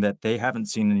something that they haven't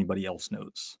seen anybody else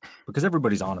notice, because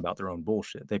everybody's on about their own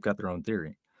bullshit. They've got their own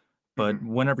theory. But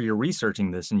whenever you're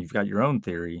researching this and you've got your own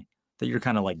theory that you're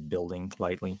kind of like building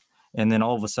lightly, and then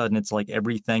all of a sudden it's like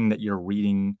everything that you're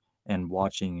reading and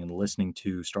watching and listening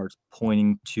to starts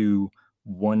pointing to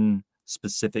one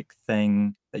specific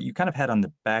thing that you kind of had on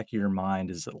the back of your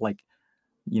mind is like,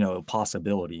 a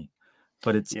possibility.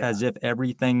 But it's as if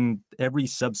every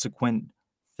subsequent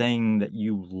thing that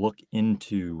you look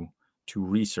into to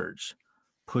research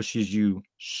pushes you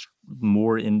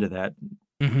more into that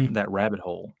rabbit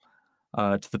hole,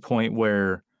 to the point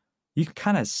where you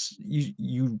kind of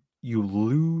you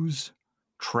lose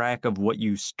track of what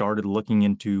you started looking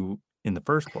into in the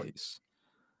first place.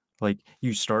 Like,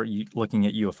 you start looking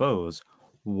at UFOs.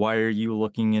 Why are you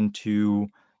looking into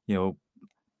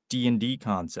D&D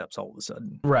concepts all of a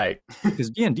sudden? Right. Because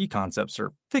D&D concepts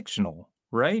are fictional,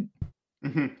 right?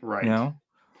 Right.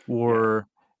 Or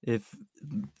if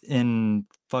in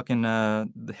fucking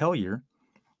the Hellier,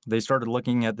 they started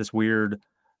looking at this weird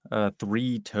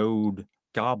 3-toed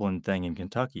goblin thing in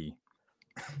Kentucky,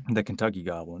 the Kentucky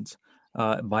goblins.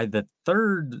 By the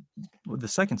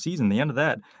second season, the end of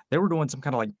that, they were doing some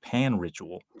kind of like Pan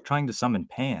ritual, trying to summon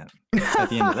Pan at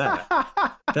the end of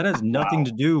that. That has nothing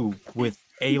to do with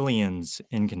aliens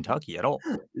in Kentucky at all.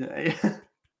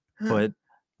 But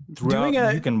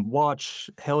throughout, you can watch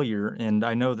Hellier, and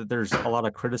I know that there's a lot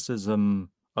of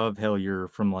criticism of Hellier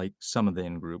from like some of the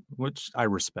in-group, which I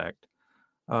respect.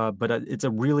 But it's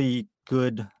a really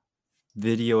good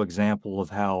video example of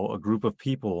how a group of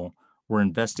people were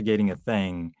investigating a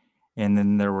thing, and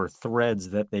then there were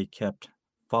threads that they kept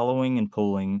following and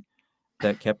pulling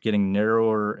that kept getting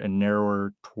narrower and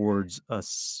narrower towards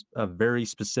a very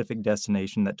specific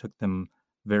destination that took them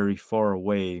very far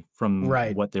away from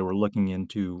what they were looking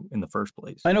into in the first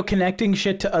place. I know connecting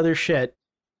shit to other shit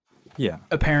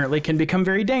apparently can become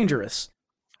very dangerous.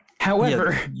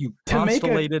 However, you to make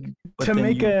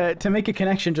a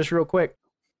connection just real quick,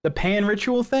 the Pan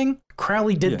ritual thing,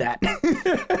 Crowley did that.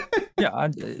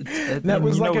 That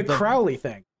was like a Crowley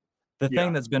thing. The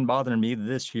thing that's been bothering me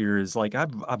this year is like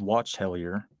I've watched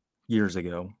Hellier years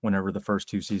ago whenever the first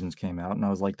 2 seasons came out, and I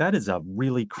was like, that is a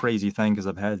really crazy thing, because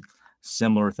I've had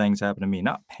similar things happen to me,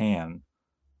 not Pan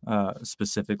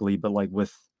specifically, but like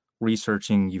with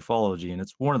researching ufology. And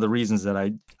it's one of the reasons that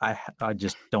I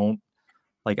just don't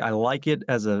like, I like it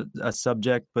as a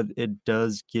subject, but it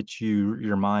does get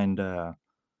your mind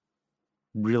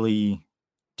really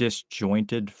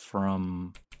disjointed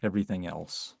from everything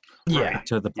else.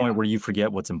 To the point where you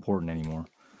forget what's important anymore.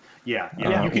 You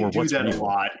can do that a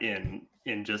lot in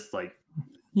just like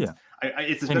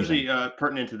it's especially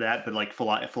pertinent to that, but like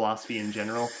philosophy in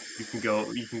general, you can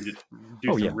do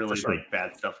some really like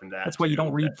bad stuff in that. That's why you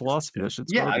don't read philosophy.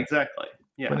 Exactly.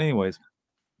 But anyways,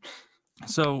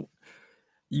 so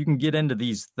you can get into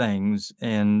these things,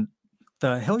 and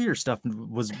the Hellier stuff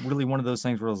was really one of those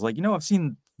things where I was like, I've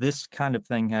seen this kind of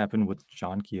thing happen with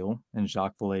John Keel and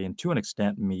Jacques Vallée, and to an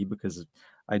extent me, because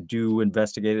I do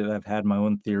investigate it. I've had my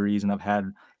own theories, and I've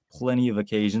had plenty of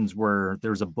occasions where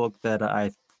there's a book that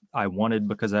I wanted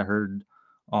because I heard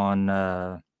on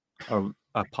a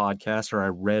podcast, or I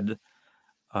read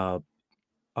a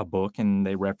book and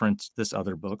they referenced this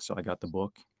other book, so I got the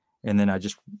book. And then I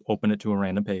just open it to a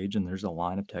random page, and there's a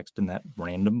line of text in that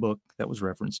random book that was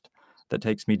referenced that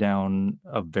takes me down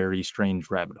a very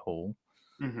strange rabbit hole.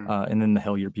 And then the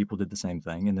Hell Year people did the same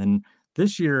thing. And then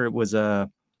this year it was all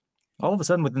of a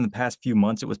sudden within the past few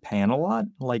months, it was Pan a lot.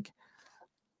 Like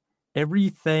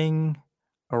everything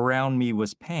around me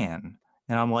was Pan.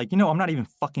 And I'm like, I'm not even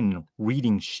fucking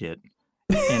reading shit.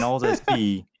 And all I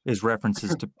see is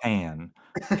references to Pan.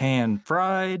 Pan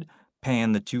fried,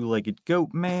 Pan the two-legged goat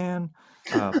man,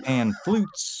 Pan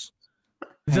flutes,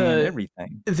 Pan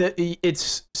everything.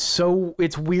 It's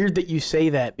weird that you say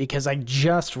that because I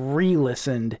just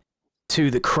re-listened to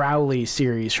the Crowley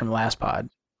series from last pod.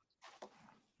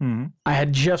 I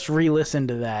had just re-listened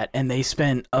to that, and they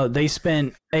spent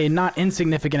a not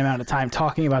insignificant amount of time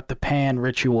talking about the Pan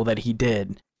ritual that he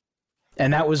did,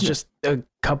 and that was just a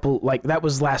couple, like that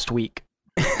was last week.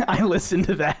 I listened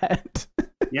to that.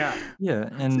 Yeah.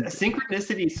 And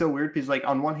synchronicity is so weird because, like,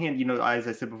 on one hand, as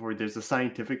I said before, there's a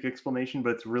scientific explanation,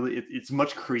 but it's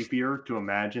much creepier to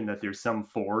imagine that there's some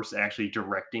force actually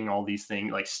directing all these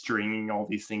things, like stringing all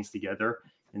these things together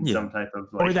in some type of,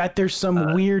 like, or that there's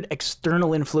some weird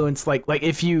external influence, like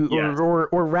if you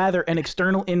or rather an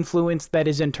external influence that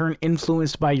is in turn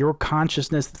influenced by your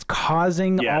consciousness that's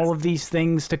causing all of these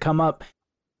things to come up,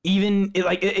 even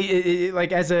like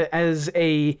as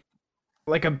a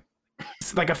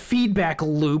feedback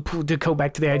loop, to go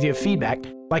back to the idea of feedback.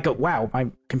 Like wow,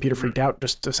 my computer freaked out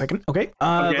just a second. Okay.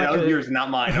 Okay, that was yours, not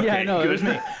mine. Okay, yeah, no, it was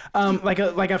me. Like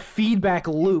a feedback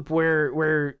loop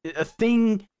where a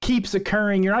thing keeps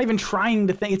occurring. You're not even trying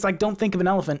to think. It's like, don't think of an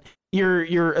elephant.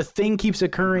 A thing keeps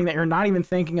occurring that you're not even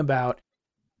thinking about,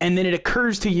 and then it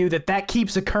occurs to you that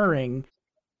keeps occurring,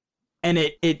 and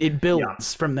it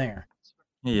builds from there.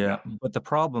 Yeah, but the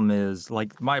problem is,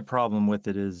 like, my problem with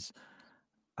it is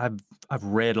I've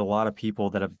read a lot of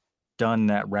people that have done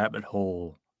that rabbit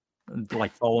hole,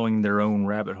 like following their own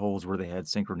rabbit holes where they had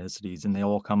synchronicities, and they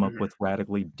all come up with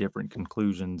radically different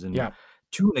conclusions. And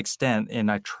to an extent, and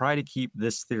I try to keep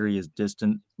this theory as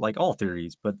distant, like all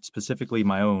theories, but specifically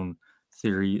my own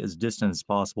theory, as distant as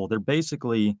possible. They're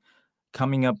basically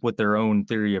coming up with their own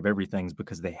theory of everything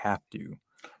because they have to.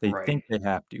 They think they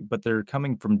have to, but they're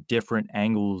coming from different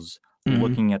angles,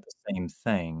 looking at the same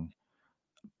thing.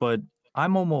 But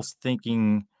I'm almost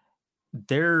thinking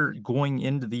they're going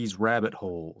into these rabbit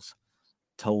holes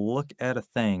to look at a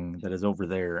thing that is over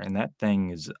there, and that thing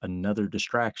is another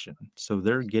distraction. So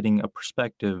they're getting a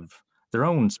perspective, their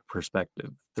own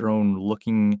perspective, their own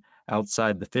looking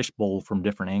outside the fishbowl from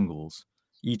different angles,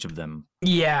 each of them.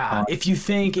 Yeah, if you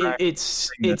think it's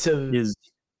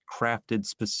crafted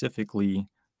specifically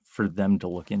for them to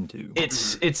look into.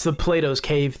 It's the Plato's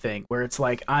cave thing, where it's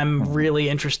like, I'm really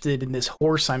interested in this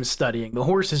horse I'm studying. The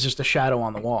horse is just a shadow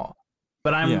on the wall,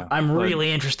 but I'm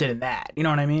really interested in that. You know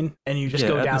what I mean? And you just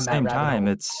go down that rabbit hole. At the same time,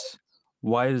 it's,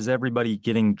 why is everybody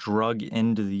getting drug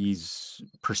into these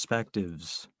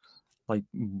perspectives? Like,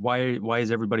 why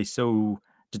is everybody so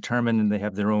determined, and they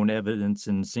have their own evidence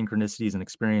and synchronicities and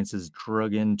experiences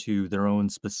drug into their own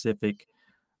specific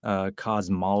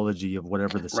cosmology of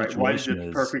whatever the situation is? Why does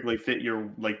it perfectly fit your,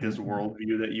 like, this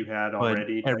worldview that you had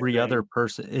already? But every other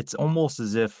person, it's almost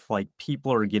as if, like,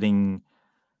 people are getting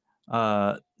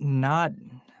they're not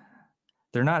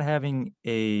having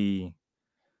a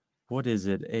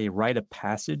rite of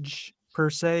passage per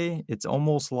se. It's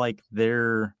almost like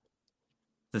they're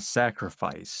the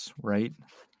sacrifice, right?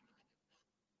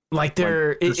 Like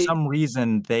they're for some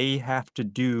reason they have to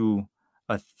do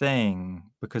a thing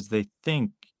because they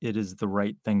think it is the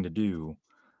right thing to do,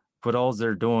 but all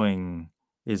they're doing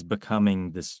is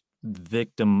becoming this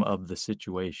victim of the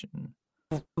situation.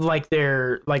 Like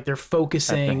they're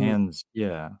focusing at the hands,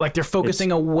 like they're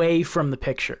focusing away from the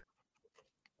picture.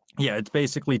 Yeah, it's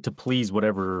basically to please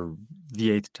whatever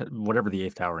the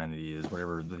eighth tower entity is,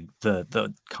 whatever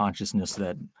the consciousness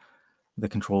that the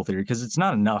control theory, because it's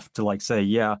not enough to, like, say,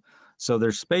 so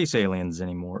there's space aliens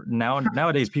anymore.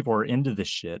 Nowadays people are into this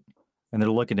shit and they're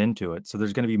looking into it. So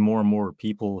there's going to be more and more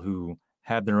people who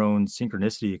have their own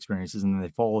synchronicity experiences, and then they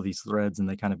follow these threads and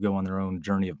they kind of go on their own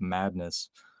journey of madness,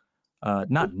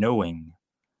 not knowing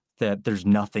that there's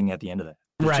nothing at the end of that.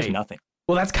 There's just nothing.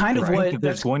 Well, that's kind of what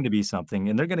there's going to be something,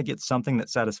 and they're going to get something that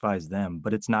satisfies them,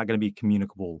 but it's not going to be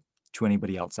communicable to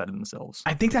anybody outside of themselves.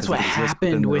 I think that's what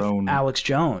happened with Alex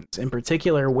Jones, in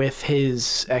particular, with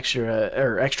his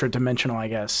extra dimensional, I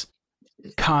guess,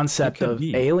 concept of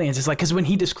aliens. It's like, because when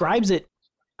he describes it,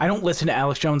 I don't listen to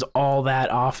Alex Jones all that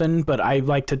often, but I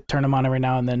like to turn him on every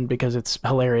now and then because it's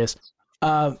hilarious.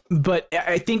 But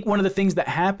I think one of the things that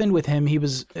happened with him,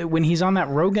 when he's on that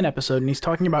Rogan episode and he's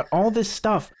talking about all this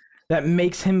stuff that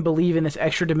makes him believe in this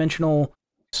extra dimensional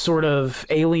sort of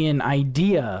alien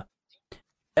idea,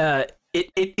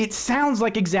 it sounds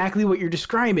like exactly what you're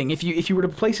describing. If you were to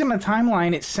place it in a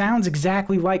timeline, it sounds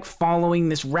exactly like following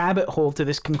this rabbit hole to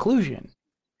this conclusion.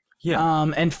 Yeah.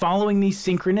 And following these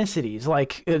synchronicities,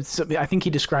 like I think he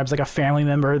describes like a family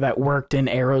member that worked in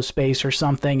aerospace or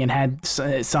something and had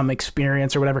some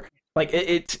experience or whatever. Like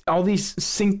it's all these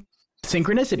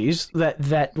synchronicities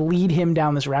that lead him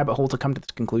down this rabbit hole to come to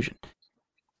this conclusion.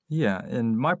 Yeah,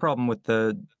 and my problem with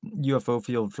the UFO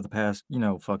field for the past,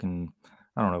 fucking,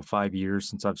 I don't know, 5 years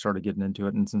since I've started getting into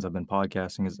it and since I've been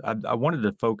podcasting is I wanted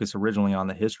to focus originally on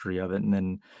the history of it and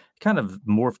then kind of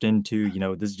morphed into,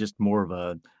 this is just more of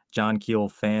a John Keel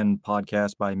fan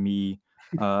podcast by me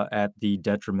at the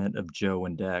detriment of Joe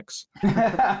and Dex.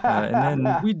 And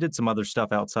then we did some other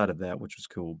stuff outside of that, which was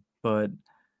cool. But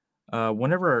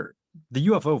whenever the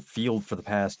UFO field for the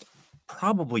past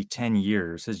probably 10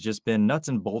 years has just been nuts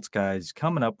and bolts guys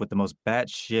coming up with the most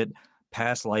batshit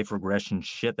past life regression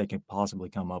shit they could possibly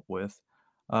come up with.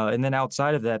 And then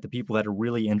outside of that, the people that are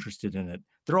really interested in it,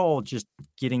 they're all just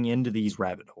getting into these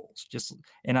rabbit holes.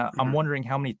 I'm wondering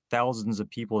how many thousands of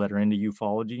people that are into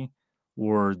ufology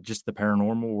or just the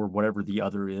paranormal or whatever the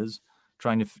other is,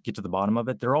 trying to get to the bottom of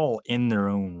it. They're all in their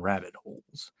own rabbit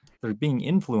holes. They're being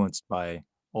influenced by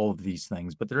all of these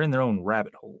things, but they're in their own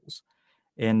rabbit holes.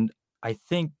 And I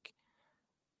think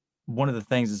one of the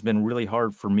things that's been really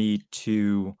hard for me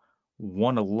to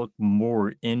want to look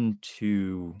more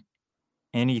into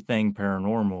anything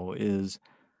paranormal is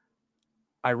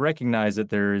I recognize that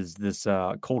there is this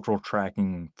cultural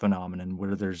tracking phenomenon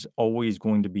where there's always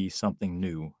going to be something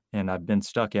new. And I've been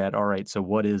stuck at, all right, so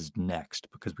what is next?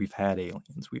 Because we've had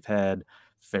aliens, we've had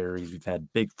fairies, we've had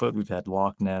Bigfoot, we've had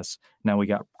Loch Ness. Now we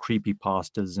got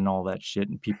creepypastas and all that shit.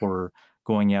 And people are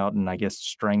going out and I guess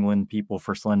strangling people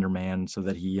for Slender Man so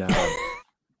that he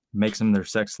makes them their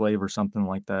sex slave or something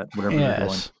like that, whatever they're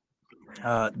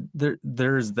doing.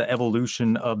 There's the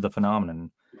evolution of the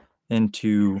phenomenon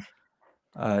into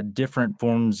different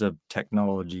forms of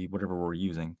technology, whatever we're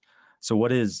using. So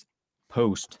what is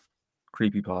post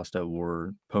creepypasta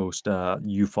or post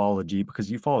ufology? Because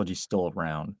ufology is still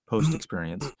around, post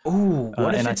experience. Ooh,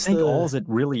 and I think all it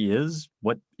really is,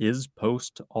 what is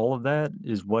post all of that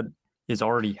is what is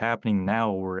already happening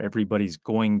now, where everybody's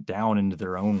going down into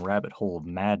their own rabbit hole of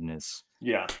madness.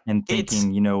 Yeah. And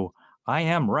thinking, I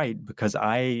am right because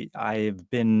I've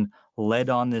been led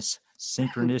on this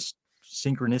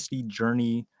synchronicity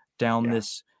journey down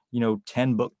this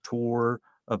 10-book tour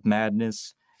of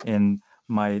madness and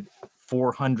my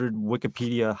 400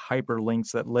 Wikipedia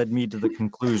hyperlinks that led me to the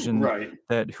conclusion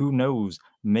that who knows,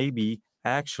 maybe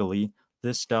actually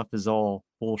this stuff is all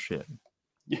bullshit.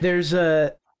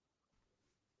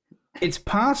 It's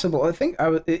possible. I think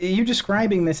you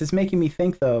describing this is making me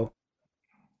think though,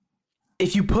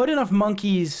 if you put enough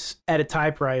monkeys at a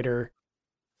typewriter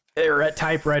or at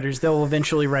typewriters, they'll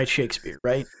eventually write Shakespeare,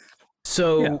 right?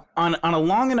 So on a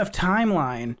long enough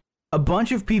timeline, a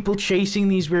bunch of people chasing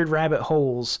these weird rabbit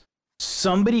holes,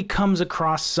 somebody comes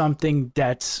across something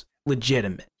that's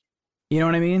legitimate. You know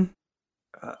what I mean?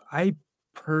 I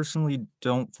personally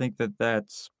don't think that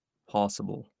that's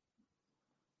possible.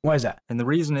 Why is that? And the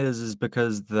reason is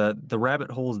because the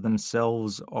rabbit holes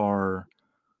themselves are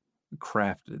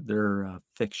crafted. They're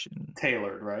fiction.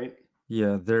 Tailored, right?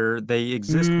 Yeah, they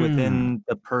exist within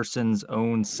the person's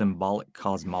own symbolic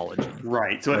cosmology.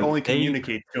 Right. So it only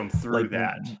communicates to them through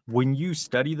that. When you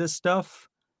study this stuff,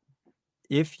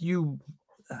 if you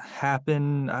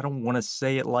happen, I don't want to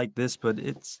say it like this, but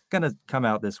it's going to come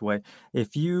out this way.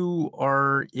 If you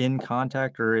are in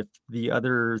contact, or if the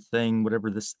other thing, whatever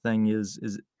this thing is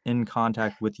in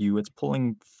contact with you, it's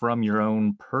pulling from your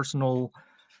own personal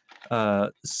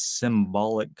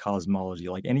symbolic cosmology.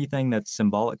 Like anything that's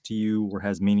symbolic to you or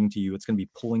has meaning to you, it's going to be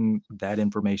pulling that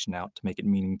information out to make it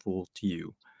meaningful to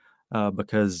you.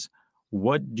 Because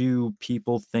what do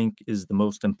people think is the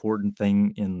most important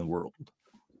thing in the world?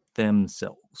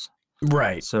 Themselves.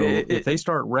 Right. So if they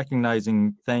start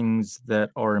recognizing things that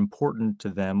are important to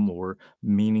them or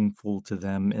meaningful to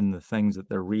them in the things that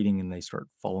they're reading, and they start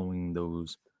following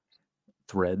those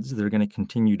threads, they're going to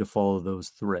continue to follow those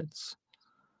threads.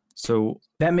 So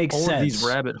that makes sense. All of these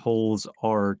rabbit holes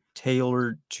are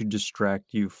tailored to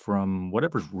distract you from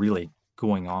whatever's really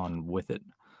going on with it,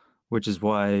 which is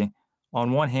why,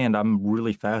 on one hand, I'm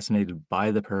really fascinated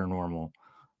by the paranormal,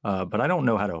 but I don't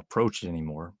know how to approach it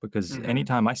anymore, because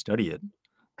anytime I study it,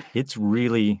 it's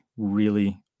really,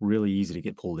 really, really easy to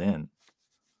get pulled in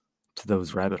to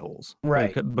those rabbit holes.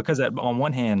 Right. Because on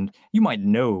one hand, you might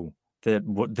know that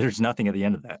there's nothing at the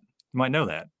end of that. You might know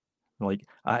that. Like,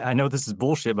 I know this is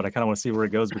bullshit, but I kind of want to see where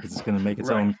it goes because it's going to make its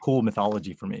own cool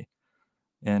mythology for me,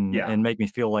 and make me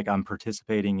feel like I'm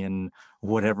participating in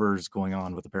whatever's going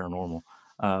on with the paranormal.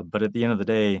 But at the end of the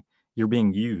day, you're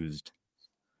being used.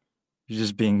 You're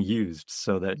just being used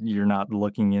so that you're not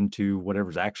looking into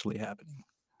whatever's actually happening.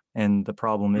 And the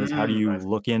problem is, how do you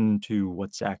look into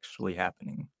what's actually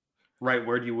happening? Right.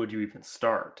 Would you even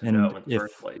start to And know in the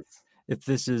first place? If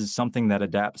this is something that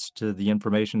adapts to the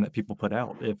information that people put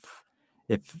out,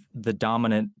 if the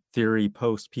dominant theory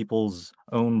posts people's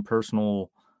own personal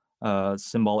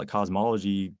symbolic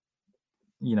cosmology,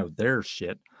 their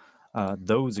shit,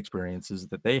 those experiences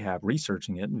that they have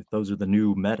researching it, if those are the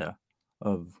new meta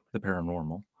of the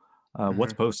paranormal,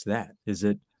 what's post that? Is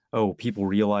it, people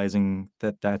realizing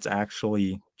that that's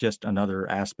actually just another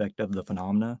aspect of the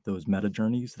phenomena, those meta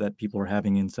journeys that people are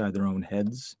having inside their own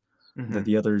heads, that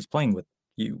the other is playing with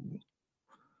you?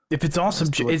 If it's all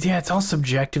it's all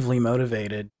subjectively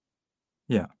motivated.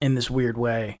 Yeah. In this weird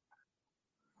way.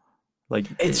 Like,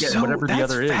 whatever the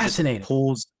other is, it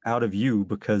pulls out of you,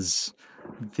 because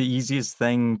the easiest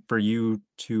thing for you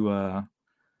to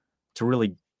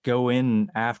really go in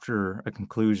after a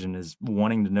conclusion is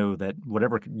wanting to know that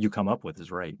whatever you come up with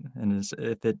is right. And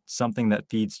if it's something that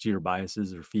feeds to your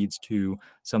biases or feeds to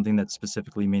something that's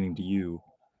specifically meaning to you,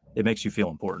 it makes you feel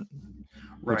important,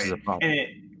 which is a problem. And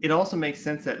it also makes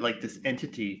sense that like this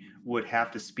entity would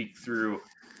have to speak through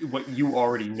what you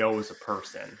already know as a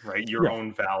person, right? Your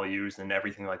own values and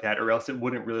everything like that, or else it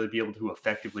wouldn't really be able to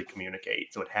effectively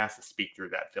communicate. So it has to speak through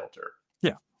that filter.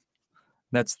 Yeah.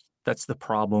 That's the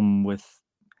problem with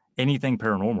anything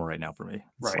paranormal right now for me.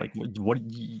 It's like,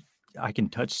 I can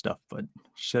touch stuff, but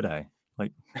should I?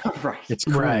 Like, it's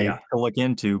cool to look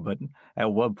into, but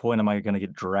at what point am I going to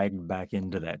get dragged back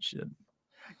into that shit?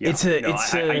 Yeah,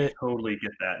 I totally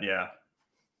get that. Yeah.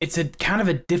 It's a kind of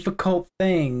a difficult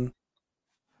thing.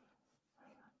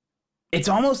 It's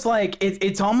almost like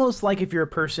if you're a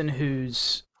person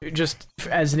who's, just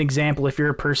as an example, if you're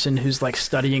a person who's like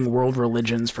studying world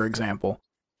religions, for example,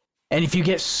 and if you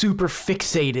get super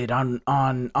fixated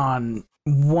on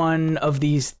one of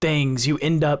these things, you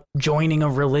end up joining a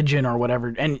religion or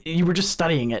whatever, and you were just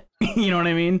studying it. You know what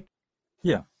I mean?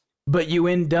 Yeah. But you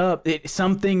end up,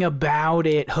 something about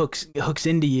it hooks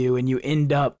into you, and you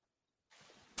end up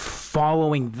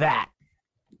following that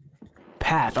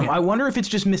path. I wonder if it's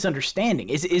just misunderstanding.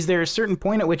 Is there a certain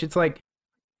point at which it's like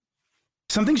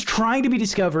something's trying to be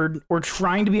discovered or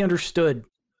trying to be understood,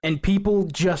 and people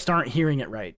just aren't hearing it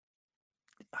right?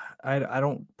 I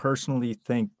don't personally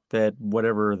think that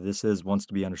whatever this is wants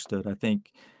to be understood. I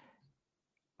think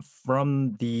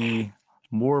from the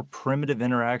more primitive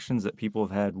interactions that people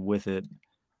have had with it,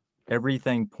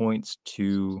 everything points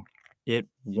to it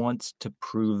wants to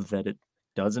prove that it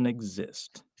doesn't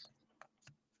exist.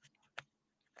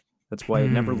 That's why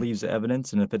it never leaves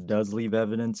evidence, and if it does leave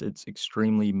evidence, it's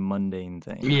extremely mundane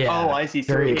thing. Yeah. Oh, I see.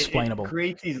 So Very explainable. It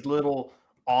creates these little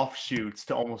offshoots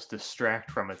to almost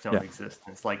distract from its own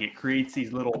existence. Like it creates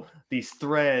these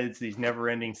threads, these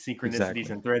never-ending synchronicities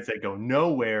and threads that go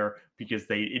nowhere because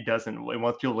it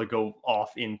wants people to go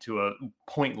off into a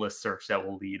pointless search that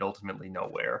will lead ultimately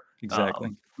nowhere. Exactly.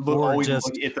 Always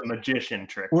looking at the magician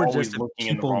trick. Or always just if looking in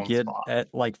the people wrong get spot.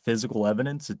 at like physical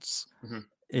evidence, it's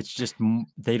just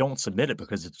they don't submit it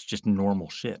because it's just normal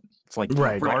shit. It's like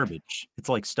garbage. It's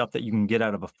like stuff that you can get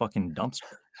out of a fucking dumpster.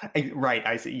 Right.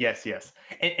 I see. Yes.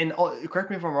 And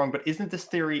correct me if I'm wrong, but isn't this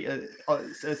theory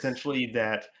essentially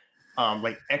that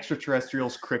like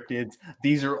extraterrestrials, cryptids,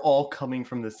 these are all coming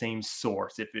from the same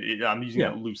source? I'm using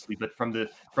that loosely, but from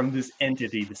this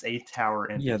entity, this 8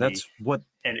 tower entity. Yeah, that's what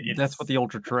the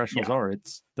ultra terrestrials are.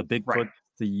 It's the Bigfoot,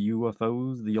 the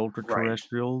UFOs, the ultra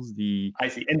terrestrials, the I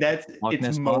see, and that's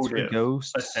its motive.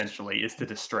 Ghosts, essentially, is to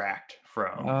distract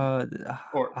from.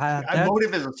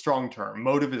 Motive is a strong term.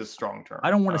 Motive is a strong term. I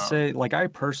don't want to say, like, I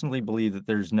personally believe that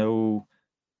there's no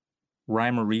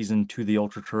rhyme or reason to the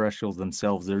ultra terrestrials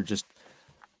themselves. They're just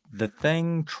the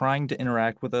thing trying to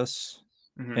interact with us,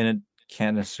 and it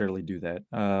can't necessarily do that.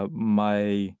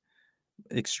 My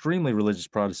extremely religious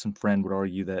Protestant friend would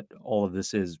argue that all of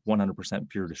this is 100%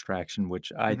 pure distraction,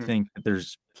 which I think that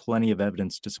there's plenty of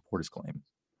evidence to support his claim.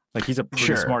 Like, he's a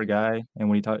pretty smart guy, and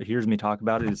when he hears me talk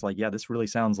about it, it's like, yeah, this really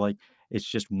sounds like it's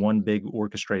just one big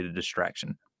orchestrated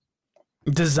distraction.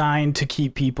 Designed to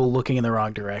keep people looking in the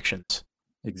wrong directions.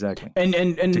 Exactly. And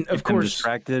to of course,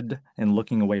 distracted and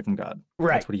looking away from God.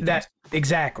 Right. That's what he thinks.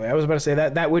 Exactly. I was about to say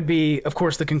that would be, of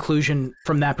course, the conclusion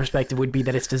from that perspective would be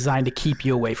that it's designed to keep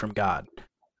you away from God.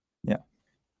 Yeah.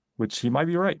 Which he might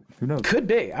be right. Who knows? Could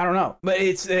be. I don't know. But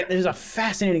it's a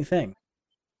fascinating thing.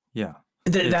 Yeah.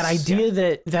 That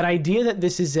idea that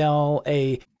this is all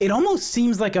it almost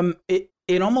seems like it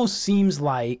almost seems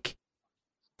like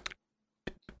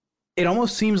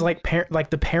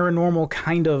the paranormal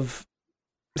kind of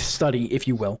study, if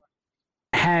you will,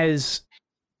 has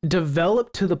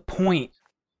developed to the point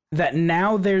that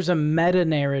now there's a meta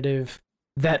narrative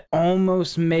that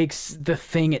almost makes the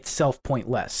thing itself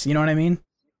pointless. You know what I mean?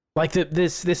 Like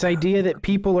this idea that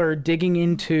people are digging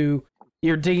into.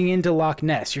 You're digging into Loch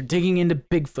Ness. You're digging into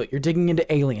Bigfoot. You're digging into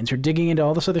aliens. You're digging into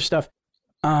all this other stuff,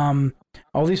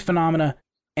 all these phenomena,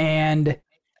 and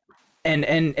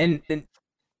then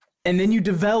you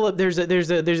develop. There's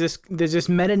this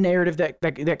meta narrative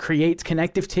that creates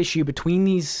connective tissue between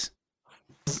these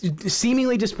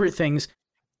seemingly disparate things,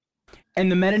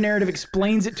 and the meta narrative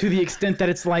explains it to the extent that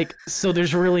it's like, so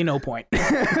there's really no point.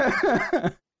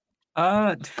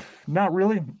 Not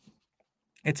really.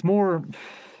 It's more.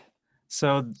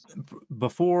 So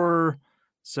before,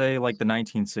 say, like the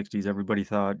 1960s, everybody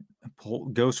thought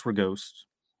ghosts were ghosts,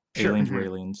 aliens were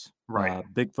aliens. Right.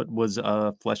 Bigfoot was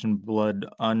a flesh and blood,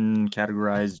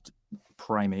 uncategorized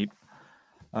primate.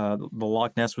 The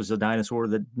Loch Ness was a dinosaur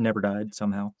that never died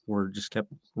somehow, or just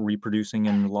kept reproducing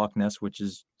in Loch Ness, which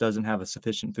doesn't have a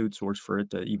sufficient food source for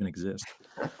it to even exist.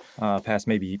 Past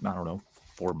maybe, I don't know,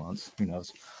 4 months. Who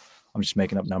knows? I'm just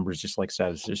making up numbers just like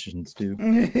statisticians do.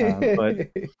 But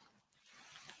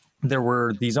there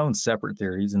were these own separate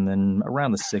theories, and then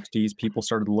around the 60s, people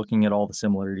started looking at all the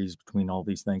similarities between all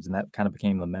these things, and that kind of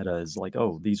became the meta. Is like,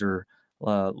 oh, these are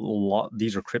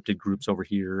cryptid groups over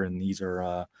here, and these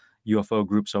are UFO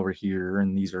groups over here,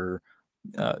 and these are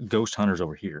ghost hunters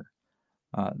over here.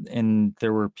 And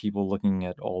there were people looking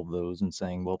at all of those and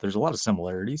saying, well, there's a lot of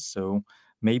similarities, so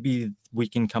maybe we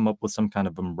can come up with some kind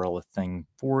of umbrella thing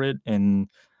for it. And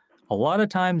a lot of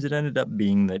times it ended up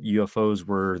being that UFOs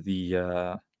were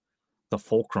the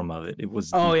fulcrum of it. It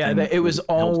was it was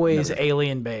always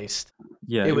alien based.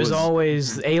 Yeah, it was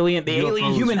always alien. The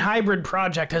alien human hybrid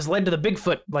project has led to the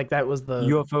Bigfoot. Like that was the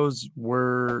UFOs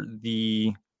were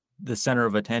the center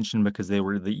of attention because they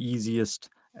were the easiest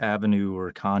avenue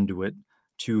or conduit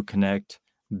to connect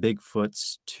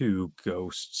Bigfoots to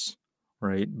ghosts,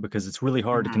 right? Because it's really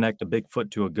hard to connect a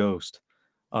Bigfoot to a ghost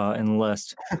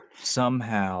unless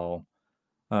somehow.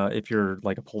 If you're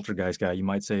like a poltergeist guy, you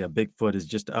might say a Bigfoot is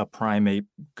just a primate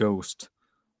ghost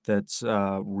that's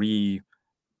replaying.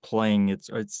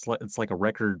 It's like a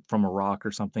record from a rock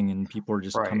or something, and people are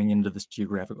just coming into this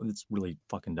geographic. It's really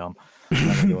fucking dumb. I'm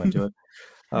not gonna go into it.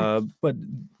 But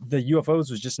the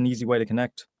UFOs was just an easy way to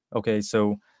connect. Okay,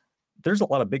 so there's a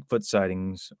lot of Bigfoot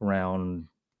sightings around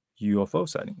UFO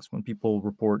sightings. When people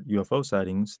report UFO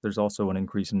sightings, there's also an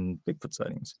increase in Bigfoot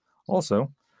sightings.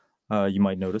 Also, you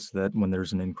might notice that when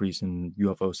there's an increase in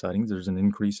UFO sightings, there's an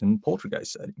increase in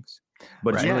poltergeist sightings.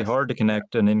 But it's really hard to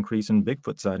connect an increase in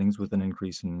Bigfoot sightings with an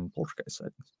increase in poltergeist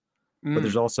sightings. But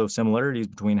there's also similarities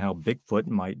between how Bigfoot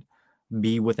might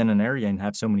be within an area and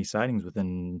have so many sightings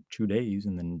within 2 days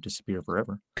and then disappear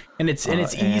forever. And it's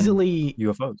easily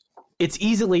UFOs. It's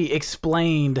easily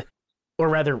explained, or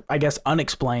rather, I guess,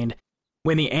 unexplained,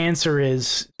 when the answer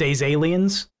is they's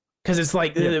aliens. Because it's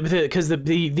like, because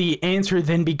the answer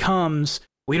then becomes,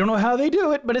 we don't know how they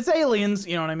do it, but it's aliens.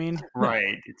 You know what I mean?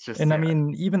 Right. It's just, and I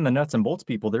mean, even the nuts and bolts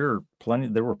people, there were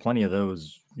plenty of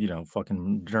those,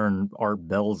 fucking during Art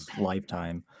Bell's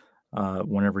lifetime,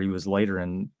 whenever he was later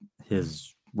in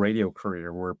his radio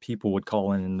career, where people would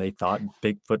call in and they thought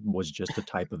Bigfoot was just a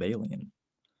type of alien.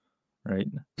 Right.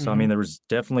 So, I mean, there was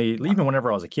definitely, even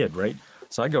whenever I was a kid, right?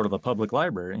 So I go to the public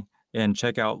library and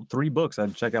check out 3 books.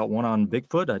 I'd check out one on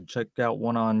Bigfoot, I'd check out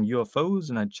one on UFOs,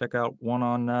 and I'd check out one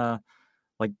on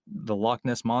like the Loch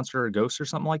Ness Monster or Ghost or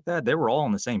something like that. They were all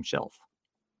on the same shelf.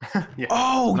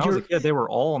 Oh, when I was a kid, they were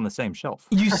all on the same shelf.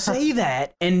 You say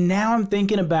that, and now I'm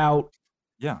thinking about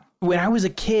when I was a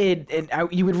kid, and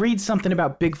you would read something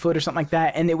about Bigfoot or something like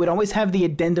that, and it would always have the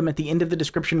addendum at the end of the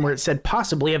description where it said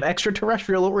possibly of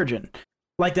extraterrestrial origin.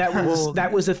 Like that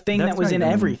was a thing that was in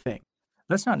everything.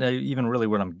 That's not even really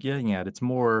what I'm getting at. It's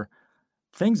more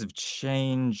things have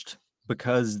changed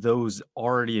because those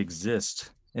already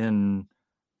exist in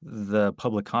the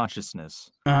public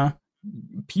consciousness.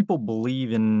 People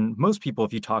believe in, most people,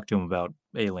 if you talk to them about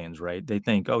aliens, right, they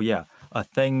think, oh yeah, a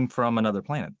thing from another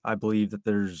planet. I believe that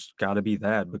there's got to be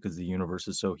that because the universe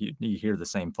is so huge. You hear the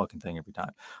same fucking thing every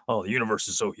time. Oh, the universe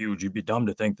is so huge, you'd be dumb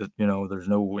to think that, there's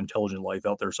no intelligent life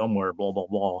out there somewhere, blah, blah,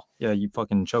 blah. Yeah, you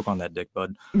fucking choke on that dick,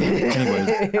 bud.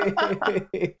 Anyways.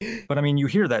 But I mean, you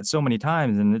hear that so many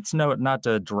times, and it's not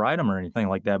to deride them or anything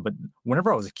like that, but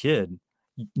whenever I was a kid,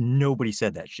 nobody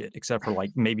said that shit except for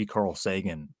like maybe Carl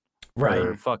Sagan Right.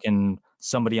 or fucking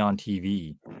somebody on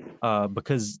TV,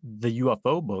 because the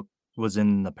UFO book was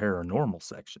in the paranormal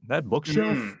section. That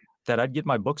bookshelf that I'd get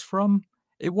my books from,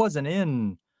 it wasn't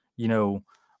in, you know,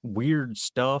 weird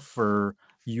stuff or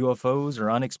UFOs or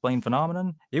unexplained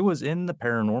phenomenon. It was in the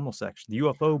paranormal section. The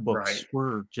UFO books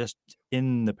were just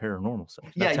in the paranormal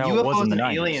section. That's how it was in UFOs the and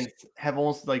 90s. aliens have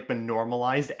almost like been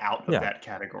normalized out of that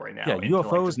category now. Yeah, into, like,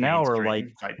 UFOs just now are like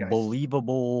mainstream zeitgeist.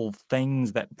 believable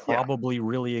things that probably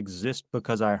really exist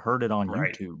because I heard it on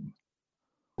YouTube.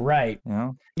 Right. You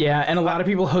know? Yeah, and a lot of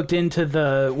people hooked into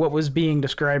the what was being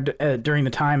described during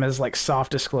the time as like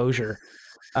soft disclosure,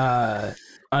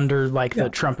 under like the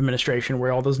Trump administration,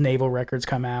 where all those naval records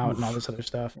come out and all this other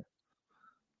stuff.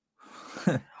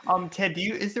 Ted,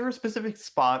 is there a specific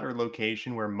spot or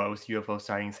location where most UFO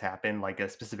sightings happen, like a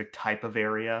specific type of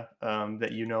area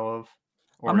that you know of?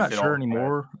 Or I'm is not it sure all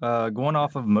anymore. Going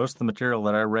off of most of the material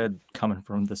that I read coming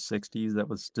from the 60s that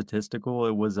was statistical,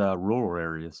 it was rural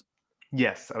areas.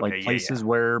 Yes, okay, like places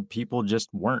where people just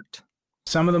weren't.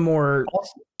 Some of the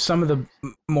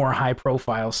more high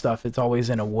profile stuff, it's always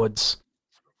in a woods.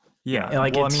 Yeah,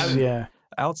 like well, it's, I mean, yeah.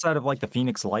 Outside of like the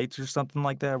Phoenix Lights or something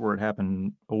like that, where it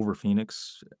happened over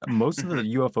Phoenix, most of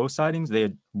the UFO sightings,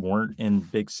 weren't in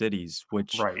big cities,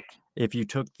 which if you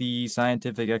took the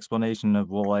scientific explanation of,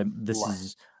 well, this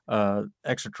is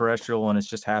extraterrestrial and it's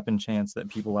just happen chance that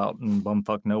people out in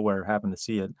bumfuck nowhere happen to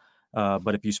see it.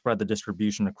 But if you spread the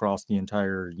distribution across the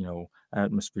entire,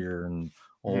 atmosphere and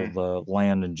all the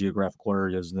land and geographical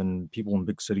areas, then people in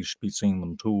big cities should be seeing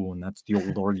them too. And that's the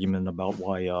old argument about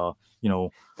why,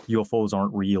 UFOs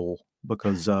aren't real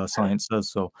because science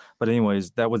says so. But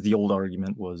anyways, that was the old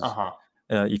argument was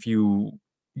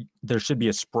there should be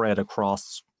a spread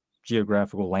across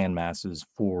geographical land masses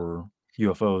for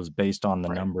UFOs based on the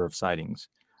number of sightings.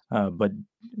 But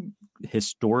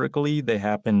historically, they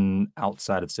happen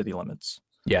outside of city limits.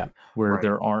 Yeah. Where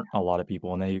there aren't a lot of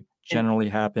people, and they generally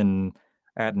happen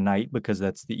at night because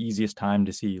that's the easiest time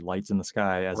to see lights in the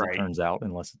sky, as it turns out,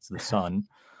 unless it's the sun.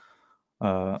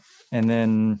 And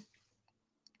then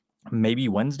maybe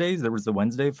Wednesdays. There was the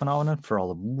Wednesday phenomenon for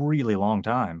a really long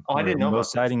time. Oh, I didn't know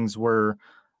most about sightings were,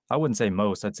 I wouldn't say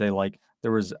most, I'd say like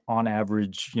there was on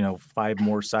average, 5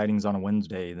 more sightings on a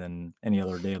Wednesday than any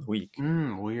other day of the week.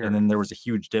 Weird. And then there was a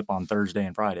huge dip on Thursday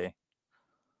and Friday,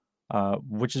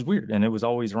 which is weird. And it was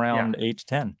always around 8 to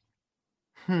 10.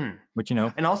 But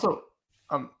and also,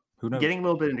 who knows? Getting a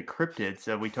little bit into cryptids,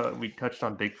 we touched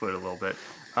on Bigfoot a little bit,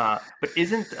 but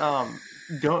isn't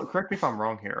don't correct me if I'm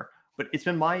wrong here, but it's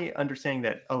been my understanding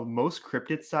that most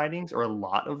cryptid sightings, or a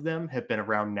lot of them, have been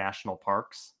around national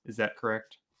parks. Is that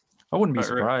correct? I wouldn't be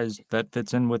surprised. That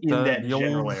fits in with that the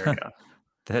general old area.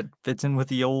 That fits in with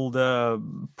the old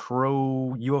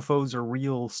pro UFOs are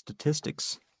real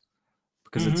statistics,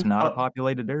 because it's not a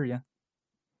populated area.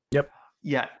 Yep.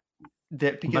 Yeah.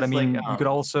 Because, but I mean, you could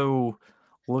also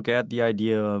look at the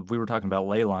idea of, we were talking about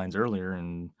ley lines earlier,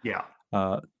 and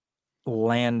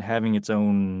land having its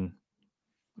own,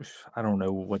 I don't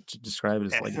know what to describe it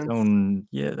as, like its own,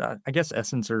 I guess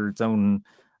essence, or its own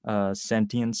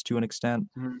sentience to an extent.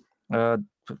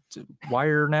 Why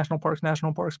are national parks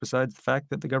besides the fact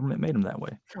that the government made them that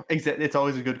way? Exactly. It's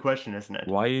always a good question, isn't it?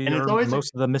 Why are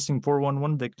most of the missing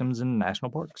 411 victims in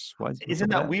national parks? Isn't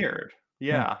that weird?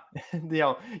 Yeah.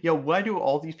 Why do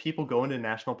all these people go into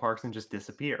national parks and just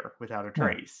disappear without a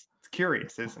trace? It's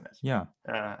curious, isn't it? Yeah.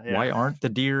 Why aren't the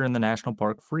deer in the national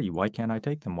park free? Why can't I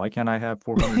take them? Why can't I have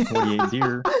 448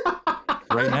 deer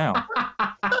right now?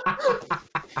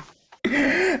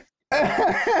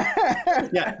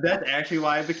 Yeah, that's actually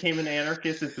why I became an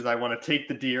anarchist, is because I want to take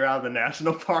the deer out of the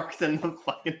national parks and the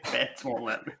fucking feds won't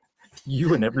let me.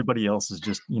 You and everybody else is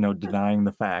just, denying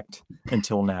the fact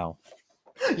until now.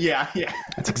 Yeah.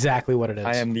 That's exactly what it is.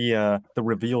 I am the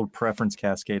revealed preference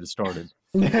cascade has started.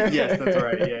 Yes, that's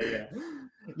right.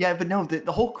 Yeah, but no,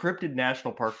 the whole cryptid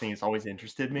national park thing has always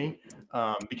interested me,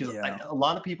 because a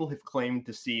lot of people have claimed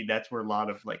to see that's where a lot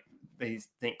of, like, they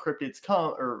think cryptids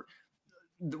come, or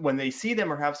when they see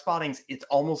them or have spottings, it's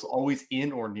almost always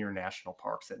in or near national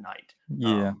parks at night.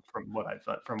 Yeah. From what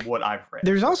I've read.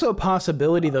 There's also a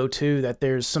possibility, though, too, that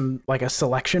there's some, like, a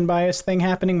selection bias thing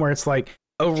happening, where it's like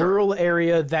a rural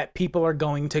area that people are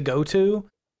going to go to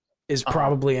is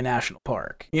probably a national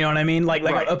park. You know what I mean? Like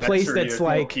a place that's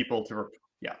like people to.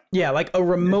 Yeah, like a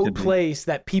remote place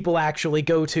that people actually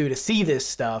go to see this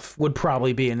stuff would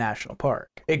probably be a national park.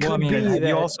 It could be that...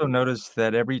 You also notice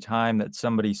that every time that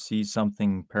somebody sees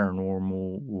something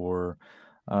paranormal or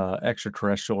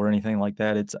extraterrestrial or anything like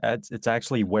that, it's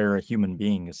actually where a human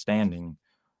being is standing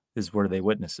is where they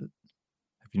witness it.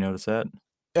 Have you noticed that?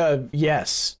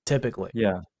 Yes, typically.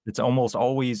 Yeah. It's almost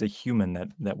always a human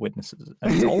that witnesses it.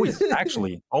 And it's always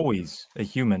actually always a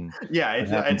human Yeah, that it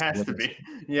happens to has to witness be.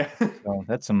 it. Yeah, So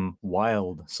that's some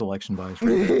wild selection bias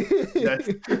right there. that's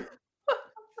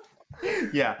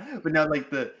yeah. But now,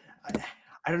 like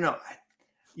I don't know.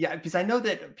 Yeah, because I know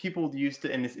that people used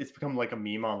to, and it's become like a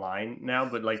meme online now.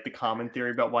 But like the common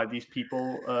theory about why these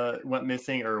people went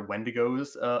missing, or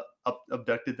Wendigos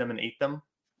abducted them and ate them.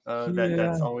 Yeah,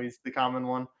 That's always the common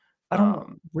one. I don't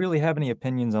Um, really have any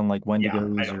opinions on like yeah, I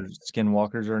Wendigos don't. or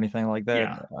skinwalkers or anything like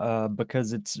that, Yeah,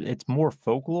 because it's more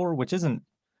folklore, which isn't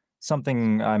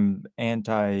something I'm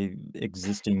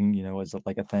anti-existing, as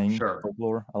like a thing. sure.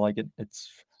 Folklore, I like it. It's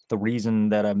the reason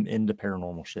that I'm into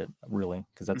paranormal shit, really,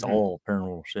 because that's Hmm. all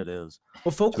paranormal shit is Well, to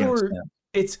an folklore,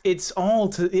 extent. it's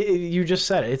all you just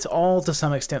said it. It's all to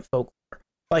some extent folklore.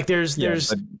 Like Yeah, there's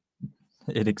but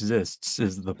it exists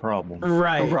is the problem.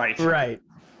 right, Right. right.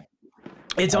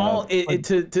 It's all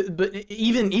But but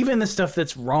even the stuff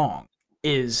that's wrong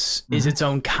is Mhm. its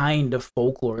own kind of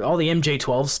folklore. All the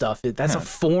MJ12 stuff, that's a Yeah.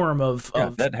 form of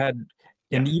That had,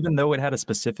 and Yeah. even though it had a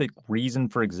specific reason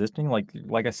for existing,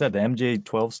 like I said, the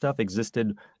MJ12 stuff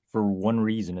existed for one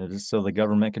reason. It is so the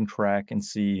government can track and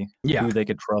see yeah, who they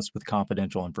could trust with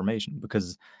confidential information.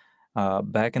 Because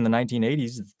back in the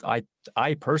 1980s,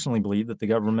 I personally believe that the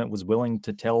government was willing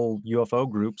to tell UFO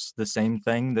groups the same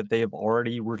thing that they have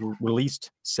already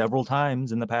released several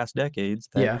times in the past decades,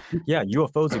 that, yeah, yeah,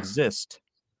 UFOs exist.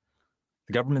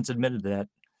 The government's admitted that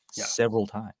Yeah. several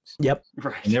times. yep.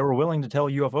 Right. And they were willing to tell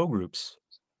UFO groups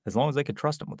as long as they could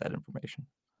trust them with that information.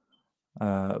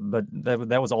 But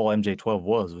that was all MJ12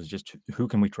 was just who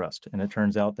can we trust? And it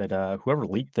turns out that whoever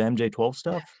leaked the MJ12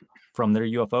 stuff from their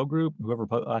UFO group,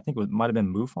 I think it might have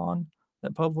been MUFON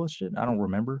that published it. I don't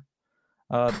remember.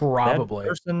 That Probably.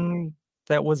 person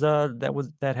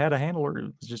that had a handler, it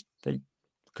was just they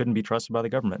couldn't be trusted by the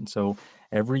government. And so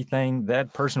everything,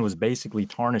 that person was basically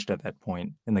tarnished at that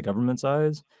point in the government's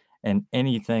eyes, and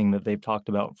anything that they've talked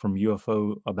about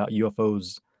about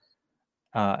UFOs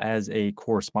as a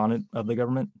correspondent of the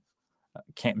government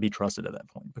can't be trusted at that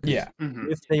point, because Yeah. Hmm.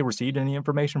 if they received any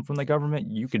information from the government,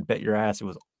 you could bet your ass it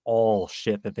was all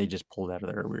shit that they just pulled out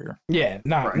of their rear. Yeah,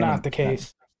 not Right. the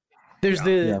case. There's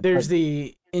Yeah.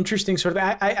 the interesting sort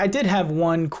of I did have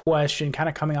one question kind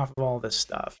of coming off of all this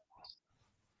stuff.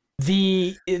 And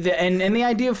the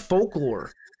idea of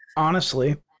folklore,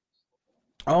 honestly,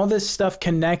 all this stuff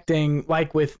connecting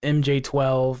like with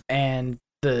MJ12 and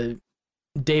the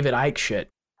David Icke shit.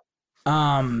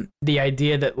 The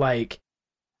idea that like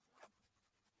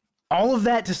all of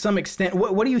that to some extent,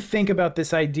 what do you think about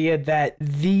this idea that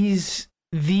these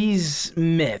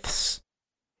myths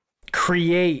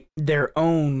create their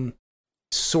own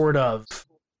sort of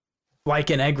like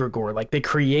an egregore, like they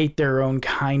create their own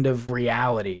kind of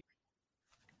reality?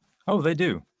 Oh, they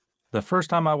do. The first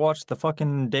time I watched the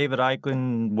fucking David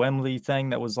Icke Wembley thing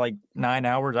that was like 9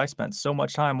 hours, I spent so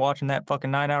much time watching that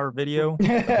fucking 9-hour video of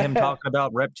him talking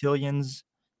about reptilians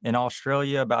in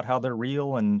Australia, about how they're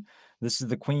real, and this is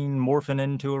the queen morphing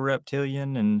into a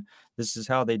reptilian, and this is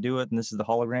how they do it, and this is the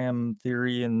hologram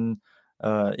theory and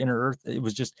inner earth. It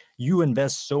was just, you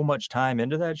invest so much time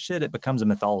into that shit, it becomes a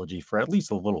mythology for at least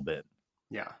a little bit.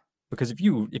 Yeah. Because if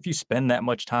you spend that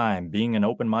much time being an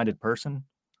open-minded person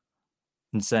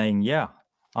and saying, yeah,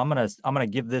 I'm gonna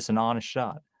give this an honest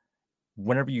shot,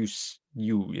 whenever you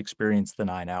experience the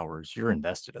 9 hours, you're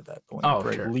invested at that point Oh,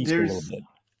 for sure. at least a little There's bit.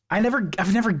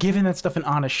 I've never given that stuff an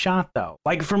honest shot though.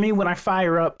 Like for me, when I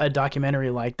fire up a documentary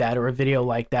like that or a video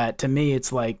like that, to me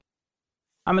it's like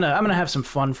I'm gonna have some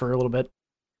fun for a little bit.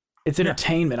 It's Yeah.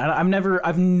 entertainment.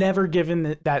 I've never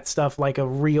given that stuff like a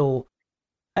real,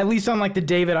 at least on like the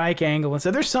David Icke angle. And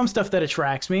so there's some stuff that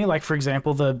attracts me, like for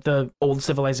example the old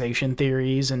civilization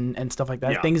theories and stuff like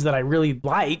that, Yeah. things that I really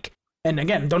like. And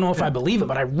again, don't know if I believe it,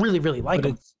 but I really like But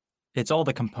them. it's all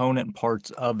the component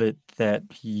parts of it that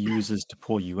he uses to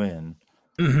pull you in.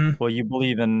 Mm-hmm. Well, you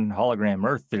believe in hologram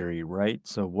Earth theory, right?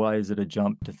 So why is it a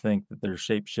jump to think that they're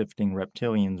shape-shifting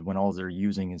reptilians when all they're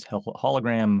using is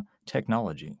hologram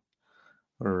technology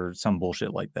or some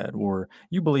bullshit like that? Or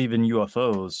you believe in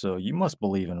UFOs, so you must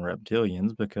believe in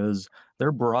reptilians because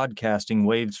they're broadcasting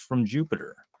waves from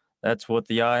Jupiter. That's what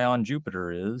the eye on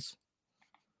Jupiter is.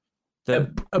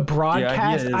 A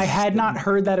broadcast? idea I is had that not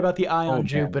heard that about the eye on damn.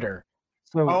 Jupiter.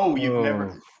 So, Oh, you've never.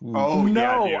 ooh. Oh,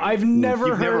 No, yeah, dude. I've never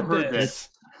You've never heard heard this.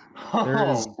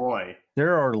 Oh boy.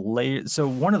 There are layers. So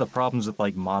one of the problems with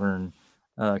like modern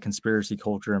conspiracy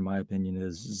culture, in my opinion,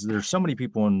 is there's so many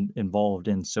people involved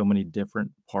in so many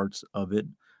different parts of it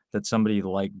that somebody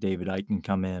like David Icke can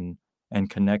come in and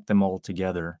connect them all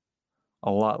together.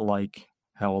 A lot like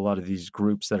how a lot of these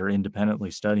groups that are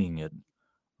independently studying it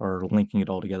are linking it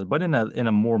all together, but in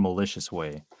a more malicious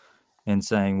way, and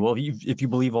saying, well, if you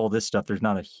believe all this stuff, there's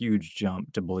not a huge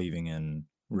jump to believing in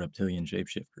reptilian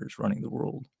shapeshifters running the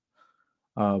world.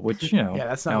 Which, Yeah,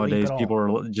 that's not a leap nowadays at all. people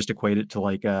are just equate it to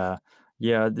like,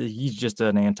 he's just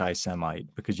an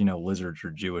anti-Semite because, lizards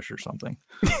are Jewish or something.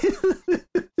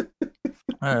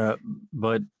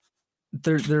 But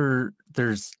there's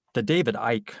the David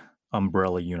Icke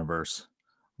umbrella universe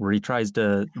where he tries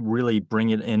to really bring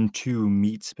it into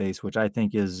meat space, which I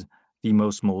think is the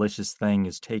most malicious thing,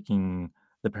 is taking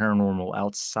the paranormal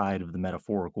outside of the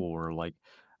metaphorical or like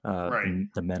Right.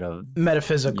 the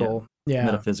Metaphysical. Yeah.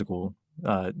 metaphysical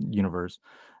universe.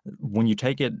 When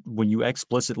you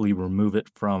explicitly remove it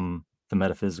from the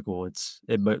metaphysical,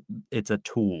 but it's a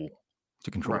tool to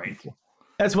control Right. people.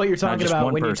 That's what you're Not talking just about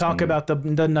one when you talk person. about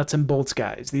the nuts and bolts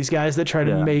guys. These guys that try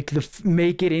to Yeah.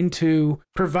 make it into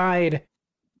provide.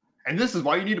 And this is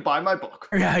why you need to buy my book.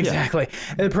 Yeah, exactly.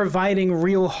 Providing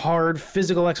real hard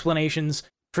physical explanations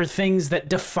for things that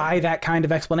defy that kind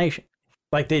of explanation.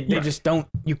 Like they just don't.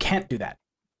 You can't do that.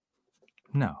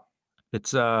 No,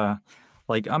 it's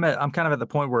like I'm kind of at the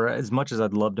point where, as much as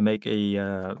I'd love to make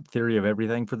a theory of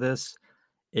everything for this,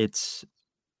 it's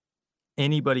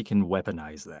anybody can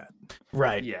weaponize that.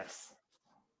 Right. Yes.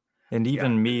 And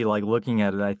even me, like, looking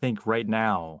at it, I think right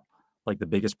now, like, the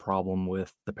biggest problem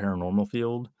with the paranormal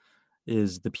field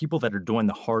is the people that are doing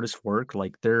the hardest work,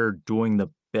 like, they're doing the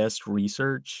best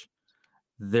research.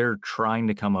 They're trying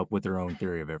to come up with their own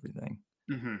theory of everything.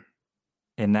 Mm-hmm.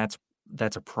 And that's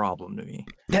a problem to me.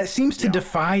 That seems to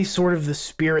defy sort of the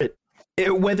spirit,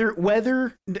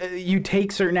 whether you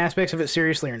take certain aspects of it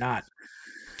seriously or not.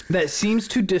 That seems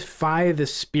to defy the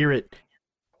spirit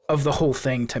of the whole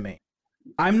thing to me.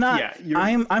 I'm not.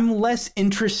 I'm less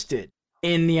interested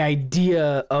in the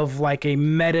idea of like a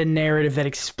meta narrative that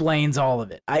explains all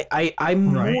of it. I'm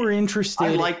more interested.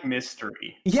 I like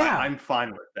mystery. Yeah, I'm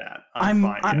fine with that. I'm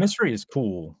fine. Mystery is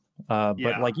cool.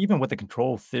 But like, even with the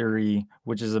control theory,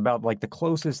 which is about like the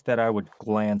closest that I would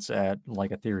glance at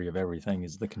like a theory of everything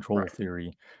is the control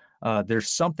theory. There's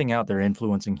something out there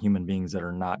influencing human beings that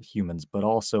are not humans, but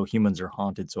also humans are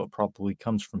haunted, so it probably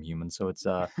comes from humans. So it's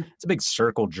a big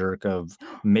circle jerk of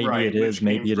maybe it is,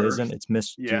 maybe it isn't. It's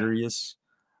mysterious,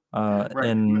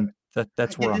 and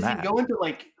that's where I'm at. Does it go into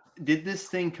like, did this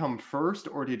thing come first,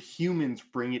 or did humans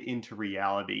bring it into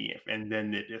reality and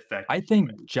then it affected? I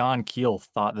think John Keel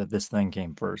thought that this thing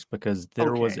came first because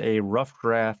there was a rough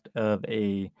draft of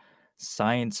a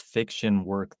science fiction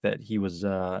work that he was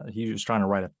trying to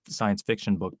write a science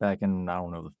fiction book back in, I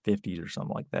don't know, the 50s or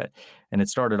something like that. And it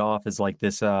started off as like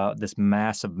this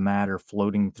mass of matter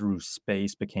floating through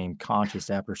space became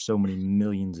conscious after so many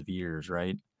millions of years,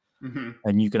 right? Mm-hmm.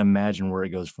 And you can imagine where it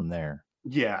goes from there.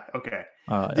 Yeah. Okay.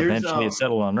 Eventually it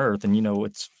settled on Earth, and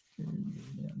it's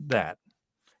that.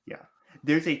 Yeah.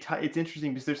 There's a type. It's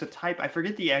interesting because there's a type. I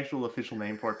forget the actual official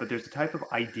name for it, but there's a type of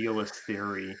idealist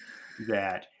theory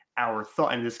that our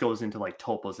thought, and this goes into like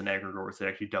tulpas and egregores, that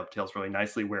actually dovetails really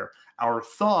nicely, where our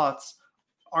thoughts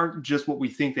aren't just what we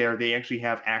think they are. They actually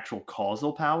have actual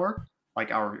causal power. Like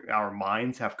our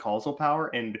minds have causal power,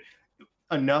 and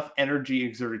enough energy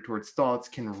exerted towards thoughts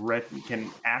can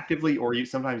actively, or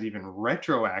sometimes even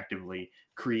retroactively,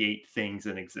 create things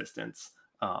in existence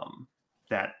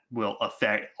that will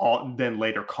then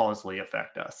later causally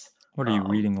affect us. What are you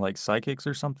reading, like psychics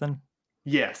or something?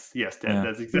 Yes, Ted,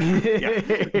 that's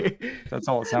exactly. That's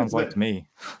all it sounds like to me.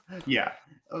 Yeah,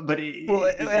 but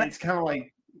it's kind of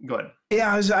like, go ahead.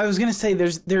 Yeah, I was gonna say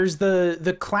there's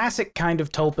the classic kind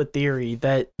of tulpa theory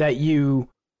that I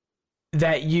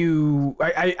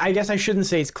guess I shouldn't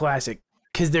say it's classic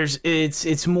because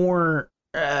it's more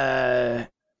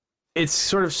it's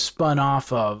sort of spun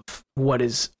off of what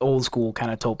is old school kind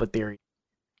of tulpa theory,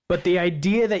 but the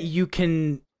idea that you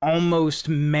can almost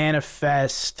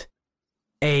manifest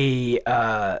a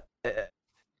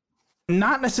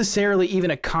not necessarily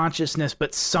even a consciousness,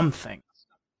 but something.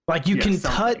 Like you can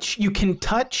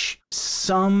touch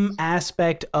some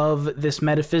aspect of this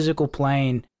metaphysical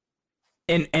plane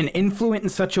and influence in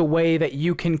such a way that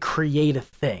you can create a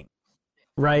thing,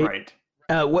 right?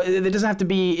 It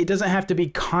doesn't have to be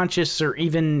conscious or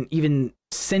even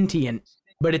sentient,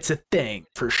 but it's a thing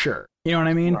for sure. You know what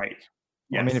I mean? Right.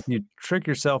 Yes. I mean, if you trick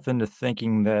yourself into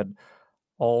thinking that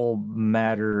all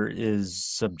matter is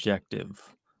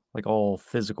subjective, like all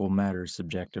physical matter is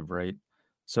subjective, right?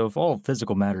 So if all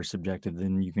physical matter is subjective,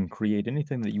 then you can create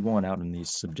anything that you want out in the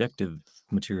subjective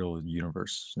material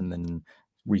universe and then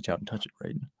reach out and touch it,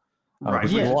 right?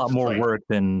 Which is a lot more work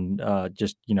than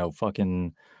just,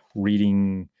 fucking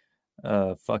reading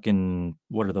fucking,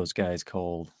 what are those guys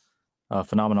called?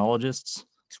 Phenomenologists.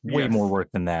 It's way more work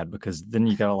than that, because then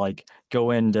you gotta like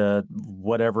go into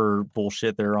whatever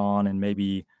bullshit they're on and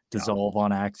maybe dissolve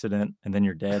on accident, and then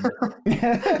you're dead.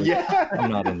 Yeah, I'm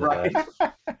not into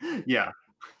that. Yeah.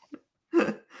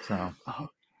 So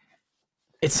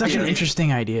it's such an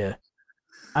interesting idea.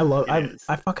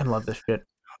 I fucking love this shit.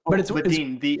 But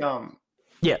Dean,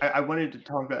 yeah, I wanted to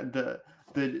talk about the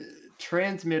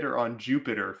transmitter on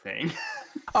Jupiter thing.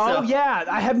 Oh yeah,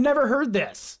 I have never heard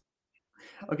this.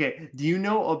 Okay, do you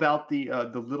know about the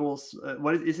little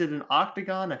what is it, an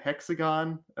octagon, a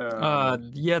hexagon?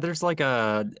 Yeah, there's like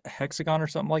a hexagon or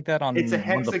something like that on. It's a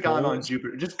hexagon on poles.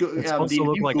 Jupiter. Just go. It's supposed to Dean,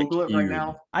 look if you like a Google it right cube.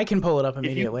 now, I can pull it up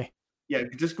immediately.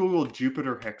 Just Google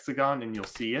Jupiter hexagon and you'll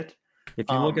see it. If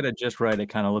you look at it just right, it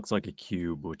kind of looks like a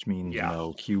cube, which means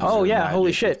cubes. Oh are yeah, holy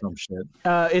magic or shit! some shit.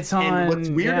 It's on. And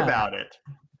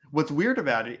what's weird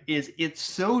about it is it's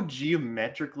so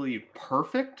geometrically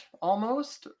perfect,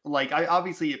 almost. Like,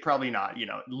 obviously it probably not,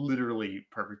 literally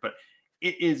perfect, but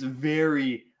it is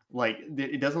very like,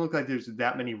 it doesn't look like there's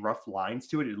that many rough lines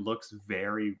to it. It looks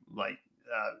very like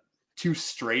too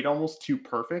straight, almost too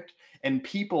perfect. And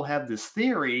people have this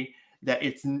theory that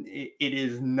it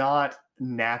is not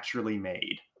naturally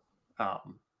made.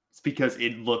 It's because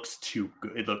it looks too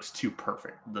good. It looks too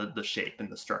perfect. The shape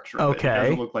and the structure of it. It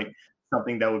doesn't look like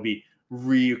something that would be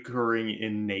reoccurring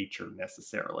in nature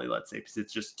necessarily, let's say, because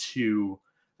it's just too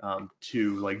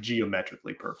like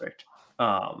geometrically perfect.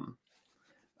 But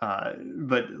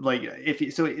like if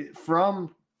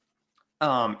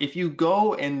you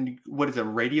go and what is it,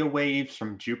 radio waves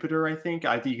from Jupiter, I think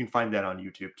you can find that on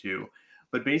YouTube too.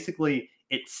 But basically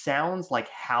it sounds like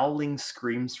howling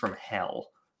screams from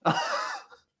hell.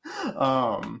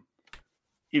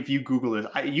 If you Google this,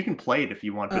 you can play it if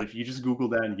you want, but if you just Google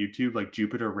that on YouTube, like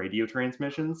Jupiter radio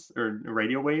transmissions or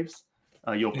radio waves,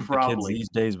 you'll probably. The kids these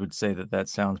days would say that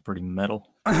sounds pretty metal.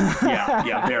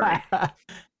 Yeah, very.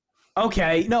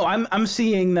 Okay, no, I'm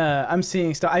seeing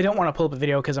stuff. I don't want to pull up a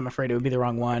video because I'm afraid it would be the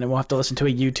wrong one, and we'll have to listen to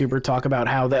a YouTuber talk about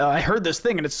how I heard this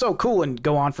thing and it's so cool, and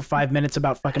go on for 5 minutes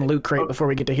about fucking Loot Crate before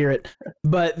we get to hear it.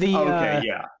 But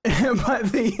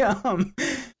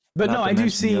But Not no, to I do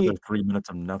mention see the other 3 minutes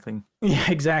of nothing. Yeah,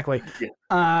 exactly.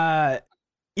 I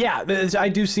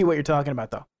do see what you're talking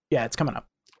about, though. Yeah, it's coming up.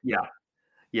 Yeah.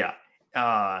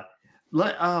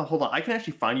 Hold on. I can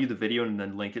actually find you the video and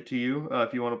then link it to you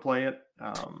if you want to play it.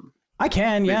 I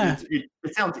can, yeah.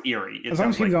 It sounds eerie. As long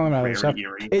as you keep going about it, stuff.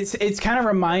 It's kind of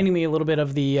reminding me a little bit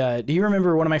of the. Do you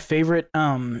remember one of my favorite?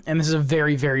 And this is a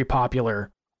very, very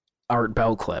popular Art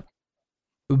Bell clip.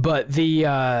 But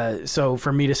so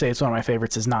for me to say it's one of my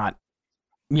favorites is not,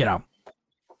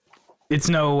 it's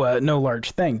no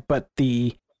large thing. But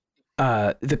the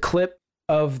clip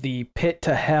of the pit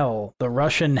to hell, the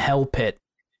Russian hell pit,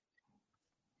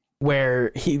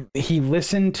 where he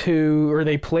listened to, or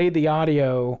they played the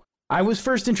audio. I was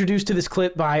first introduced to this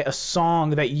clip by a song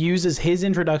that uses his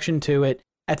introduction to it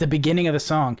at the beginning of the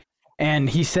song. And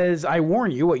he says, "I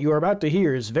warn you, what you are about to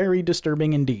hear is very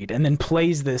disturbing indeed," and then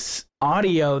plays this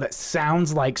audio that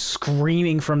sounds like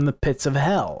screaming from the pits of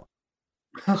hell.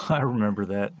 I remember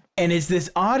that. And it's this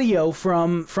audio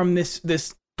from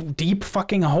this deep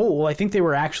fucking hole. I think they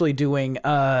were actually doing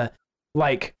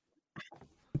like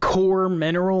core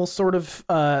mineral sort of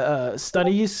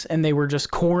studies, and they were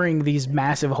just coring these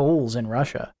massive holes in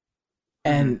Russia.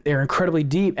 And they're incredibly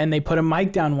deep, and they put a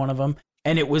mic down one of them.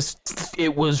 And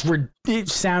it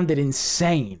sounded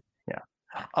insane. Yeah.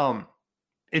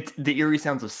 It's the eerie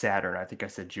sounds of Saturn. I think I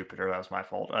said Jupiter. That was my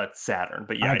fault. It's Saturn.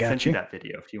 But yeah, I sent you that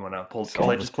video if you want to pull.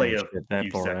 Just play a few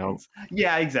seconds.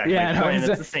 Yeah, exactly. Yeah, no, and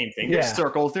it's the same thing. They're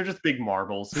circles. They're just big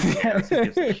marbles. Who cares? Who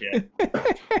gives a shit?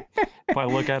 If I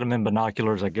look at them in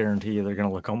binoculars, I guarantee you they're going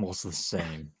to look almost the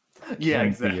same. Yeah,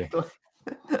 exactly.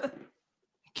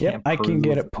 Yep, I can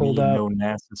get it pulled up. No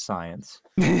NASA science.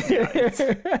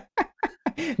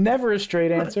 Never a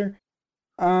straight answer.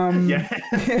 Yeah,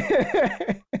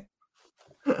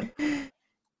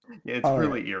 it's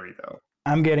really eerie though.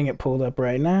 I'm getting it pulled up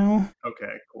right now.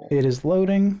 Okay, cool. It is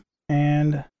loading,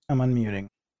 and I'm unmuting.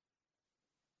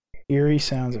 Eerie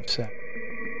sounds of sex.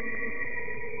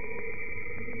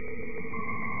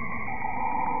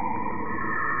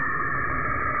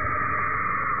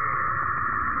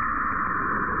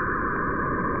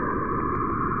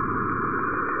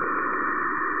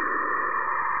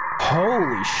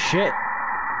 Holy shit.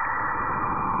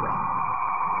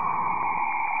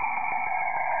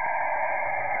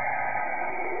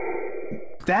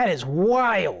 That is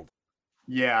wild.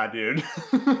 Yeah, dude.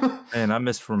 And I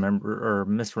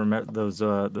misremember those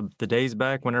the days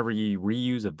back whenever you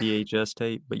reuse a VHS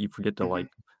tape, but you forget to like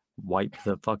wipe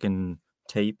the fucking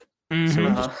tape. so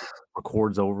Mhm. it just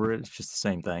records over it. It's just the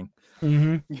same thing.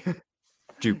 Mm-hmm.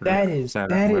 Jupiter, That is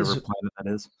Saturn, that whatever is planet that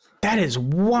is. that is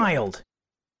wild.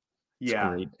 It's Yeah.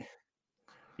 great.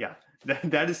 Yeah.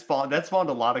 That spawned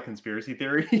a lot of conspiracy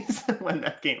theories when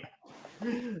that came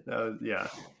out. Yeah.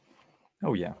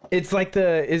 Oh yeah. It's like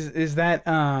is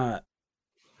that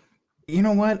you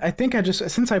know what? I think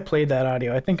since I played that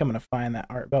audio, I think I'm gonna find that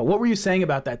art. But what were you saying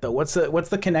about that though? What's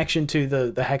the connection to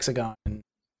the hexagon?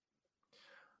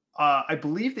 I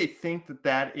believe they think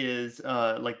that is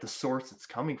like the source it's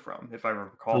coming from, if I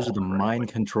recall. Those are the correctly. mind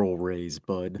control rays,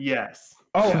 bud. Yes.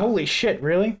 Oh, Yeah. holy shit!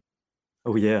 Really?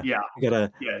 Oh yeah. Yeah. They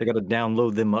gotta Yeah.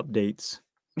 download them updates.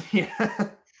 Yeah.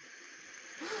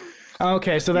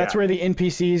 Okay, so that's Yeah. where the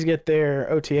NPCs get their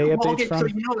OTA updates Well, okay, from. so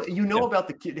you know about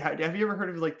the have you ever heard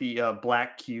of like the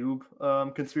black cube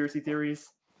conspiracy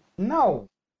theories? No.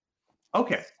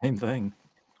 Okay. Same thing.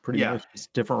 Pretty Yeah. much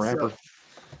just different rapper. So,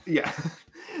 yeah.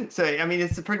 So I mean,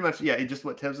 it's pretty much just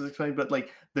what Tevz was explaining, but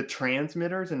like the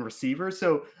transmitters and receivers.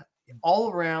 So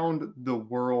all around the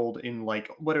world, in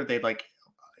like what are they like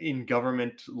in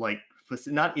government, like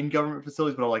not in government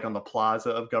facilities, but like on the plaza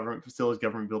of government facilities,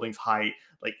 government buildings, high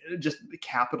like just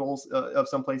capitals of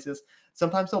some places.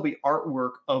 Sometimes there'll be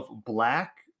artwork of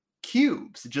black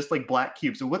cubes, just like black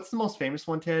cubes. So what's the most famous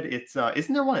one, Ted? It's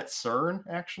isn't there one at CERN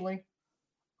actually?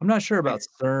 I'm not sure about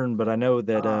CERN, but I know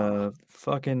that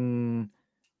fucking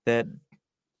that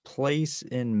place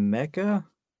in Mecca.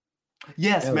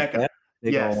 Yes, Yeah, Mecca. that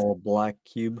big Yes. all black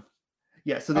cube.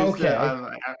 Yeah, so there's Okay.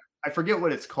 I forget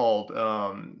what it's called.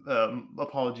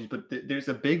 Apologies, but there's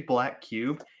a big black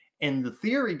cube, and the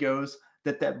theory goes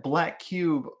that black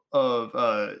cube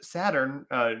of Saturn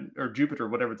or Jupiter,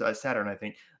 whatever it's Saturn, I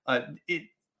think,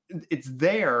 it's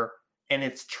there and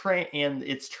it's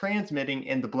transmitting,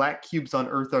 and the black cubes on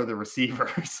Earth are the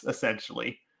receivers,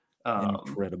 essentially.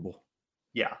 Incredible.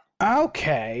 Yeah.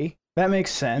 Okay, that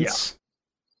makes sense.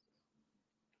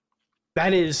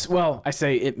 That is, well, I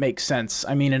say it makes sense.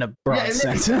 I mean, in a broad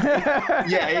sense.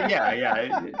 Yeah.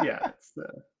 It's,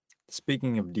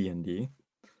 Speaking of D&D,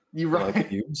 you're black right.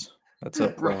 cubes, that's a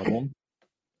problem.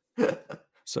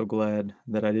 So glad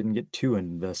that I didn't get too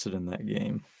invested in that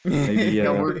game. Maybe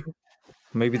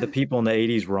maybe the people in the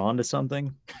 80s were onto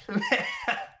something.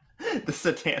 The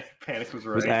satanic panic was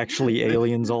right. It was actually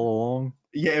aliens all along.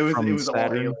 Yeah, it was from all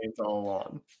Saturn. aliens all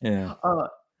along. Yeah.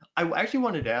 I actually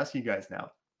wanted to ask you guys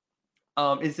now.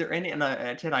 Is there any, and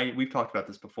Ted, we've talked about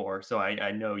this before, so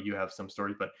I know you have some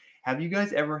stories, but have you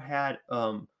guys ever had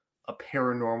a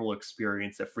paranormal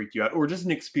experience that freaked you out, or just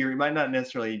an experience? You might not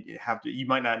necessarily have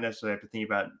to think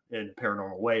about it in a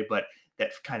paranormal way, but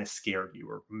that kind of scared you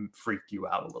or freaked you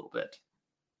out a little bit?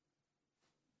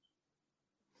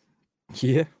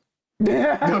 Yeah.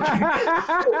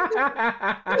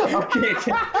 Okay,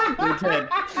 Ted.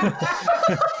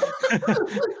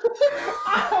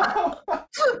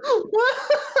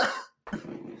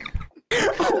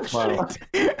 Wow.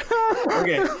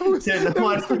 Okay, Ted,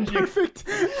 why don't you? Perfect.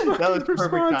 That was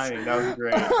perfect timing. That was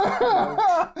great.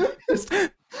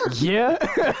 Yeah.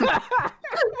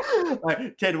 All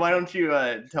right, Ted, why don't you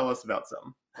tell us about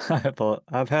some?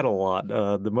 I've had a lot.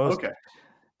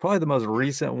 Probably the most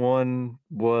recent one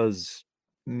was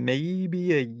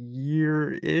maybe a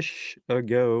year-ish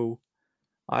ago.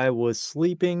 I was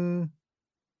sleeping.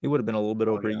 It would have been a little bit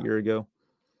over a year ago.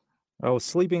 I was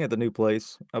sleeping at the new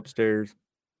place upstairs,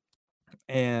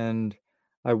 and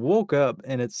I woke up,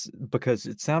 and it's because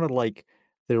it sounded like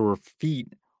there were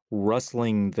feet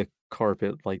rustling the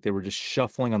carpet, like they were just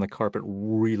shuffling on the carpet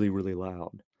really, really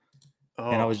loud.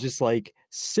 And I was just like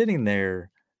sitting there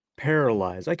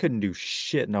paralyzed. I couldn't do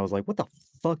shit. And I was like, what the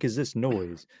fuck is this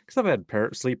noise? Because I've had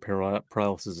sleep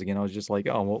paralysis again. I was just like,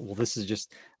 oh, well, this is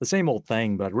just the same old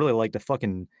thing, but I'd really like to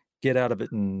fucking get out of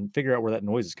it and figure out where that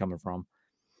noise is coming from.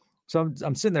 So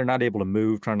I'm sitting there not able to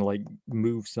move, trying to like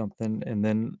move something. And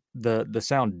then the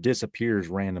sound disappears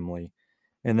randomly.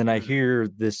 And then I hear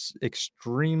this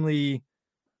extremely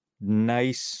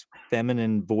nice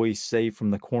feminine voice say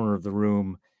from the corner of the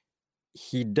room,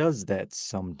 he does that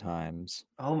sometimes.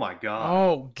 Oh my god.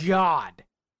 Oh God.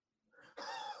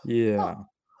 Yeah.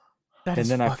 And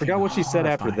then I forgot what she said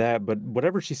after that, but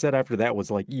whatever she said after that was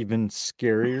like even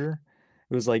scarier.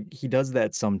 It was like, he does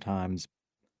that sometimes.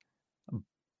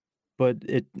 But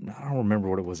I don't remember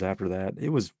what it was after that. It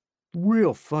was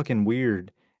real fucking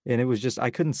weird. And it was just,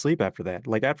 I couldn't sleep after that.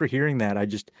 Like after hearing that,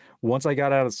 once I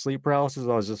got out of sleep paralysis,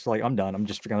 I was just like, I'm done. I'm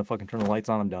just gonna fucking turn the lights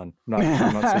on. I'm done.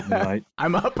 I'm not sleeping tonight.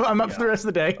 I'm up for the rest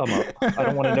of the day. I'm up. I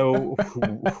don't want to know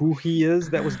who he is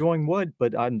that was doing what,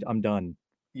 but I'm done.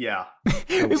 Yeah.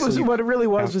 It was sleep what it really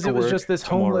was after it was work just this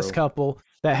homeless tomorrow. couple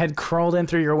that had crawled in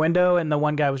through your window, and the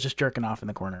one guy was just jerking off in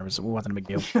the corner. It wasn't a big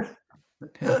deal.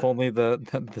 If only the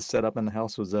setup in the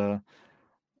house was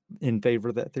in favor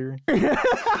of that theory.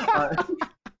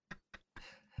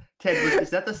 Ted, is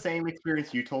that the same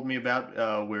experience you told me about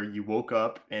where you woke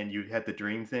up and you had the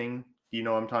dream thing? Do you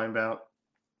know what I'm talking about?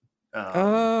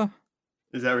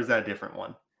 Is that a different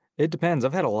one? It depends.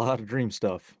 I've had a lot of dream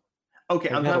stuff. Okay,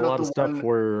 I've I'm had a talking lot about of the stuff one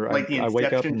where like the I wake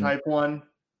up Inception and type one.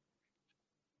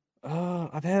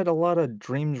 I've had a lot of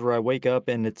dreams where I wake up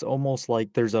and it's almost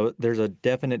like there's a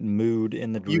definite mood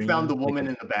in the You found the dream. woman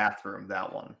in the bathroom,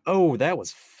 that one. Oh, that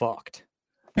was fucked.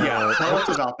 Yeah, tell us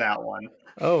about that one.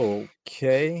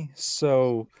 Okay,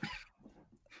 so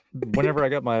whenever I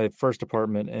got my first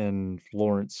apartment in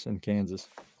Lawrence, in Kansas,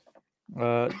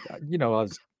 I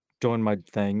was doing my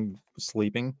thing,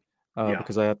 sleeping, Yeah.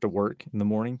 because I have to work in the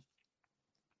morning,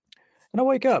 and I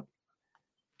wake up,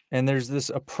 and there's this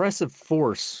oppressive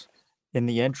force in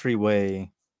the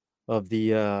entryway of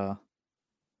the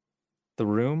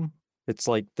room. It's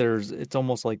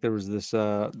almost like there was this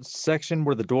section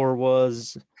where the door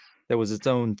was that was its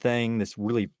own thing, this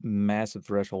really massive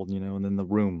threshold, and then the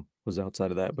room was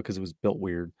outside of that because it was built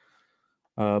weird.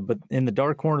 But in the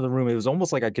dark corner of the room, it was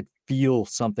almost like I could feel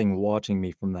something watching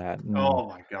me from that. And Oh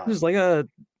my it god. was like,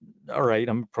 all right,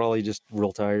 I'm probably just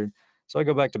real tired. So I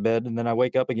go back to bed, and then I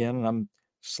wake up again, and I'm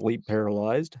sleep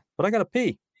paralyzed, but I gotta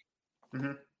pee.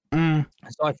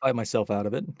 So I fight myself out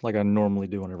of it like I normally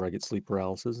do whenever I get sleep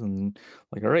paralysis, and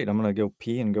like, all right, I'm gonna go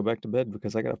pee and go back to bed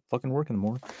because I gotta fucking work in the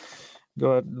morning.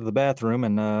 Go out to the bathroom,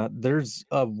 and there's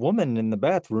a woman in the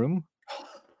bathroom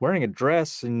wearing a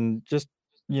dress, and just,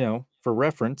 for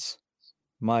reference,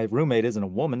 my roommate isn't a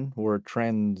woman or a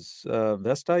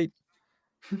transvestite,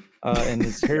 and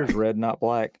his hair's red, not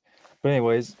black. But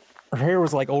anyways, her hair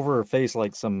was like over her face,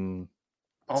 like some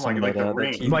Oh my god, like the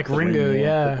ring. Like Ringo,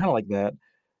 yeah. kind of like that.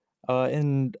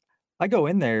 And I go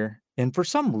in there, and for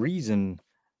some reason,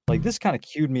 like, this kind of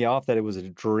cued me off that it was a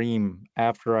dream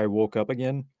after I woke up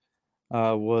again.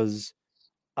 Was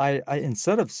I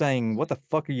instead of saying, "What the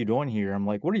fuck are you doing here?" I'm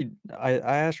like, "What are you?" I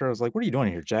asked her, I was like, "What are you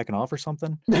doing here? Jacking off or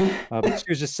something?" But she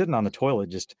was just sitting on the toilet,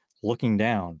 just looking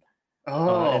down. And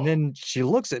Oh. then she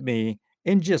looks at me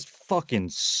and just fucking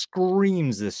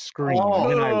screams this scream, and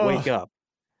then I wake Oh. up.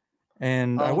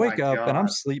 And I Oh my wake up, and I'm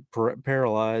god. sleep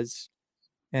paralyzed.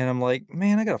 And I'm like,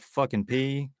 "Man, I gotta fucking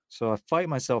pee." So I fight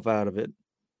myself out of it.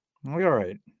 I'm like, all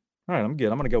right, I'm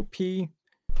good. I'm gonna go pee.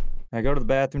 I go to the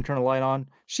bathroom, turn the light on.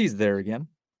 She's there again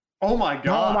Oh my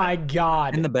god. Oh my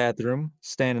god. in the bathroom,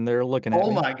 standing there looking at Oh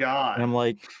me. my And god. I'm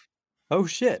like, oh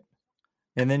shit.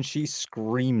 And then she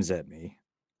screams at me.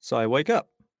 So I wake up,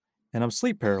 and I'm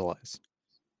sleep paralyzed.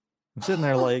 I'm sitting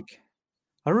there like,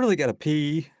 I really gotta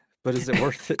pee, but is it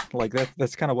worth it? Like,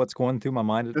 that's kind of what's going through my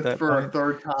mind at That's that for a point.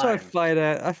 third So I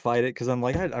time. fight it because I'm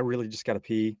like, I really just gotta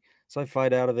pee. So I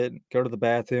fight out of it, go to the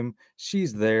bathroom.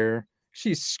 She's there.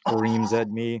 She screams at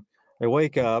me. I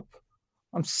wake up.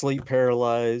 I'm sleep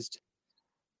paralyzed.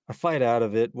 I fight out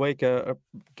of it, wake up,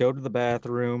 go to the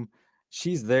bathroom.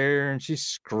 She's there and she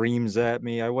screams at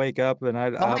me. I wake up, and How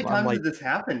many I'm times like did this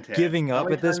happen, Ted? giving How up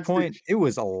many at this times did point. It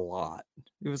was a lot.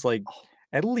 It was like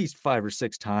at least 5 or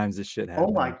 6 times this shit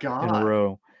Oh my happened in a god.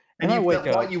 row. And And I you wake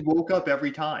up thought you woke up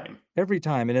every time. every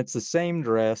time, and it's the same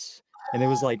dress, and it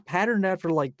was like patterned after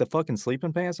like the fucking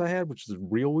sleeping pants I had, which is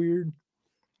real weird.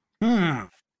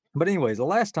 But anyways, the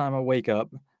last time I wake up,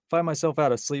 find myself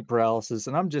out of sleep paralysis,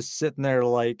 and I'm just sitting there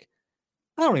like,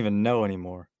 I don't even know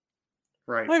anymore.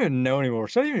 Right. I don't even know anymore.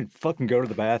 So I didn't even fucking go to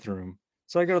the bathroom.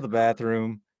 So I go to the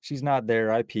bathroom. She's not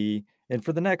there. I pee. And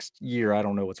for the next year, I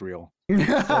don't know what's real. So,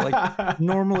 like,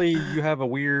 normally you have a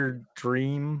weird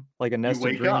dream, like a nested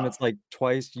wake dream. up. It's like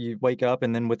twice you wake up,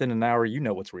 and then within an hour, you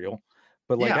know what's real.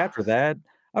 But like Yeah. after that,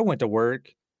 I went to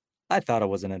work. I thought I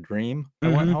was in a dream. I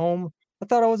went Mhm. home. I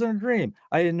thought I was in a dream.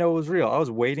 I didn't know it was real. I was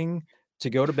waiting to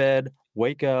go to bed,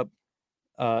 wake up,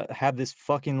 have this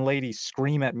fucking lady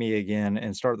scream at me again,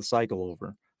 and start the cycle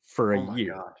over for a Oh my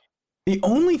year. god. The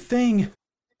only thing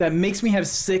that makes me have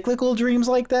cyclical dreams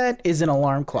like that is an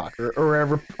alarm clock or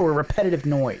a repetitive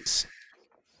noise.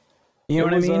 You know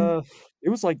what I mean? It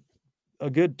was like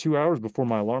a good 2 hours before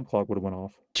my alarm clock would have went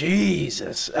off.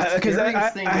 Jesus, The because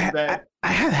scariest thing is that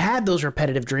I have had those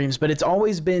repetitive dreams, but it's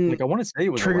always been Like, I want to say it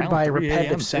was triggered around by a 3 a.m.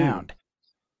 repetitive too. sound.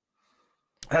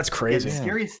 That's yeah, crazy. the Yeah.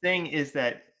 scariest thing is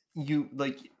that you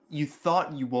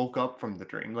thought you woke up from the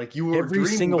dream. Like you were Every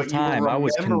dreaming, single but you were time I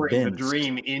was remembering the convinced.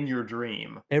 dream in your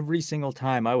dream. Every single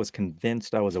time I was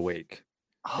convinced I was awake,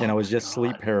 and I Oh was my just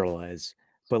sleep god. paralyzed.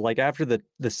 But like after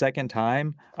the second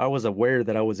time, I was aware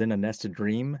that I was in a nested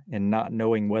dream and not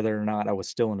knowing whether or not I was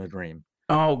still in a dream.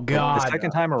 Oh The God,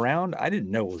 second time around, I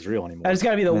didn't know it was real anymore. that's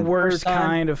got to be the And then worst third time,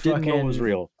 kind of didn't know it was fucking.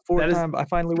 real. Fourth that is- time, I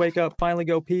finally wake up, finally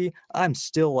go pee. I'm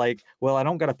still like, well, I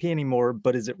don't gotta pee anymore,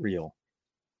 but is it real?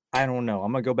 I don't know.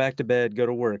 I'm gonna go back to bed, go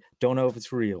to work. Don't know if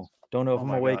it's real. Don't know if Oh I'm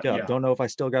my gonna wake God, up. yeah. Don't know if I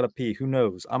still gotta pee. Who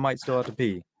knows? I might still have to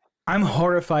pee. I'm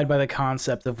horrified by the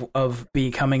concept of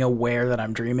becoming aware that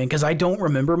I'm dreaming because I don't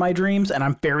remember my dreams, and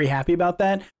I'm very happy about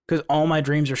that because all my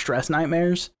dreams are stress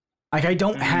nightmares. Like I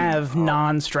don't have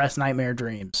non-stress nightmare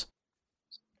dreams,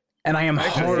 and I am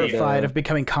horrified of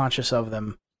becoming conscious of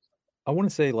them. I want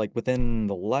to say like within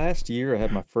the last year, I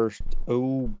had my first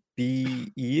OBE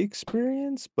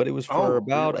experience, but it was for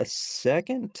about a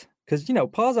second. Because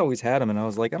Paws always had them, and I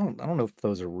was like, I don't know if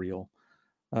those are real.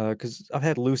 Because I've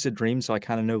had lucid dreams, so I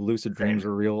kind of know lucid dreams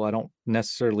are real. I don't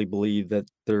necessarily believe that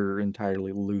they're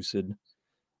entirely lucid.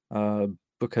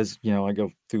 Because I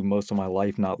go through most of my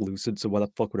life not lucid, so why the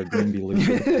fuck would a dream be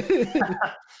lucid?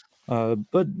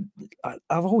 But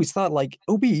I've always thought like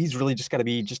OBE's really just got to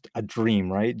be just a dream,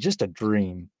 right? Just a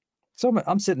dream. So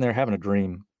I'm sitting there having a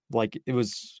dream, like it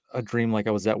was a dream, like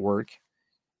I was at work,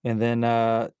 and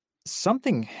then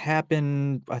something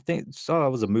happened. I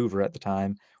was a mover at the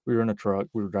time. We were in a truck.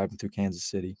 We were driving through Kansas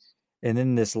City, and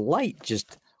then this light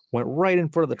just went right in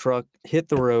front of the truck, hit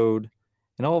the road,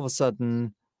 and all of a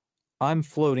sudden, I'm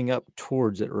floating up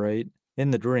towards it, right,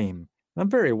 in the dream. I'm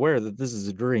very aware that this is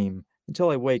a dream until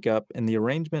I wake up, and the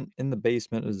arrangement in the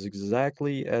basement is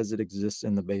exactly as it exists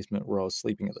in the basement where I was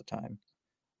sleeping at the time.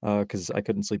 Because I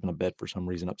couldn't sleep in a bed for some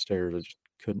reason upstairs. I just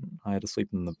couldn't. I had to sleep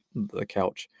in the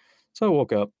couch. So I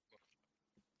woke up.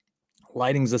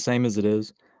 Lighting's the same as it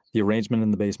is. The arrangement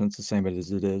in the basement's the same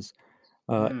as it is.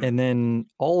 And then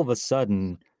all of a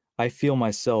sudden, I feel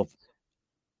myself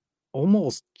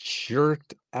almost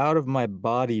jerked out of my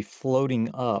body, floating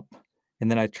up.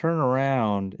 And then I turn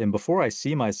around, and before I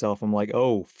see myself, I'm like,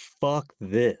 oh, fuck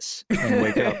this, and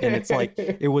wake up. And it's like,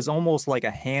 it was almost like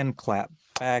a hand clap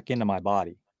back into my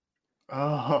body.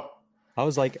 Oh. I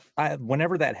was like,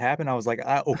 whenever that happened, I was like,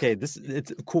 okay,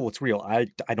 it's cool, it's real. I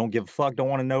don't give a fuck, don't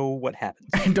want to know what happens.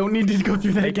 I don't need to go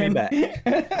through that again.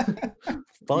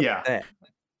 Fuck that.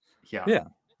 Yeah.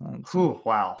 Ooh,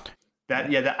 wow.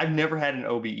 That I've never had an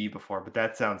OBE before, but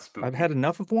that sounds spooky. I've had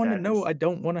enough of one to know I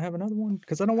don't want to have another one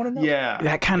because I don't want to know. Yeah.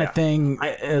 That kind of thing.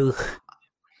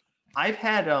 I've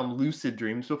had lucid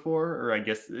dreams before, or I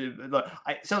guess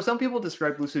so some people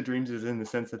describe lucid dreams as in the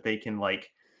sense that they can like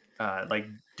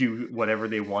do whatever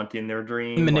they want in their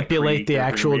dream, manipulate the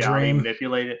actual dream,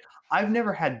 manipulate it. I've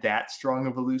never had that strong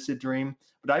of a lucid dream,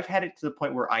 but I've had it to the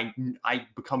point where I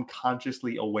become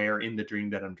consciously aware in the dream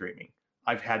that I'm dreaming.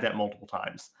 I've had that multiple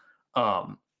times.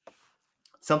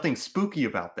 Something spooky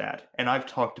about that, and I've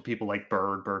talked to people like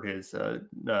Bird is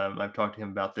I've talked to him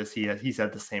about this. He's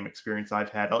had the same experience I've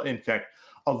had. In fact,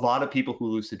 a lot of people who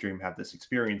lucid dream have this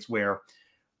experience where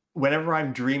whenever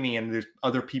I'm dreaming and there's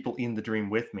other people in the dream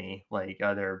with me, like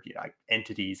other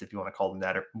entities, if you want to call them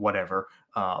that, or whatever,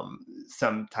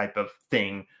 some type of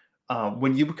thing,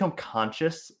 when you become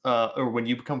conscious or when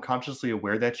you become consciously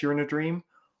aware that you're in a dream,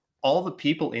 all the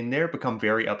people in there become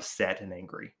very upset and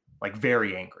angry, like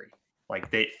very angry, like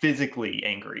they physically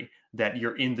angry that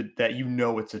you're that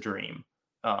it's a dream.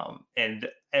 And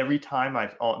every time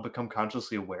I've become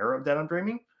consciously aware of that I'm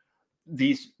dreaming,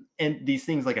 these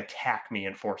things like attack me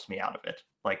and force me out of it.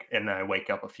 Like, and then I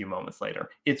wake up a few moments later.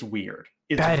 It's weird.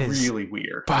 It's really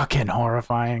weird. Fucking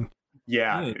horrifying.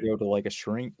 Yeah. You go to like a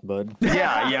shrink, bud.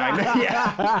 Yeah, I know.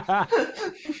 Yeah.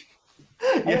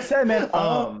 I said, man,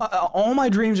 all my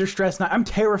dreams are stress. I'm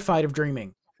terrified of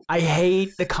dreaming. I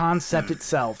hate the concept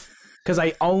itself because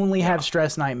I only have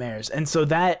stress nightmares, and so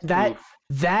that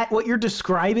what you're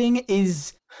describing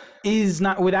is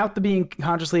not, without the being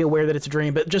consciously aware that it's a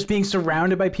dream, but just being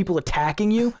surrounded by people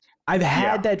attacking you. I've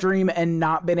had that dream and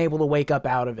not been able to wake up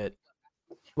out of it.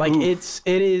 Like it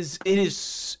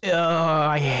is.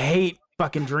 I hate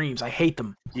fucking dreams. I hate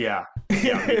them. Yeah, me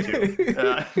too.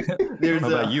 How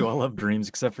about you? I love dreams,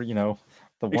 except for the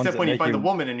ones except when you find the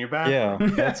woman in your bathroom.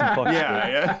 Yeah, that's some fucking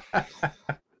shit.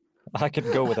 I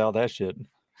could go without that shit.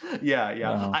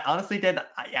 Yeah. I honestly did.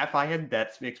 If I had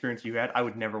that experience you had, I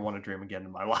would never want to dream again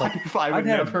in my life.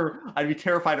 I'd be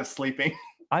terrified of sleeping.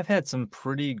 I've had some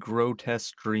pretty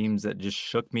grotesque dreams that just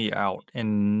shook me out,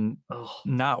 and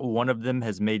not one of them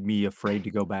has made me afraid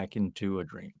to go back into a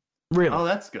dream. Really? Oh,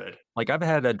 that's good. Like, I've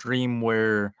had a dream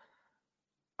where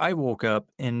I woke up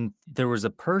and there was a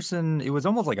person, it was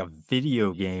almost like a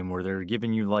video game where they're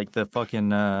giving you like the fucking,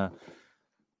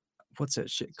 what's that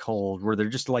shit called? Where they're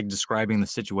just like describing the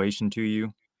situation to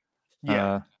you.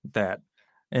 Yeah. That.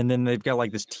 And then they've got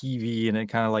like this TV, and it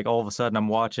kind of like all of a sudden I'm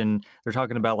watching, they're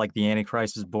talking about like the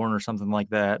Antichrist is born or something like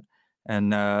that.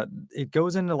 And it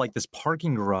goes into like this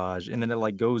parking garage, and then it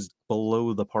like goes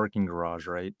below the parking garage,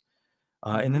 right?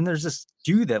 And then there's this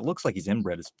dude that looks like he's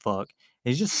inbred as fuck.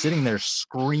 He's just sitting there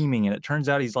screaming, and it turns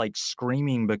out he's like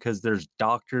screaming because there's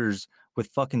doctors with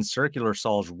fucking circular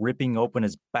saws ripping open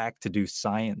his back to do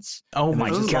science. Oh and my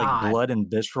there's just like God. blood and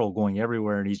visceral going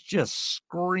everywhere, and he's just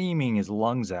screaming his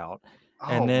lungs out.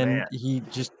 And Oh, then man. he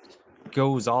just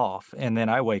goes off, and then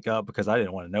I wake up because I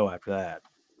didn't want to know after that.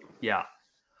 Yeah.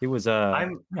 It was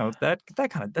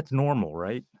that's normal,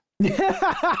 right?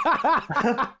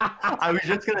 I was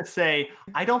just gonna say,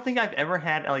 I don't think I've ever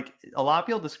had like a lot of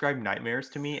people describe nightmares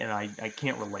to me, and I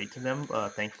can't relate to them,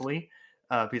 thankfully,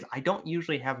 because I don't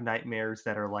usually have nightmares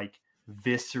that are like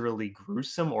viscerally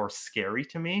gruesome or scary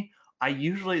to me.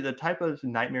 The type of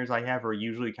nightmares I have are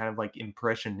usually kind of like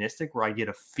impressionistic, where I get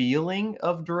a feeling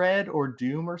of dread or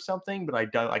doom or something, but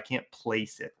I can't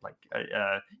place it like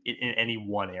in any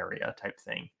one area type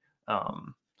thing.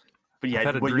 But yeah,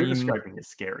 had a what you're dream- describing is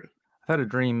scary. I've had a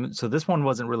dream. So this one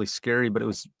wasn't really scary, but it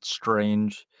was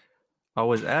strange. I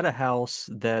was at a house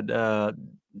that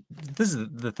this is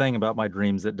the thing about my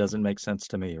dreams that doesn't make sense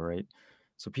to me, right?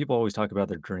 So people always talk about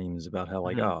their dreams, about how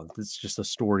like, oh, this is just a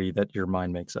story that your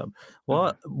mind makes up.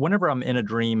 Well, whenever I'm in a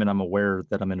dream and I'm aware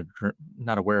that I'm in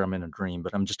not aware I'm in a dream,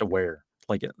 but I'm just aware,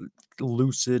 like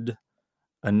lucid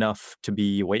enough to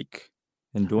be awake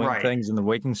and doing Right. things in the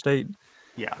waking state.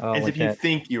 Yeah, as like if you that.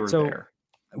 think you were So there.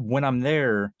 when I'm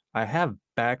there, I have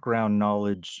background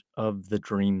knowledge of the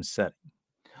dream setting.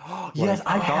 Yes,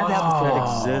 I've had that Thoughts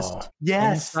that before. exist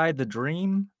Yes. inside the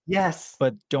dream, Yes.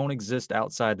 but don't exist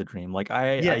outside the dream. Like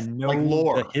I Yes, know like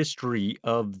lore. the history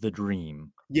of the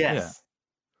dream. Yes.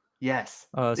 Yes.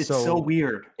 It's so so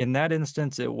weird. in that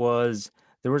instance, there was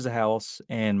a house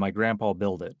and my grandpa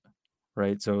built it,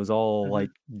 right? So it was all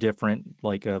like different,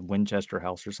 like a Winchester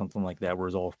house or something like that, where it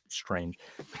was all strange.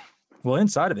 Well,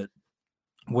 inside of it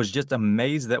was just a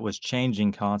maze that was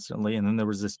changing constantly. And then there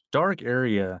was this dark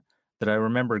area that I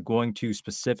remember going to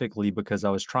specifically because I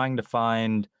was trying to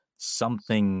find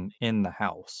something in the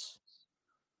house.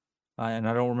 And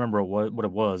I don't remember what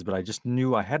it was, but I just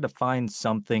knew I had to find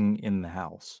something in the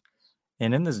house.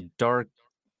 And in this dark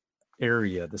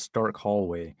area, this dark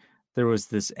hallway, there was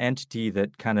this entity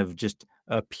that kind of just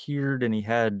appeared, and he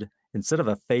had, instead of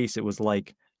a face, it was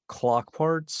like clock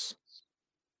parts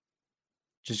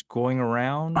just going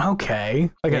around. Okay,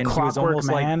 like And a he was Clockwork almost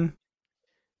like- Man.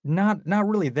 Not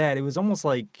really that. It was almost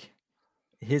like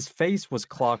his face was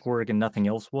clockwork and nothing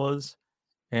else was.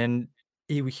 And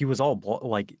he was all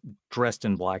like dressed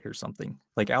in black or something.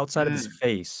 Like outside of his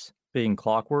face being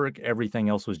clockwork, everything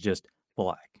else was just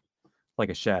black, like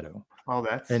a shadow. Oh,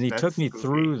 And he that's took me spooky.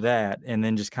 through that and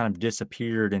then just kind of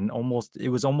disappeared, and it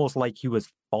was almost like he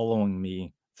was following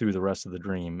me through the rest of the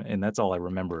dream, and that's all I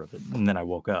remember of it. And then I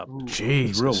woke up. Ooh, It was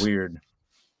Jesus. real weird.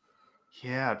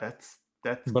 yeah, that's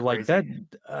But like crazy.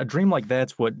 that, a dream like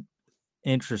that's what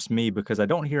interests me, because I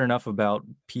don't hear enough about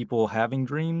people having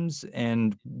dreams,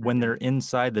 and when they're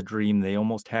inside the dream, they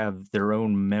almost have their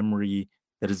own memory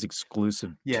that is exclusive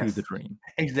to Yes, the dream.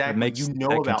 exactly. That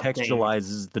That about things.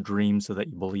 contextualizes the dream so that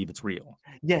you believe it's real.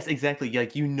 Yes, exactly.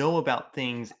 Like about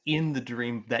things in the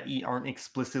dream that aren't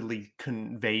explicitly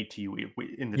conveyed to you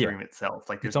in the Yeah. dream itself.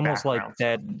 Like It's there's almost like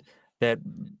background that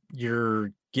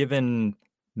you're given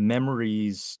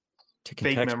memories to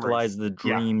Fake contextualize memories. the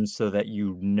Yeah. dream so that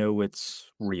you know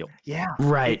it's real. Yeah,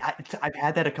 Right. I've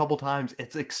had that a couple times.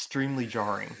 It's extremely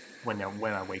jarring when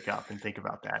I wake up and think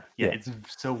about that. Yeah, Yeah. it's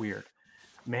so weird,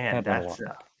 man. Had that a That's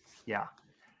lot.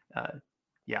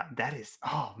 yeah, that is.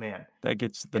 Oh man, That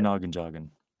gets the noggin jogging.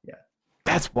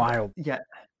 That's wild. yeah,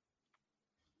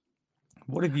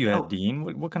 What have you had, Oh. Dean?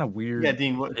 What kind of weird yeah.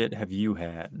 Dean, what? shit have you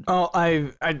had? Oh,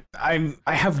 I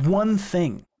have one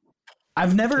thing.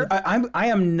 I've never. I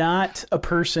am not a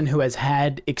person who has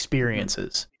had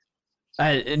experiences,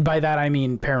 and by that I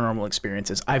mean paranormal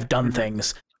experiences. I've done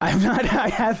things. I've not. I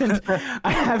haven't.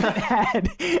 I haven't had.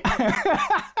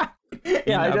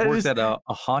 Yeah, I've worked at a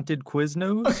haunted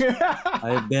Quiznos. I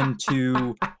have been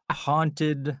to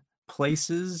haunted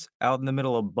places out in the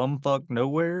middle of bumfuck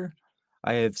nowhere.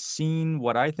 I have seen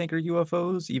what I think are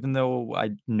UFOs, even though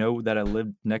I know that I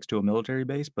lived next to a military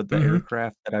base, but the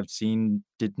aircraft that I've seen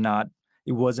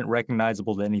it wasn't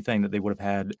recognizable to anything that they would have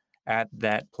had at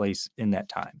that place in that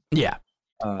time. Yeah.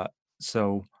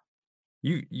 So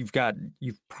you've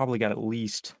probably got at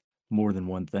least more than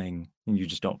one thing, and you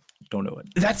just don't know it.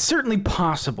 That's certainly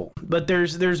possible, but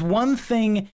there's one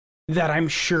thing that I'm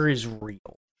sure is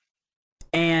real,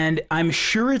 and I'm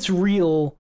sure it's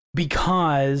real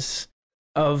because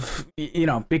of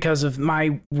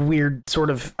my weird sort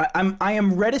of I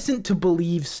am reticent to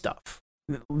believe stuff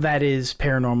that is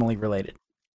paranormally related.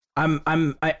 I'm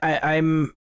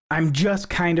just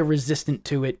kind of resistant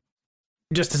to it,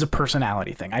 just as a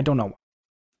personality thing. I don't know.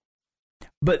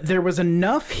 But there was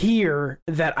enough here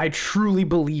that I truly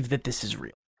believe that this is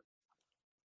real.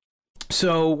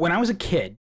 So when I was a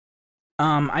kid,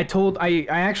 I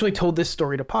actually told this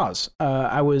story to Paz.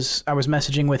 I was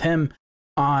messaging with him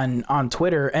on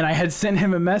Twitter, and I had sent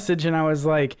him a message, and I was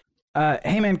like,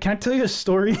 "Hey man, can I tell you a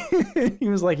story?" He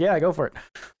was like, "Yeah, go for it."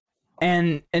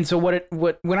 And so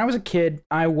when I was a kid,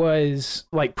 I was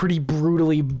like pretty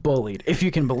brutally bullied, if you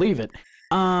can believe it.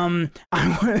 I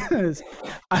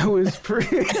was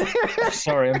pretty.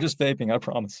 Sorry, I'm just vaping. I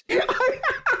promise.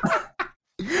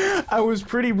 I was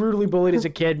pretty brutally bullied as a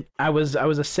kid. I was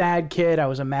a sad kid. I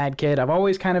was a mad kid. I've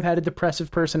always kind of had a depressive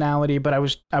personality, but I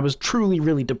was truly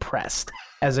really depressed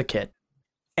as a kid.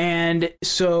 And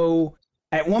so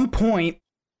at one point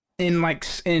in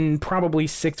probably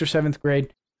 6th or 7th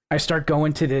grade, I start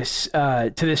going to this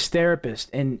therapist,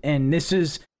 and this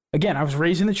is, again, I was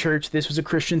raised in the church. This was a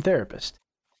Christian therapist.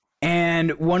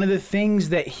 And one of the things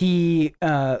that he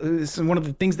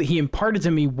imparted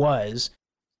to me was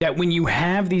that when you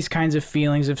have these kinds of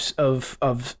feelings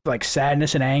of like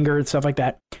sadness and anger and stuff like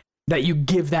that, that you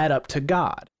give that up to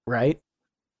God, right?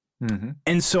 Mm-hmm.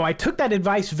 And so I took that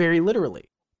advice very literally.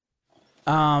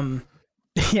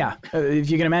 Yeah, if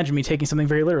you can imagine me taking something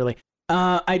very literally.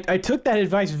 I took that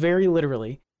advice very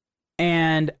literally,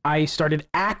 and I started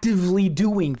actively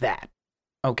doing that,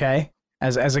 okay,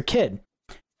 as a kid.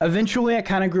 Eventually, I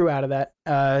kind of grew out of that.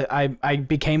 I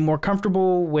became more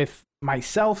comfortable with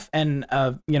myself and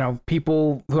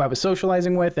people who I was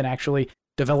socializing with, and actually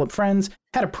developed friends.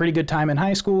 Had a pretty good time in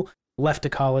high school. Left to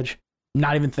college,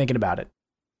 not even thinking about it.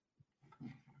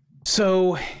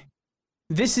 So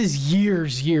this is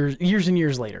years and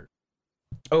years later,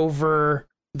 over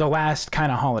the last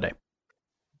kind of holiday.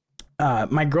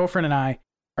 My girlfriend and I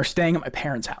are staying at my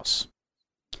parents' house,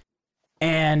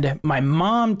 and my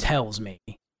mom tells me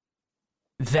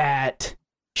that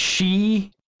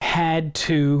she had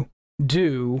to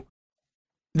do,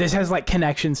 this has like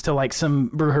connections to like some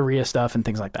brujeria stuff and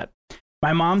things like that.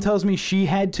 My mom tells me she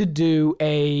had to do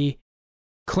a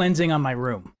cleansing on my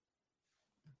room.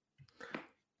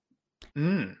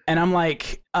 And I'm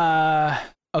like,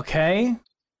 okay,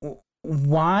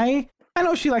 why? I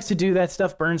know she likes to do that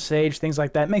stuff, burn sage, things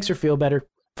like that. Makes her feel better.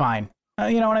 Fine.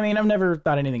 You know what I mean? I've never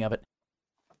thought anything of it.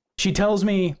 She tells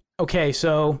me, okay,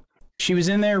 so she was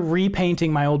in there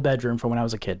repainting my old bedroom from when I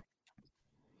was a kid.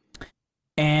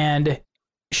 And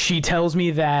she tells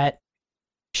me that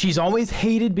she's always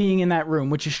hated being in that room,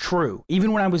 which is true.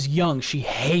 Even when I was young, she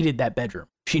hated that bedroom.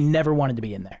 She never wanted to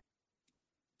be in there.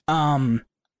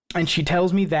 And she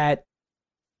tells me that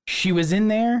she was in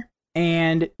there,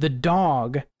 and the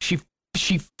dog, she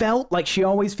felt like she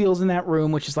always feels in that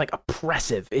room, which is like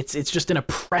oppressive. It's just an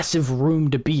oppressive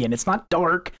room to be in. It's not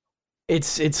dark.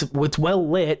 It's well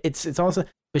lit. It's also,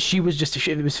 but she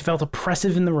felt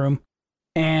oppressive in the room,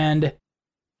 and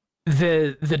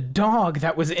the dog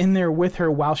that was in there with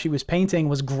her while she was painting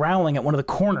was growling at one of the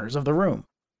corners of the room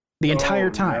the entire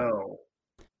time. No.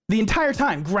 The entire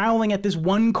time, growling at this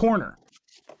one corner.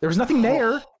 There was nothing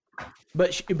there,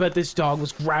 but this dog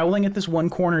was growling at this one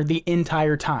corner the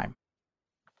entire time.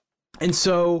 And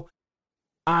so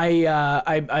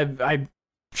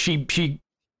she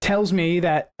tells me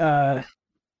that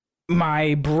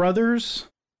my brother's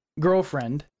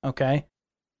girlfriend, okay,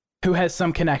 who has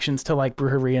some connections to like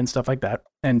brujeria and stuff like that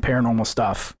and paranormal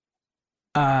stuff,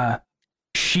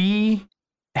 she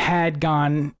had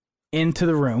gone into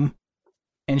the room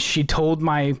and she told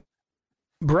my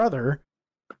brother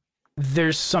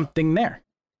there's something there.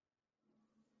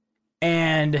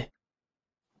 And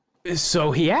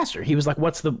so he asked her, he was like,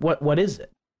 what is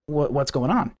it? What's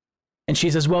going on? And she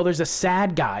says, well, there's a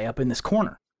sad guy up in this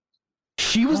corner.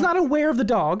 She was not aware of the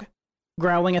dog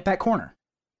growling at that corner.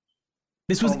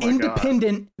 This was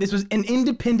independent. God. This was an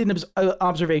independent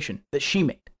observation that she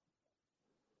made.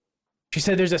 She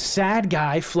said, there's a sad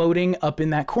guy floating up in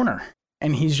that corner,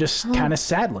 and he's just kind of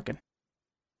sad looking.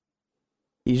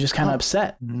 He's just kind of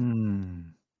upset.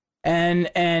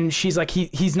 And she's like,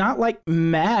 he's not like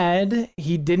mad.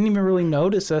 He didn't even really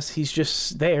notice us. He's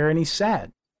just there and he's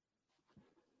sad.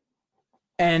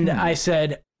 And I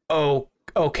said, oh,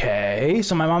 okay.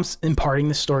 So my mom's imparting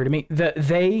this story to me.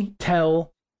 They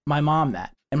tell my mom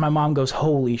that. And my mom goes,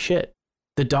 holy shit.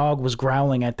 The dog was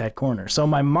growling at that corner. So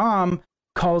my mom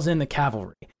calls in the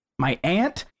cavalry. My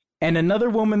aunt and another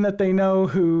woman that they know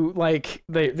who, like,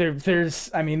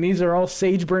 there's, I mean, these are all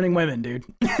sage burning women, dude.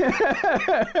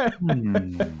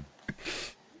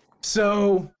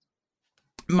 So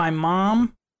my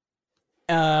mom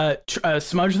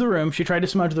smudged the room. She tried to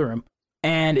smudge the room,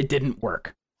 and it didn't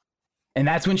work. And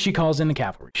that's when she calls in the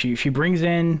cavalry. She brings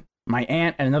in my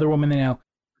aunt and another woman they know,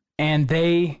 and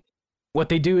what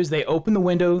they do is they open the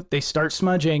window, they start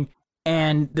smudging,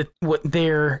 and what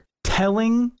they're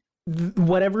telling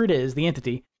whatever it is, the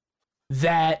entity,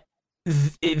 that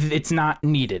it's not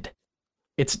needed.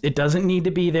 It doesn't need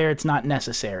to be there. It's not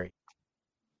necessary.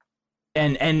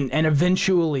 And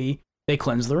eventually they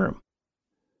cleanse the room.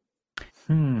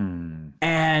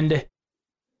 And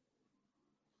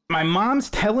my mom's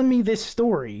telling me this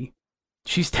story.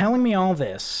 She's telling me all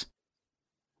this.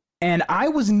 And I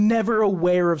was never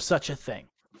aware of such a thing.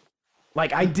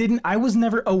 Like, I was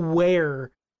never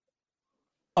aware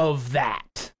of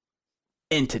that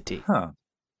entity.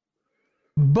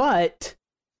 But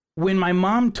when my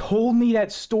mom told me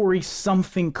that story,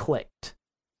 something clicked.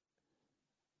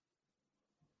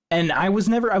 And I was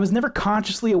never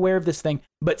consciously aware of this thing,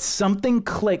 but something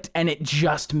clicked and it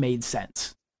just made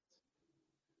sense.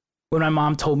 When my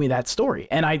mom told me that story.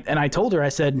 And I told her, I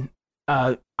said,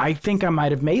 I think I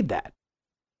might have made that.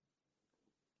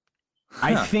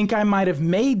 I think I might have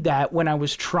made that when I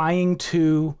was trying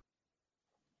to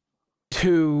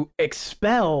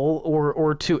expel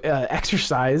or to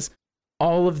exercise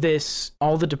all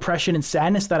the depression and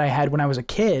sadness that I had when I was a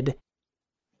kid,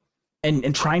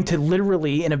 and trying to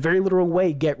literally, in a very literal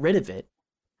way, get rid of it.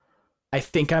 I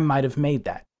think I might have made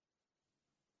that.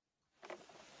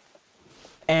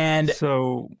 And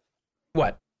so,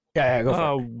 what? Yeah, go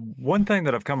for it. One thing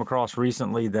that I've come across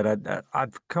recently that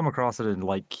I've come across it in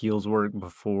like Keel's work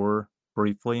before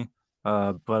briefly,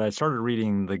 but I started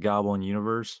reading The Goblin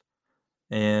Universe,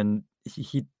 and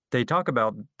they talk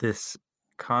about this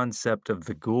concept of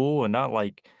the ghoul, and not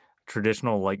like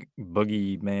traditional like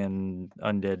boogeyman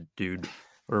undead dude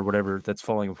or whatever that's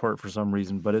falling apart for some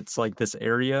reason, but it's like this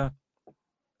area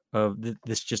of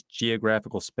this just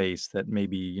geographical space that may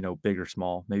be, you know, big or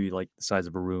small, maybe like the size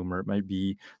of a room, or it might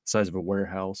be the size of a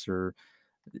warehouse, or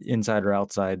inside or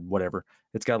outside, whatever.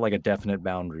 It's got like a definite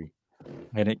boundary,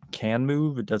 and it can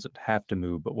move. It doesn't have to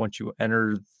move, but once you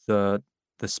enter the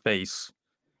space,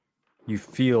 you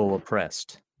feel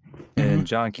oppressed. And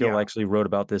John Keel actually wrote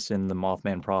about this in the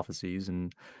Mothman Prophecies,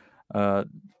 and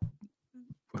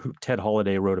Ted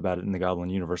Holiday wrote about it in the Goblin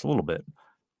Universe a little bit.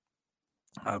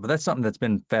 But that's something that's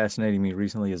been fascinating me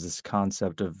recently, is this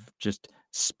concept of just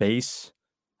space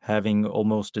having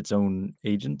almost its own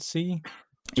agency,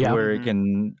 to where it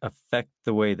can affect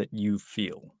the way that you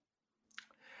feel.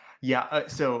 Yeah,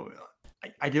 so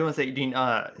I do want to say, Dean,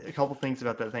 a couple things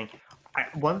about that thing.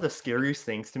 One of the scariest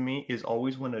things to me is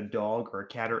always when a dog or a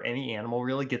cat or any animal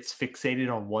really gets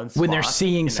fixated on one spot. When they're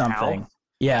seeing something.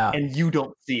 Yeah. And you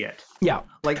don't see it. Yeah.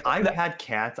 Like I've had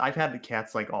the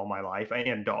cats like all my life,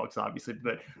 and dogs obviously,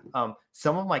 but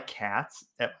some of my cats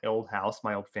at my old house,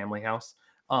 my old family house,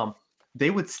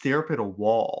 they would stare up at a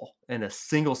wall in a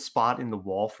single spot in the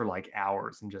wall for like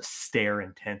hours and just stare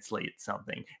intensely at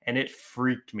something, and it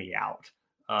freaked me out.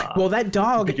 Well, that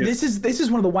dog, this is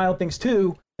one of the wild things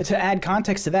too, to add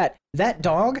context to that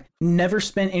dog never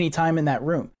spent any time in that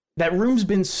room. That room's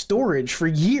been storage for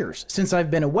years since I've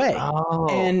been away. Oh.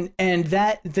 And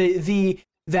that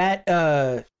that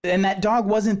dog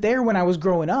wasn't there when I was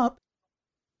growing up.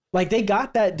 Like, they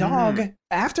got that dog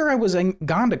after I was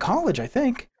gone to college, I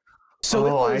think. So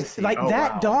it was like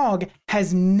that dog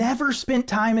has never spent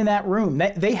time in that room.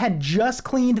 They had just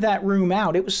cleaned that room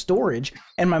out. It was storage,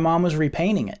 and my mom was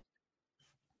repainting it.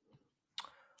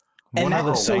 And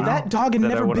that dog had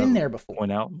never been there before.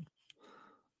 Point out.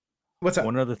 What's up?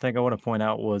 One other thing I want to point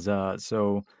out was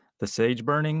so the sage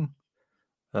burning.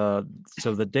 So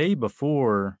the day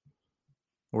before,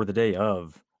 or the day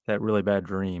of that really bad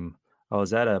dream, I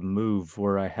was at a move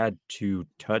where I had to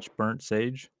touch burnt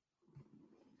sage.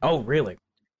 Oh, really?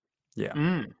 Yeah.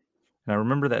 And I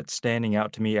remember that standing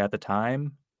out to me at the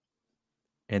time,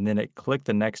 and then it clicked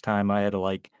the next time I had to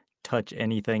like touch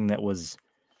anything that was,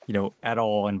 you know, at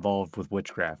all involved with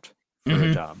witchcraft for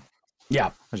a job. Yeah.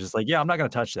 I was just like, yeah, I'm not going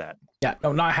to touch that. Yeah.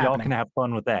 No, not happening. Y'all can have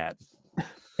fun with that.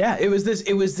 Yeah, it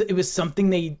was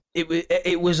something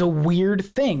it was a weird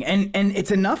thing. And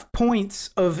it's enough points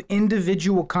of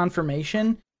individual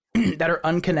confirmation that are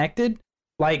unconnected.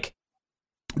 Like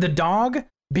the dog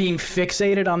being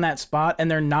fixated on that spot and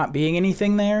there not being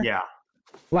anything there. Yeah.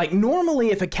 Like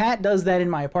normally if a cat does that in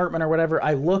my apartment or whatever,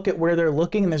 I look at where they're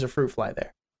looking and there's a fruit fly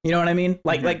there. You know what I mean?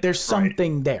 Like there's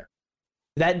something there.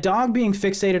 That dog being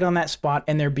fixated on that spot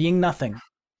and there being nothing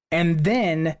And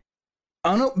then,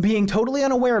 being totally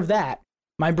unaware of that,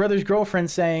 my brother's girlfriend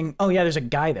saying, "Oh yeah, there's a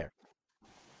guy there.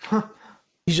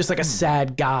 He's just like a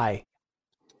sad guy."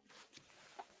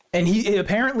 And he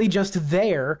apparently just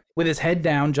there with his head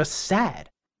down, just sad.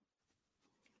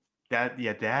 That's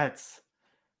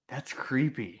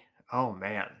creepy. Oh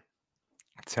man.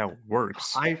 That's how it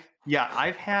works.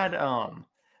 I've had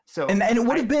so And it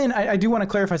would have been, I do want to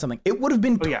clarify something. It would have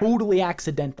been totally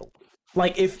accidental.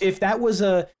 Like if that was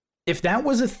a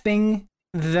thing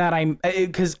that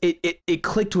because it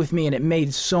clicked with me and it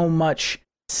made so much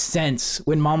sense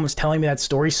when Mom was telling me that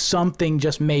story. Something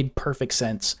just made perfect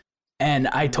sense. And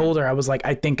I told her, I was like,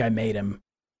 I think I made him.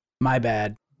 My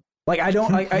bad. Like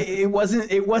it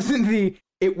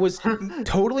was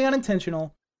totally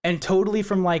unintentional and totally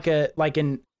from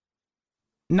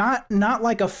not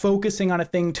like a focusing on a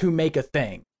thing to make a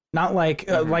thing. Not like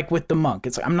like with the monk.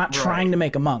 It's like, I'm not trying to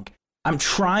make a monk. I'm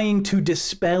trying to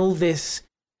dispel this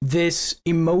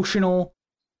emotional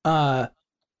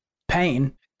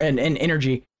pain and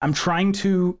energy. I'm trying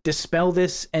to dispel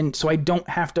this, and so I don't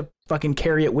have to fucking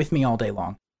carry it with me all day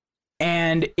long.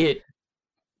 And it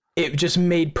just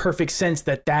made perfect sense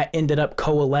that ended up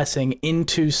coalescing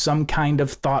into some kind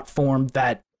of thought form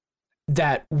that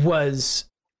was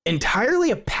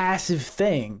entirely a passive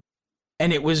thing,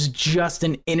 and it was just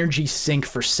an energy sink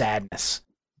for sadness.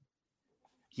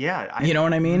 Yeah, you know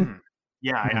what I mean?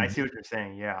 I see what you're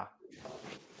saying. Yeah,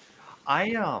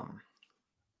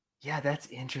 yeah, that's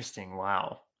interesting.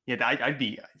 Wow. Yeah, I'd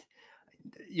be.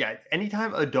 Yeah,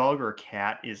 anytime a dog or a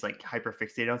cat is like hyper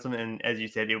fixated on something, and as you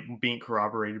said, it being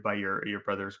corroborated by your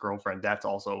brother's girlfriend, that's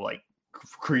also like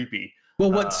creepy.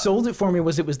 Well, what sold it for me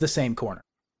was the same corner.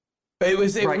 It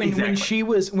was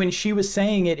when she was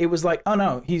saying it, it was like, oh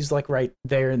no, he's like right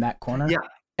there in that corner. Yeah.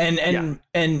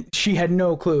 And she had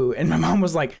no clue. And my mom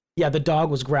was like, yeah, the dog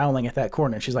was growling at that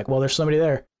corner. And she's like, well, there's somebody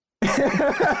there.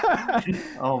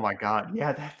 Oh my God.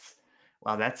 Yeah,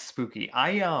 that's spooky.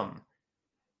 I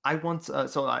once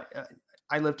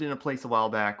I lived in a place a while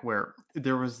back where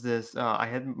there was this I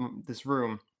had this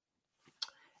room,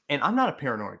 and I'm not a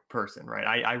paranoid person, right?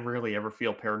 I rarely ever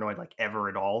feel paranoid, like ever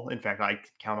at all. In fact, I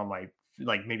count on my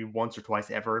like maybe once or twice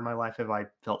ever in my life have I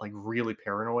felt like really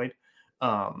paranoid.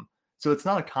 So it's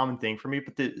not a common thing for me.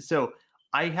 But so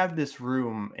I have this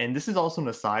room, and this is also an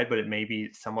aside, but it may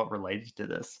be somewhat related to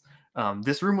this.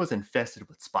 This room was infested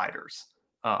with spiders.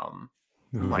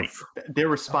 Like there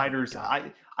were spiders.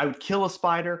 I would kill a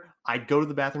spider. I'd go to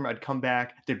the bathroom. I'd come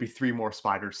back. There'd be 3 more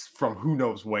spiders from who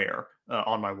knows where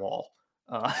on my wall.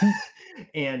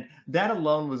 And that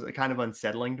alone was kind of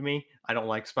unsettling to me. I don't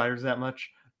like spiders that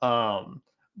much.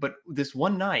 But this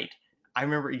one night, I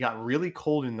remember it got really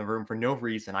cold in the room for no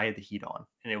reason. I had the heat on,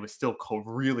 and it was still cold,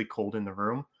 really cold in the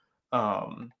room.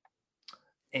 And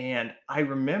I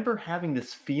remember having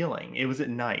this feeling. It was at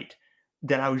night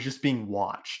that I was just being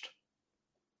watched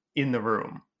in the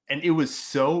room, and it was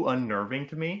so unnerving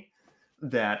to me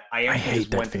that I actually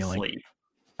just went to sleep.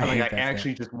 I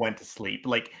actually just went to sleep.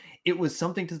 Like it was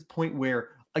something to the point where,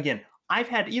 again, I've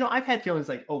had feelings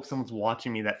like, oh, someone's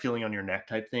watching me, that feeling on your neck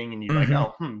type thing, and you're like,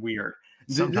 oh, weird.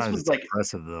 Sometimes this was it's like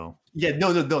oppressive though. Yeah,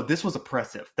 no, this was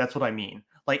oppressive. That's what I mean.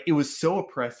 Like it was so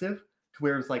oppressive to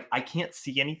where it's like I can't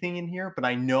see anything in here, but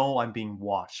I know I'm being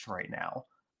watched right now.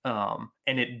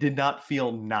 And it did not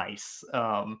feel nice.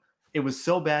 It was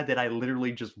so bad that I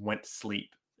literally just went to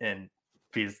sleep, and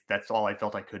because that's all I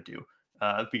felt I could do.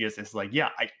 Because it's like, yeah,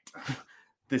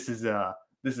 this is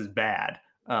bad.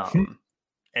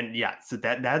 And yeah, so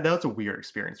that was a weird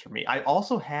experience for me. I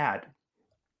also had,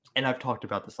 and I've talked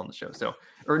about this on the show. So,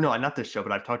 or no, not this show,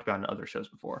 but I've talked about it in other shows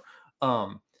before.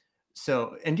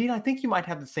 So indeed, I think you might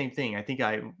have the same thing. I think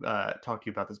I talked to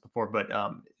you about this before, but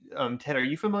Ted, are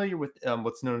you familiar with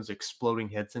what's known as exploding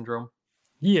head syndrome?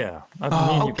 Yeah.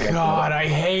 Oh God, I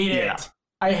hate it.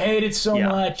 I hate it so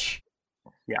much.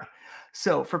 Yeah.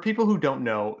 So for people who don't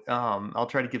know, I'll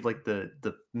try to give like the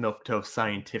milquetoast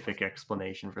scientific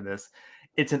explanation for this.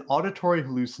 It's an auditory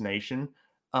hallucination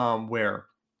where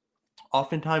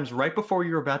oftentimes right before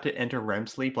you're about to enter REM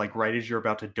sleep, like right as you're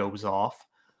about to doze off,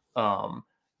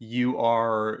 you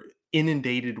are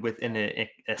inundated with a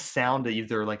sound of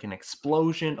either like an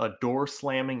explosion, a door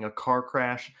slamming, a car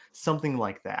crash, something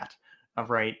like that.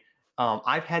 Right.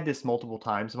 I've had this multiple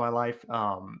times in my life.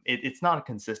 It's not a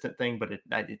consistent thing, but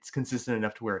it's consistent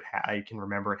enough to where I can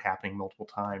remember it happening multiple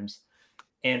times.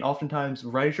 And oftentimes,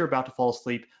 right as you're about to fall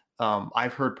asleep,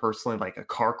 I've heard personally like a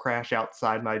car crash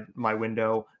outside my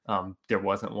window. There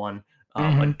wasn't one.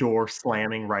 A door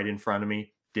slamming right in front of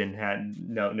me. Didn't have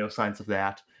no signs of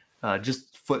that.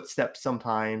 Just footsteps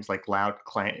sometimes, like loud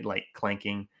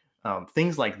clanking,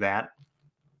 things like that.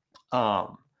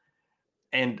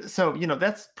 And so,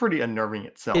 that's pretty unnerving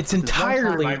itself. It's But this one time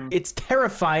entirely, it's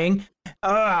terrifying.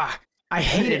 I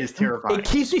hate it. It is terrifying. It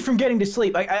keeps me from getting to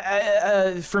sleep.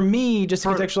 For me, just to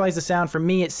contextualize the sound, for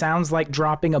me, it sounds like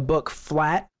dropping a book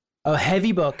flat, a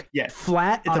heavy book,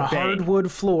 flat on a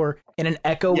hardwood floor in an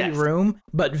echoey room,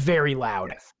 but very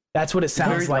loud. Yes. That's what it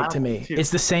sounds like to me. Too.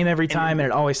 It's the same every time, and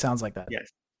it always sounds like that.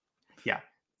 Yes. Yeah.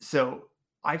 So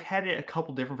I've had it a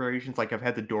couple different variations. Like I've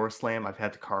had the door slam, I've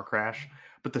had the car crash,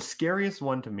 but the scariest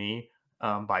one to me,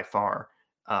 by far,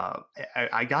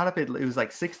 I got up, it was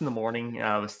like 6 a.m. and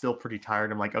I was still pretty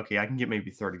tired. I'm like, okay, I can get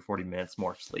maybe 30, 40 minutes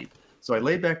more sleep. So I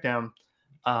laid back down,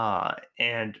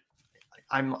 and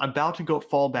I'm about to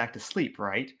fall back to sleep,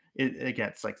 right? Again,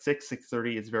 it's like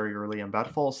 6:30. It's very early. I'm about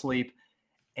to fall asleep.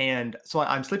 And so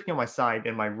I'm sleeping on my side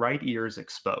and my right ear is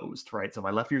exposed, right? So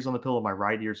my left ear's on the pillow, my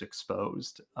right ear's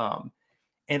exposed.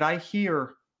 And I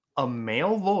hear a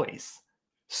male voice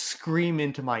scream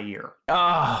into my ear.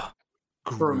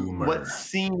 From what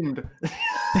seemed...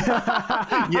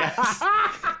 Yes.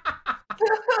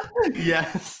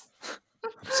 Yes.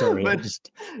 Sorry. But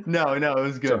no, it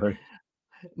was good. Sorry.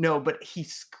 No, but he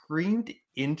screamed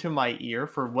into my ear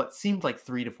for what seemed like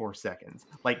 3 to 4 seconds.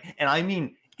 And I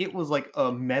mean, it was like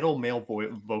a metal male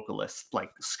vocalist,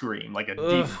 scream, like a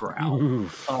deep growl.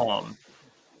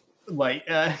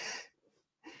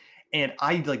 And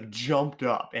I jumped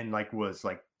up and was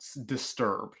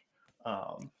disturbed.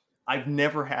 I've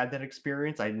never had that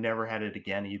experience. I never had it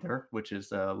again either, which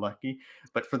is lucky.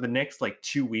 But for the next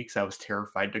 2 weeks, I was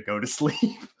terrified to go to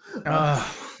sleep.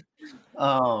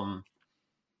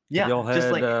 Yeah, y'all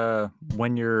had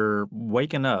when you're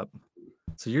waking up,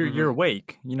 so you're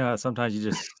awake. You know, sometimes you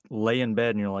just lay in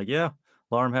bed and you're like, yeah,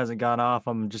 alarm hasn't gone off.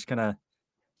 I'm just gonna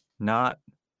not.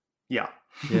 Yeah.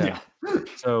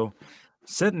 So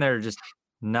sitting there just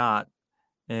not,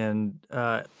 and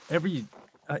it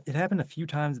happened a few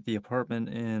times at the apartment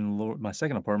in my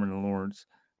second apartment in Lawrence,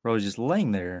 where I was just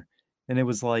laying there, and it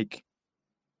was like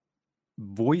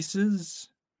voices.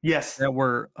 Yes. That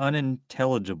were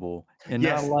unintelligible and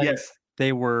not like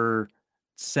they were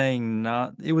saying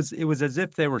it was as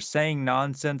if they were saying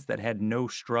nonsense that had no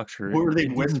structure. Were they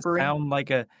it whispering? Didn't sound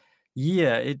like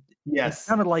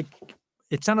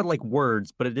it sounded like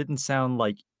words, but it didn't sound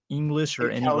like English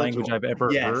or any language I've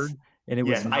ever heard. And it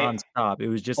was nonstop. It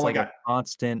was just a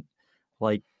constant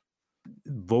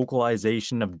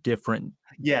vocalization of different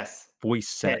voice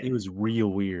set. It was real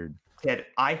weird. Ted,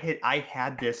 I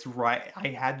had this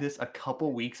a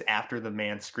couple weeks after the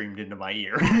man screamed into my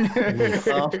ear. And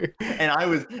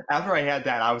after I had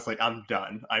that, I was like, I'm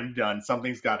done.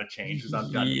 Something's got to change because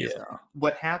I'm done. Yeah.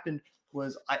 What happened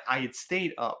was I had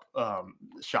stayed up,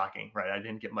 shocking, right? I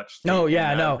didn't get much sleep. No,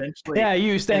 yeah, no. Yeah,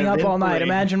 you staying up all night.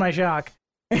 Imagine my shock.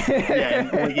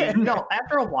 No,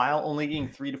 after a while, only getting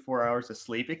 3 to 4 hours of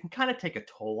sleep, it can kind of take a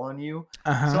toll on you.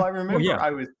 So I remember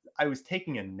I was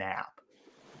taking a nap.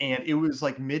 And it was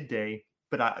midday,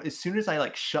 but as soon as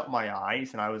I shut my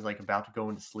eyes and I was about to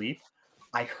go into sleep,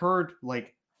 I heard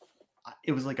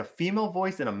it was a female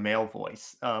voice and a male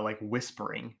voice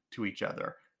whispering to each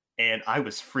other. And I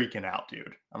was freaking out,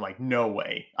 dude. I'm like, no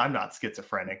way. I'm not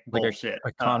schizophrenic. Bullshit.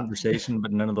 A conversation,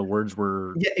 but none of the words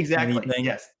were exactly. anything.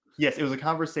 Yes, it was a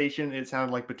conversation. It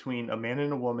sounded like between a man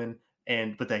and a woman,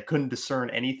 but they couldn't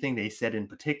discern anything they said in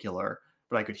particular.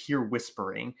 But I could hear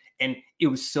whispering, and it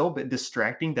was so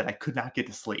distracting that I could not get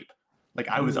to sleep.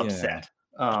 I was upset.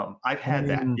 I've had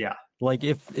that. Yeah.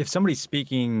 If somebody's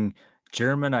speaking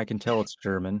German, I can tell it's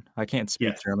German. I can't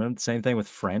speak German. Same thing with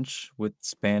French, with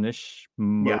Spanish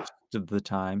most of the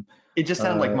time. It just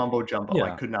sounded like mumbo jumbo.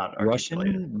 I could not articulate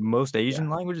Russian, most Asian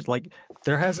languages.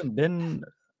 There hasn't been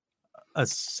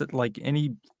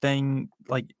anything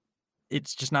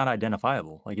it's just not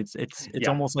identifiable. It's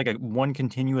almost like one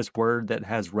continuous word that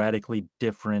has radically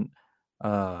different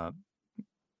sounds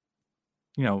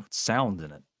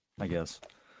in it, I guess.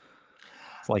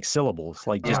 It's like syllables,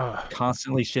 just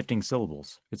constantly shifting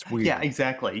syllables. It's weird. Yeah,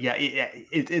 exactly. Yeah,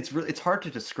 it's hard to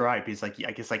describe because I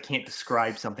guess I can't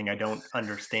describe something I don't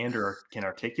understand or can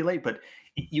articulate, but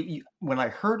you when I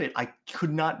heard it, I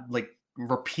could not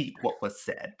repeat what was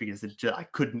said because I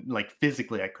couldn't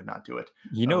physically I could not do it.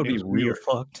 It'd be real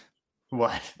fucked.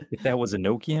 What if that was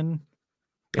Enochian? And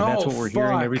that's what we're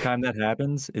hearing every time that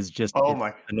happens is just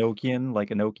Enochian.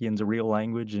 Enochian's a real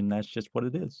language, and that's just what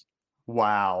it is.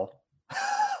 Wow.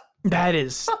 That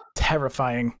is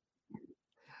terrifying.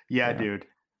 Yeah, dude.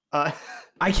 I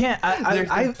can't.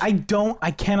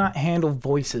 I cannot handle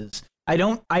voices. I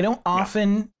don't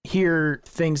often hear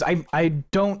things. I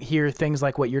don't hear things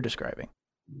like what you're describing.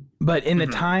 But in the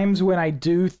Mhm. times when I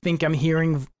do think I'm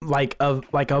hearing like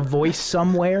a voice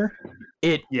somewhere,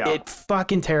 it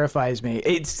fucking terrifies me.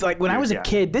 It's like when I Dude, was a yeah.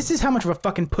 kid, this is how much of a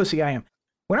fucking pussy I am.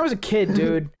 When I was a kid,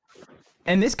 dude,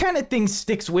 and this kind of thing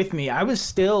sticks with me. I was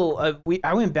still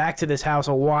I went back to this house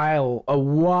a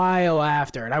while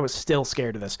after, and I was still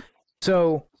scared of this.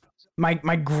 So my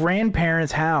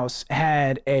grandparents' house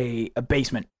had a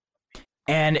basement,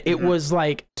 and it was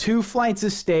like 2 flights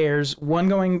of stairs, one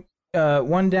going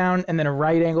one down and then a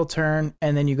right angle turn,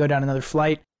 and then you go down another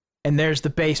flight, and there's the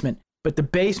basement. But the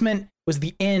basement was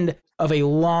the end of a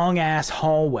long ass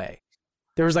hallway.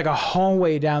 There was like a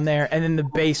hallway down there, and then the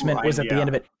basement was at the end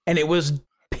of it, and it was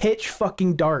pitch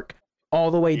fucking dark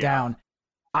all the way down.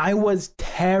 I was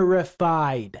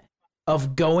terrified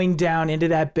of going down into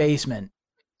that basement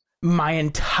my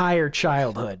entire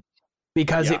childhood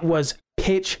because it was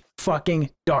pitch fucking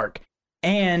dark.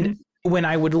 And when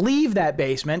I would leave that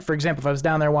basement, for example, if I was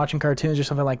down there watching cartoons or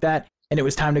something like that, and it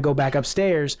was time to go back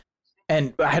upstairs,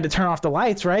 and I had to turn off the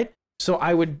lights, right? So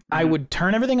I would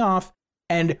turn everything off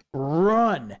and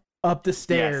run up the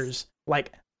stairs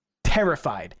like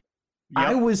terrified.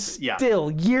 I was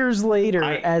still years later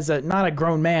as not a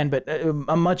grown man, but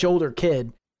a much older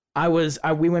kid.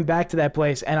 We went back to that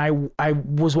place, and I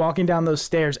was walking down those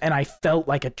stairs, and I felt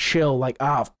like a chill, like,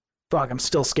 oh fuck, I'm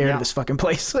still scared of this fucking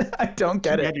place. I don't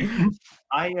get it. Dude.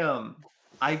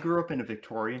 I grew up in a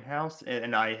Victorian house,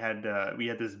 and I had we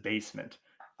had this basement.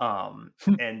 And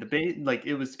like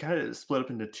it was kind of split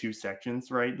up into 2 sections,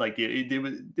 right? Like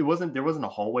there wasn't a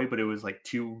hallway, but it was like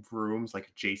 2 rooms like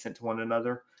adjacent to one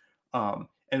another.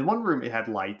 And one room it had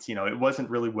lights, it wasn't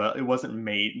it wasn't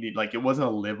made like it wasn't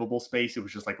a livable space. It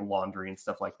was just like laundry and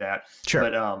stuff like that. Sure.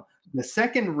 But the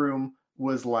second room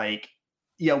was like,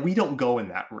 we don't go in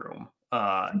that room.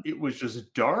 It was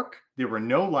just dark. There were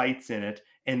no lights in it,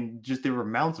 and just there were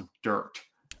mounds of dirt.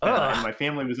 And my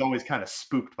family was always kind of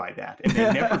spooked by that, and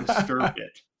they never disturbed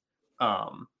it.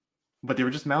 But there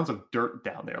were just mounds of dirt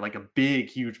down there, like a big,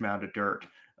 huge mound of dirt.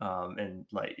 And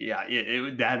like,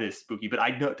 that is spooky. But I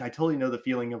totally know the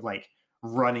feeling of like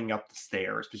running up the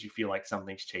stairs because you feel like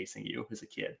something's chasing you as a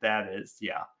kid. That is,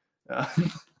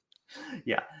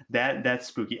 that's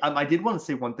spooky. I did want to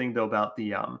say one thing though about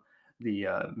the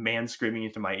man screaming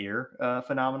into my ear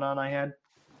phenomenon I had.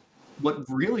 What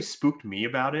really spooked me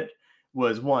about it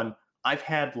was, one, I've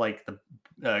had like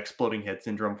the exploding head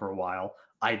syndrome for a while.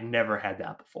 I'd never had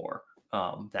that before,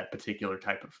 that particular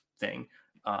type of thing.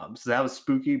 So that was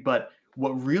spooky. But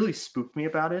what really spooked me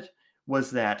about it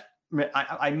was that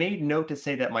I made note to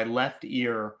say that my left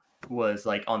ear was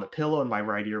like on the pillow and my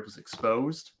right ear was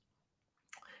exposed.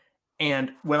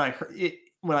 And when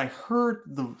I heard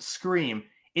the scream,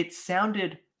 it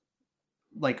sounded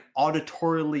like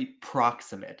auditorily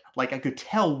proximate. Like I could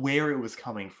tell where it was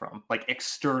coming from, like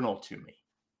external to me.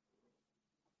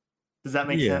 Does that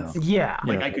make sense? Yeah.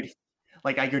 Like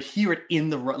I could hear it in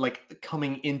the like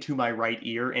coming into my right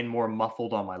ear and more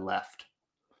muffled on my left.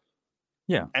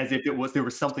 Yeah. As if there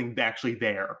was something actually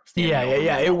there.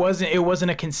 Yeah. It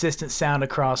wasn't a consistent sound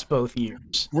across both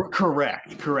ears.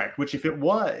 Correct. Which if it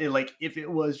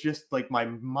was just like my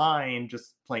mind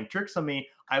just playing tricks on me,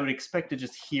 I would expect to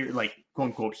just hear, like, quote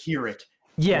unquote, hear it.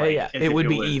 Yeah, like, yeah. It would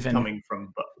be even coming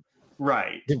from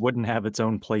right. It wouldn't have its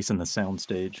own place in the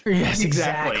soundstage. Yes,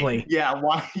 exactly. Yeah.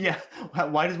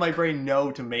 Why does my brain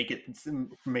know to make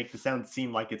the sound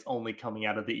seem like it's only coming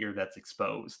out of the ear that's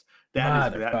exposed?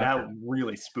 That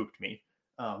really spooked me.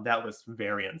 That was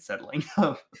very unsettling.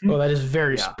 Well, that is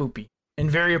very spoopy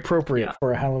and very appropriate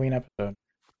for a Halloween episode.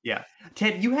 Yeah.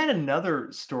 Ted, you had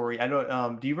another story. I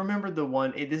don't do you remember the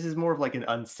one? This is more of like an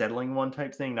unsettling one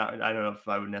type thing. I don't know if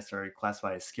I would necessarily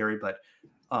classify as scary, but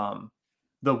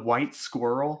the white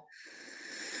squirrel.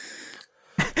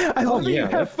 I love that you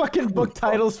have fucking book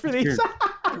titles for these.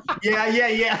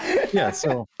 Yeah,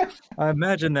 so I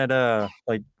imagine that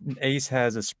like Ace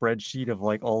has a spreadsheet of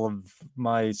like all of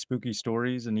my spooky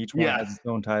stories, and each one has its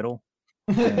own title.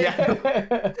 Yeah.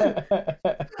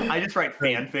 I just write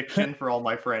fan fiction for all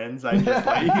my friends. I just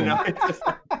like, it's just...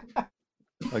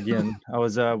 Again, I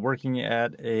was working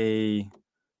at a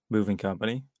moving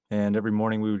company, and every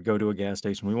morning we would go to a gas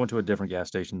station. We went to a different gas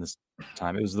station this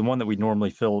time. It was the one that we normally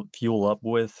fill fuel up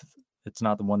with. It's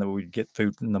not the one that we'd get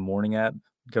food in the morning at.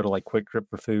 We'd go to like Quick Trip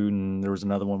for food, and there was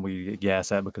another one we get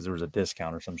gas at because there was a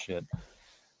discount or some shit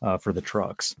for the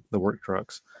trucks, the work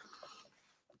trucks.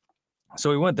 So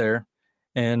we went there.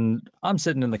 And I'm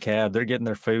sitting in the cab. They're getting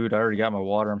their food. I already got my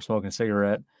water. I'm smoking a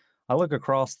cigarette. I look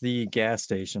across the gas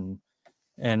station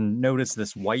and notice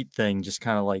this white thing just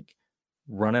kind of like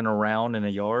running around in a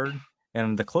yard.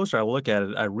 And the closer I look at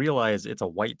it, I realize it's a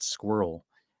white squirrel.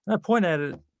 And I point at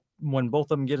it when both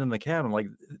of them get in the cab. I'm like,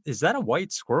 "Is that a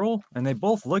white squirrel?" And they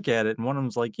both look at it, and one of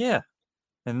them's like, "Yeah."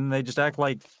 And then they just act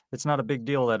like it's not a big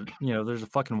deal that, there's a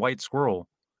fucking white squirrel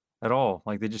at all.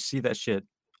 Like, they just see that shit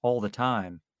all the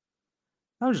time.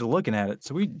 I was just looking at it.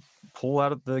 So we pull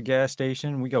out of the gas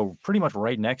station. We go pretty much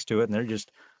right next to it, and they're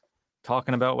just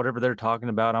talking about whatever they're talking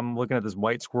about. I'm looking at this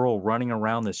white squirrel running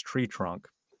around this tree trunk.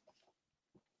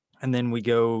 And then we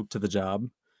go to the job. And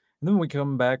then when we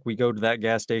come back, we go to that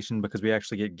gas station because we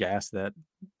actually get gas that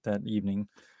evening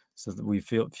so that we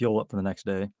fuel up for the next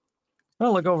day. I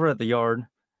look over at the yard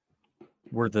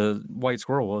where the white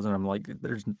squirrel was, and I'm like,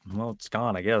 it's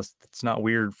gone, I guess. It's not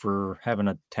weird for having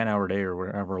a 10-hour day or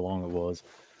whatever long it was.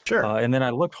 Sure. And then I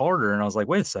looked harder, and I was like,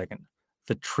 wait a second.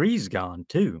 The tree's gone,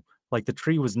 too. Like, the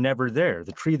tree was never there.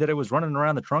 The tree that it was running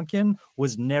around the trunk in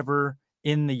was never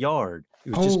in the yard.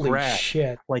 It was just Holy grass.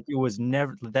 shit. Like,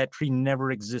 that tree never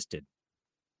existed.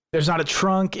 There's not a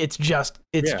trunk. It's just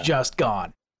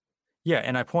gone. Yeah,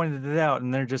 and I pointed it out,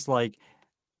 and they're just like,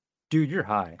 dude, you're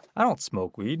high. I don't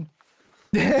smoke weed.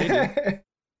 Did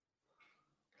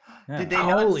they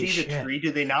not Holy see the shit. tree?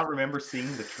 Did they not remember seeing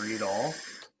the tree at all?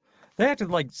 They acted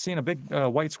like seeing a big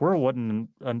white squirrel wasn't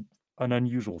an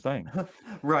unusual thing.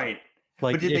 Right.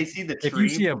 Like, but did they see the tree? If you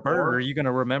see a bird, before? are you going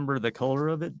to remember the color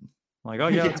of it? Like, oh,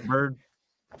 yeah, it's a bird.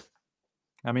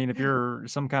 I mean, if you're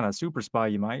some kind of super spy,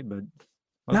 you might, but...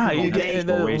 No, most people have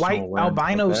the situational white awareness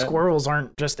albino like that. squirrels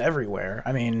aren't just everywhere.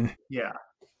 I mean, Yeah.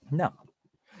 No.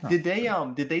 Did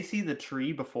they see the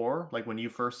tree before? Like when you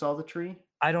first saw the tree?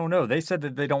 I don't know. They said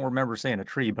that they don't remember seeing a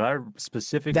tree, but I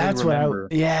specifically that's what remember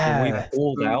when we yeah.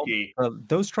 pulled out. Spooky.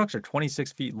 Those trucks are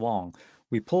 26 feet long.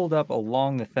 We pulled up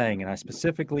along the thing, and I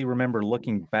specifically remember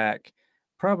looking back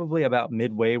probably about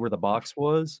midway where the box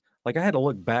was. Like, I had to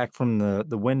look back from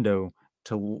the window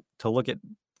to look at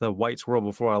the white squirrel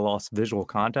before I lost visual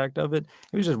contact of it.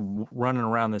 It was just running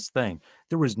around this thing.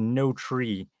 There was no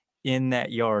tree in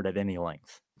that yard at any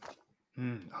length.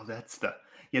 Oh, that's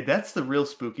the real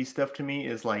spooky stuff to me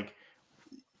is like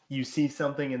you see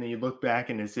something and then you look back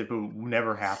and as if it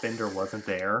never happened or wasn't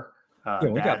there. Yeah,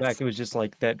 when we got back, it was just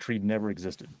like that tree never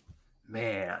existed.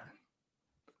 Man.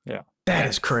 Yeah. That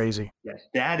is crazy. Yeah,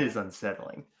 that is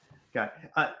unsettling. God,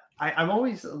 I'm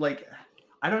always like,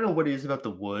 I don't know what it is about the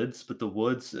woods, but the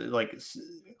woods, like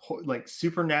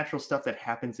supernatural stuff that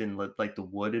happens in like the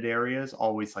wooded areas,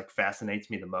 always like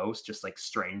fascinates me the most. Just like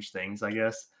strange things, I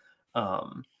guess.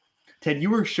 Ted, you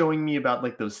were showing me about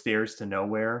like those stairs to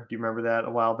nowhere. Do you remember that a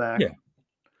while back? Yeah.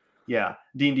 Yeah.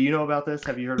 Dean, do you know about this?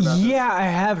 Have you heard about this? Yeah, I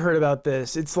have heard about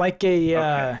this. It's like a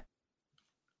Okay.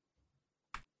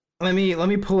 let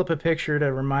me pull up a picture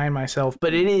to remind myself,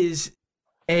 but it's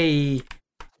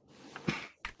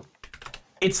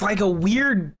like a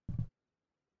weird,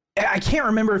 I can't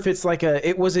remember if it's like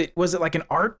was it like an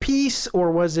art piece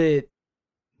or was it?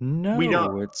 No, We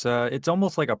don't- it's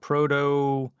almost like a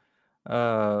proto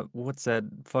what's that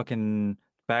fucking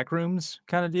backrooms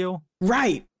kind of deal.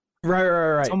 Right.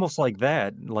 It's almost like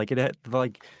that. Like it had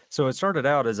so it started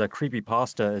out as a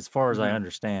creepypasta as far as I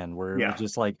understand, where it Yeah. was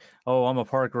just like, oh, I'm a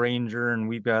park ranger and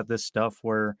we've got this stuff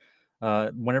where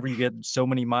whenever you get so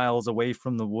many miles away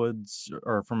from the woods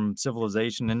or from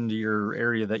civilization into your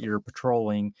area that you're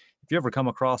patrolling, if you ever come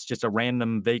across just a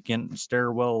random vacant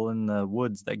stairwell in the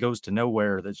woods that goes to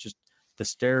nowhere, that's just the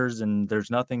stairs and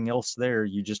there's nothing else there,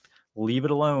 you just leave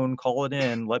it alone, call it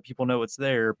in, let people know it's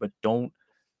there, but don't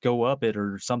go up it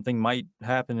or something might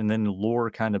happen, and then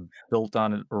lore kind of built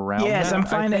on it around. Yes, that, I'm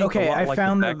finding. I think, Okay, a lot I like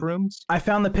found the back rooms. I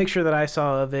found the picture that I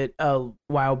saw of it a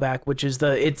while back, which is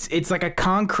it's like a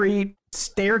concrete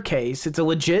staircase. It's a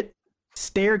legit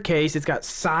staircase. It's got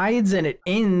sides and it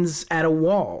ends at a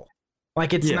wall.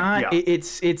 Like it's not. Yeah.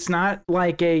 It's not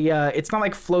like it's not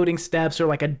like floating steps or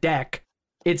like a deck.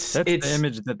 That's the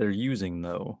image that they're using,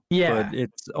 though. Yeah. But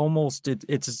it's almost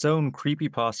it's its own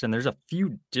creepypasta, and there's a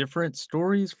few different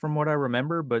stories from what I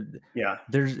remember, but Yeah.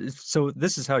 so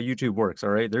this is how YouTube works, all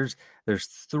right? There's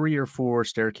 3 or 4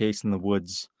 staircase in the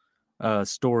woods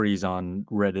stories on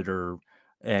Reddit or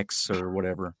X or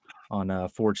whatever on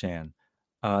 4chan.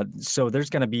 So there's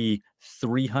going to be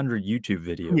 300 YouTube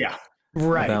videos Yeah.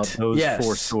 right about those 4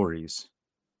 yes. stories.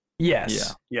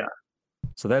 Yes. Yeah.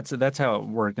 So that's how it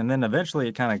worked, and then eventually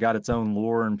it kind of got its own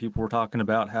lore, and people were talking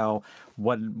about how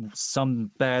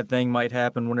some bad thing might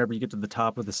happen whenever you get to the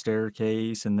top of the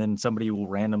staircase, and then somebody will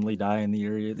randomly die in the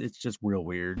area. It's just real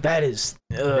weird. That is.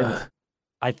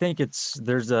 I think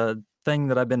there's a thing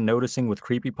that I've been noticing with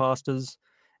creepypastas,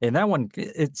 and that one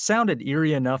it sounded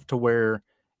eerie enough to where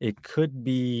it could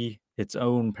be its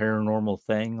own paranormal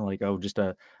thing, like just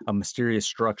a mysterious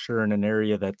structure in an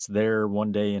area that's there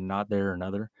one day and not there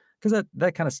another. because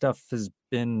that kind of stuff has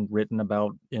been written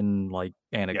about in like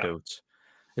anecdotes.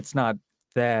 It's not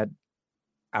that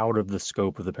out of the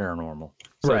scope of the paranormal,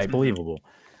 so it's Right. believable.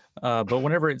 But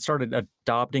whenever it started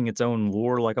adopting its own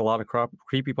lore, like a lot of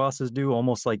creepypastas do,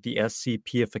 almost like the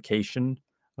SCP-ification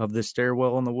of the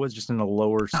stairwell in the woods, just in a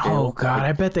lower scale. Oh God, Like,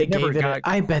 I bet they never gave it. got-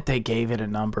 I bet they gave it a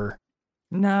number.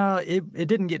 No, it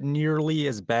didn't get nearly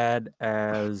as bad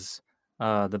as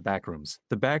the Backrooms.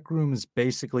 The Backrooms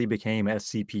basically became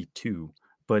SCP-2,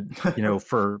 but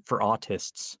for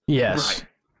autists. Yes. Right.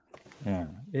 Yeah,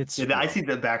 it's I see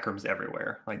the backrooms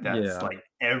everywhere. Like that's like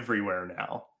everywhere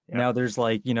now. Yeah. Now there's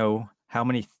like how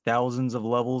many thousands of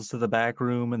levels to the back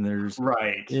room, and there's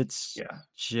it's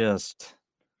just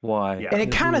why. Yeah. And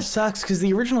it kind of sucks because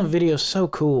the original video is so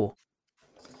cool.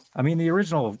 I mean, the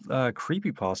original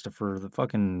creepypasta for the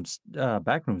fucking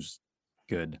backroom's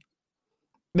good.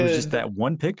 It was just that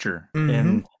one picture,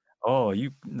 and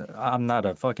I'm not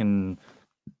a fucking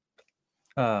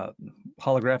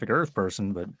holographic Earth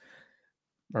person,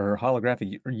 or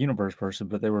holographic universe person,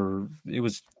 but it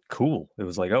was cool. It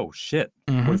was like, oh shit,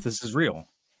 what if this is real?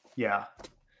 Yeah.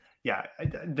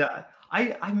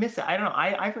 I miss it. I don't know.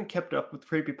 I haven't kept up with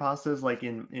creepypastas like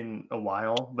in a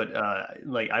while, but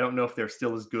like I don't know if they're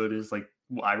still as good as like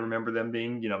I remember them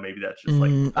being. Maybe that's just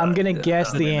like I'm gonna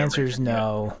guess the answer is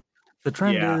no. The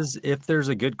trend is if there's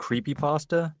a good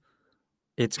creepypasta,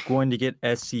 it's going to get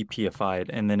SCP-ified,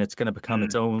 and then it's going to become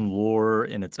its own lore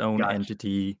and its own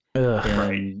entity.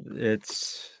 And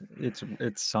it's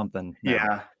something.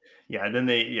 Yeah. Then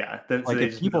like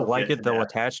if people like it, they'll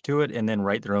attach to it and then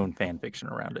write their own fan fiction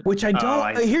around it. Which I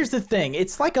don't. Here's the thing: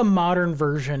 it's like a modern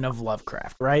version of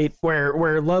Lovecraft, right?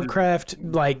 Where Lovecraft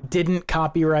like didn't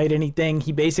copyright anything.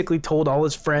 He basically told all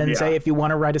his friends, "Hey, if you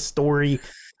want to write a story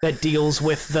that deals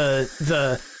with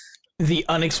the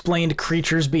unexplained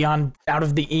creatures out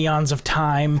of the eons of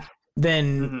time,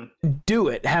 then do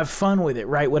it. Have fun with it.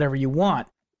 Write whatever you want."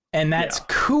 And that's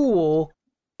cool,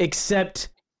 except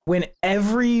when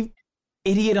every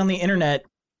idiot on the internet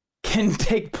can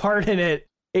take part in it,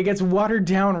 it gets watered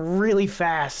down really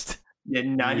fast. Yeah,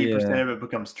 90% of it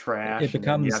becomes trash. It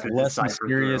becomes less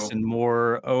mysterious and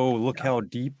more, look how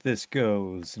deep this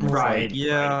goes. And right.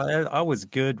 I was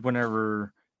good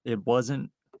whenever it wasn't.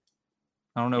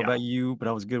 I don't know about you, but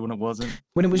I was good when it wasn't.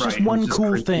 When it was just one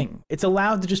cool thing. It's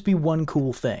allowed to just be one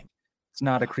cool thing. It's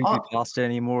not a creepypasta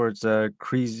anymore. It's a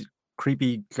creepy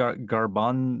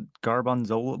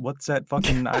garbanzola. What's that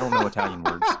fucking? I don't know Italian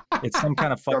words. It's some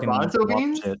kind of fucking garbanzo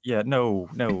beans. Shit. Yeah, no.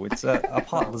 It's a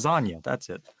pot lasagna. That's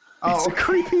it. It's a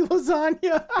creepy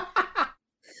lasagna.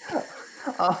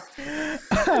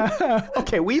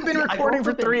 Okay, we've been recording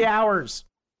for 3 hours.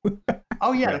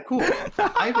 Oh yeah, cool.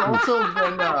 I've also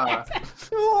been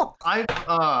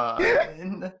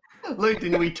look,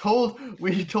 and we told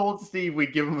Steve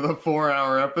we'd give him the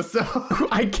 4-hour episode.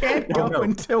 I can't go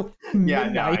until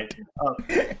midnight.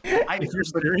 If you're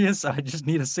serious, I just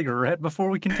need a cigarette before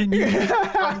we continue.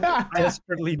 I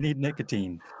desperately need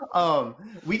nicotine.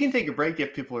 We can take a break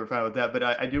if people are fine with that, but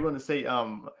I do want to say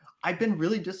I've been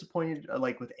really disappointed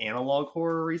like with analog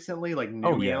horror recently, like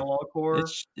new analog horror.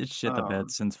 It's shit the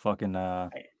bed since fucking I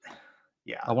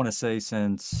want to say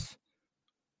since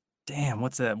damn,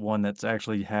 what's that one that's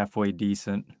actually halfway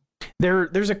decent?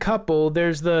 There's a couple.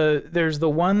 There's the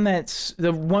one that's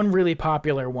the one really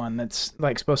popular one that's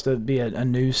like supposed to be a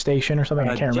news station or something.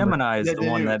 I can't remember. Gemini is the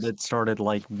one that it started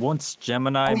like once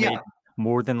Gemini made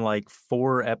more than like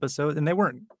 4 episodes, and they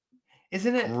weren't.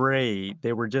 Isn't it great?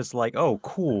 They were just like, oh,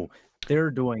 cool.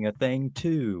 They're doing a thing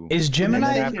too. Is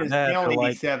Gemini after that, Channel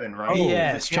 87, right? Oh,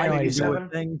 yes, Channel 87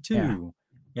 thing too.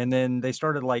 Yeah. And then they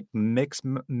started like mix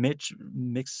and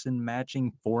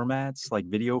matching formats, like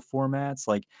video formats.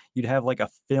 Like you'd have like a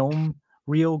film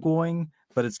reel going,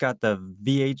 but it's got the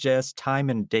VHS time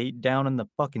and date down in the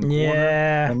fucking corner.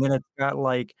 Yeah. And then it's got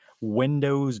like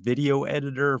Windows video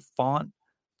editor font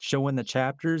showing the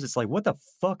chapters. It's like, what the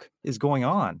fuck is going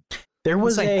on? There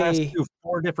was passed through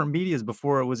 4 different medias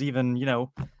before it was even,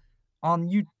 on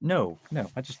you. No,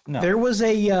 I just no. There was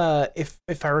a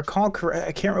if I recall correct,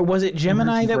 I can't remember, was it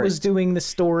Gemini that was doing the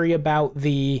story about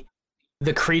the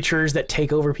creatures that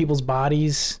take over people's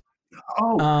bodies?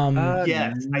 Oh,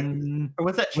 yes. Or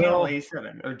was that Channel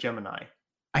 87 or Gemini?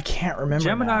 I can't remember.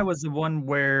 Gemini was the one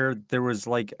where there was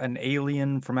like an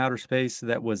alien from outer space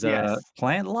that was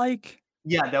plant-like.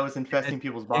 Yeah, that was infesting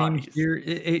people's bodies.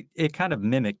 It kind of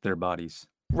mimicked their bodies.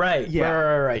 Right. Yeah.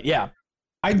 Right. Yeah.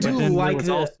 I do like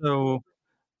the.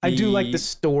 I do like the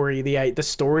story. The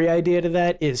story idea to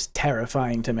that is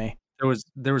terrifying to me. There was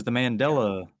the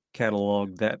Mandela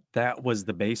catalog that was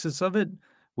the basis of it,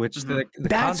 which the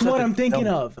That's concept what I'm thinking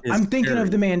itself of. is I'm thinking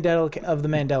of the scary.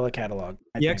 Mandela catalog.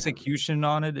 The execution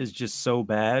on it is just so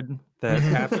bad that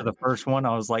after the first one,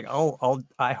 I was like, "Oh,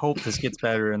 I hope this gets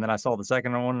better." And then I saw the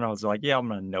second one, and I was like, "Yeah, I'm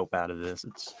gonna nope out of this.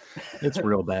 It's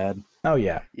real bad." Oh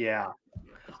yeah. Yeah.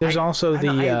 There's also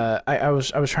I I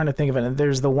was trying to think of it. And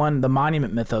there's the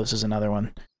Monument Mythos is another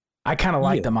one. I kind of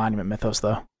like Yeah. the Monument Mythos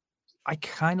though. I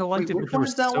kind of liked it, which but there one was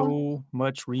is that one? so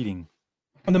much reading.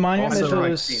 The Monument Also, I've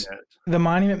Mythos. seen it. The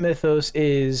Monument Mythos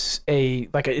is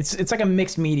it's like a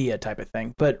mixed media type of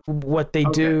thing. But what they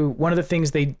do, one of the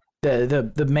things the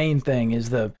main thing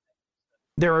is there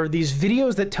are these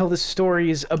videos that tell the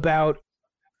stories about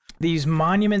these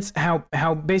monuments,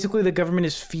 how basically the government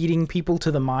is feeding people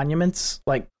to the monuments,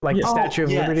 like the Statue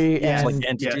of yes, Liberty, yes. Like and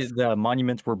entities, the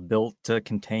monuments were built to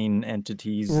contain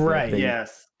entities Right. that they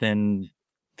Yes. then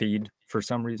feed for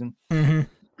some reason.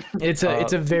 it's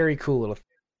a very cool little.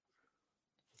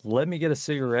 Let me get a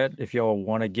cigarette if y'all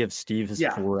want to give Steve his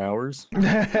 4 hours.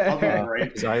 I'll go right.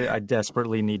 Because I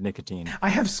desperately need nicotine. I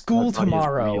have school My body is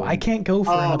tomorrow. reeling. I can't go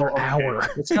for another okay. hour.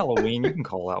 It's Halloween. You can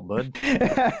call out, bud.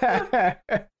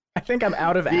 I think I'm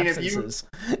out of Dean, absences.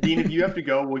 Dean, if you have to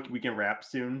go, we can wrap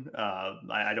soon.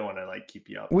 I don't want to like keep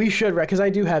you up. We should, right? Because I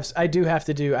have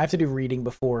to do reading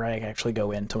before I actually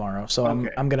go in tomorrow. So Okay.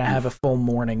 I'm gonna have a full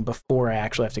morning before I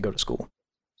actually have to go to school.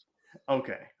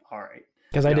 Okay. All right.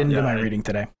 Because I didn't do my yeah. reading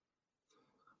today.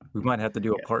 We might have to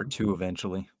do a part 2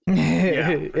 eventually.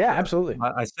 Yeah, absolutely.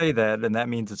 I say that, and that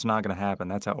means it's not going to happen.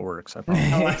 That's how it works. I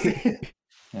promise. Oh, I see.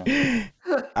 Yeah.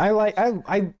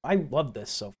 I love this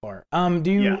so far.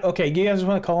 Do you okay? Do you guys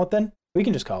want to call it then? We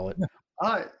can just call it. Yeah,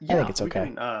 I think it's we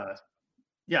okay.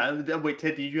 Can, wait,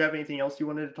 Ted, did you have anything else you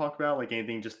wanted to talk about? Like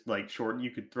anything just like short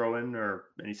you could throw in, or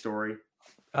any story,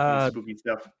 any spooky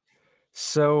stuff?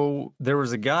 So there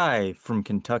was a guy from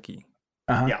Kentucky.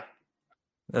 Yeah.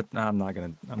 I'm not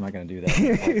gonna do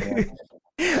that.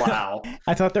 Wow.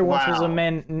 I thought there once was a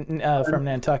man from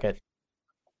Nantucket.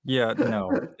 Yeah,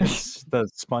 no, it's the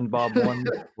SpongeBob one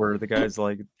where the guy's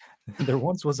like, there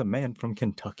once was a man from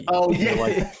Kentucky. Oh, And they're yeah.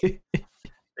 like,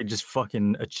 they just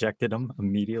fucking ejected him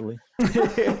immediately.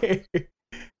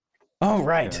 All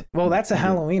right. Yeah. Well, that's a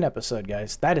Halloween episode,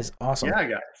 guys. That is awesome.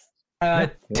 Yeah,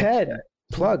 guys. Ted,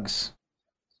 plugs.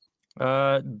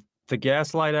 The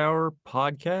Gaslight Hour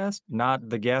podcast, not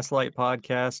the Gaslight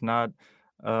podcast, not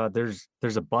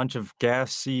there's a bunch of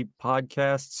gassy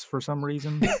podcasts for some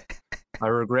reason. I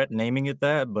regret naming it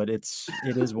that, but it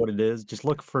is what it is. Just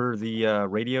look for the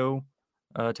radio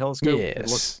telescope. Yes. It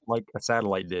looks like a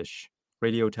satellite dish.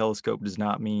 Radio telescope does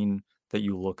not mean that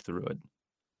you look through it.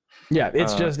 Yeah,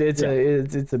 it's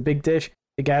it's a big dish.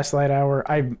 The Gaslight Hour.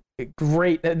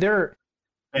 Great. They're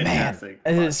Fantastic.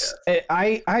 Man,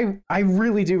 podcast. I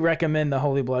really do recommend the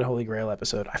Holy Blood, Holy Grail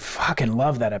episode. I fucking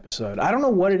love that episode. I don't know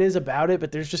what it is about it,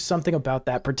 but there's just something about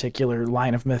that particular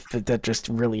line of myth that just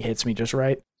really hits me just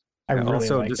right. I really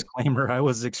Also, liked it. disclaimer, I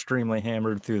was extremely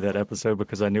hammered through that episode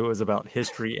because I knew it was about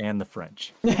history and the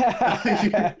French.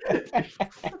 And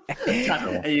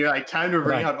you're like, time to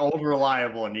bring out Old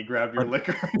Reliable, and you grab your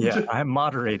liquor. Yeah, I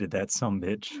moderated that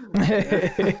sumbitch.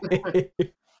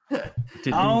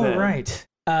 All right.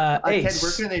 Ted, Ace.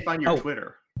 where can they find your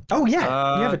Twitter? Oh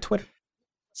yeah, you have a Twitter.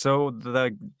 So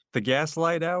the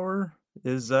Gaslight Hour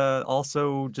is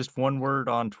also just one word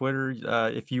on Twitter.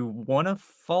 If you want to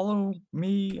follow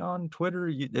me on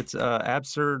Twitter, it's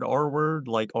absurd R word,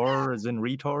 like R as in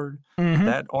retard.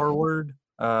 That R word.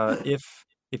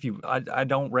 If you, I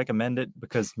don't recommend it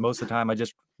because most of the time I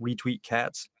just retweet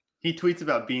cats. He tweets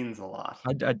about beans a lot.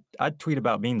 I tweet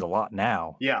about beans a lot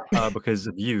now. Yeah. Because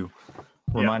of you.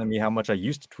 Reminded me how much I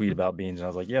used to tweet about beans, and I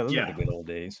was like, "Yeah, those are the good old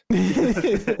days."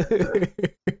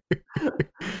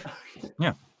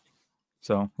 Yeah.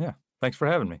 So yeah, thanks for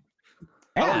having me.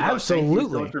 Yeah, absolutely. Thank you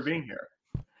so much for being here.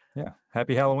 Yeah,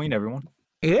 happy Halloween, everyone.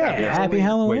 Yeah, happy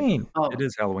Halloween. Wait, it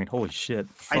is Halloween. Holy shit!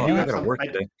 Fuck, I do I have gotta work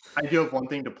today. I do have one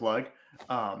thing to plug.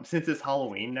 Since it's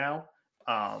Halloween now,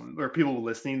 or people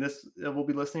listening this will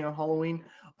be listening on Halloween.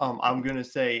 I'm gonna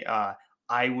say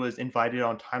I was invited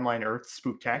on Timeline Earth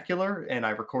Spooktacular, and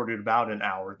I recorded about an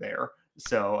hour there.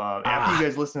 So after you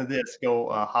guys listen to this, go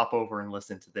hop over and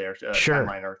listen to their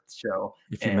Timeline Earth show.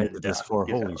 If you made it this far,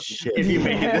 holy shit! If you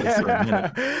made it this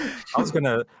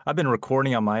far, I've been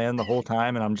recording on my end the whole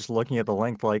time, and I'm just looking at the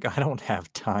length like I don't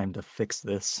have time to fix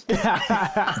this.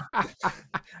 I'm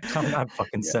not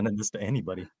fucking sending this to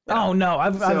anybody. Oh no,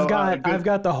 I've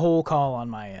got the whole call on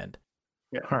my end.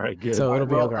 Yeah. All right, good. So it'll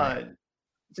be okay.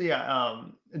 So yeah,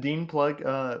 Dean, plug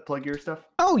your stuff.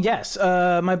 Oh yes,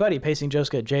 my buddy Pacing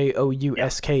Jouska,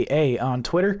 Jouska on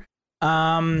Twitter.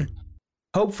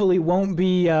 Hopefully won't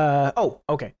be.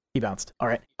 Okay. He bounced. All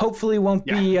right. Hopefully won't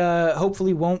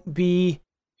be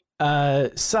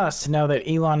sus now that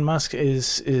Elon Musk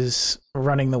is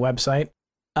running the website.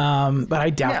 But I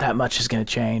doubt that much is going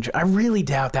to change. I really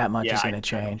doubt that much is going to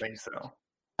change. I don't think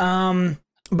so.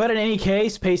 But in any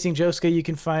case, Pacing Joska you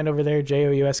can find over there,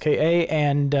 JOUSKA,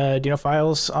 and Dino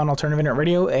Files on Alternative Internet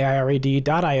Radio,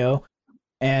 AIRAD.io.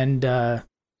 And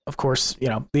of course,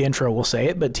 the intro will say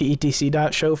it, but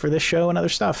TETC.show for this show and other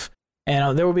stuff.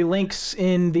 And there will be links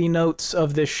in the notes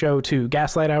of this show to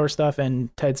Gaslight Hour stuff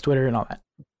and Ted's Twitter and all that.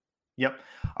 Yep.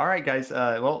 All right, guys.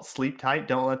 Well, sleep tight.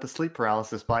 Don't let the sleep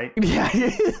paralysis bite. Yeah.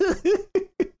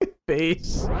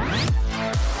 Base.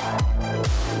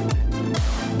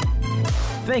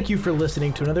 Thank you for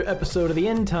listening to another episode of The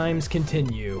End Times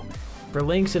Continue. For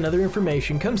links and other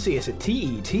information, come see us at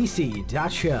TETC.show.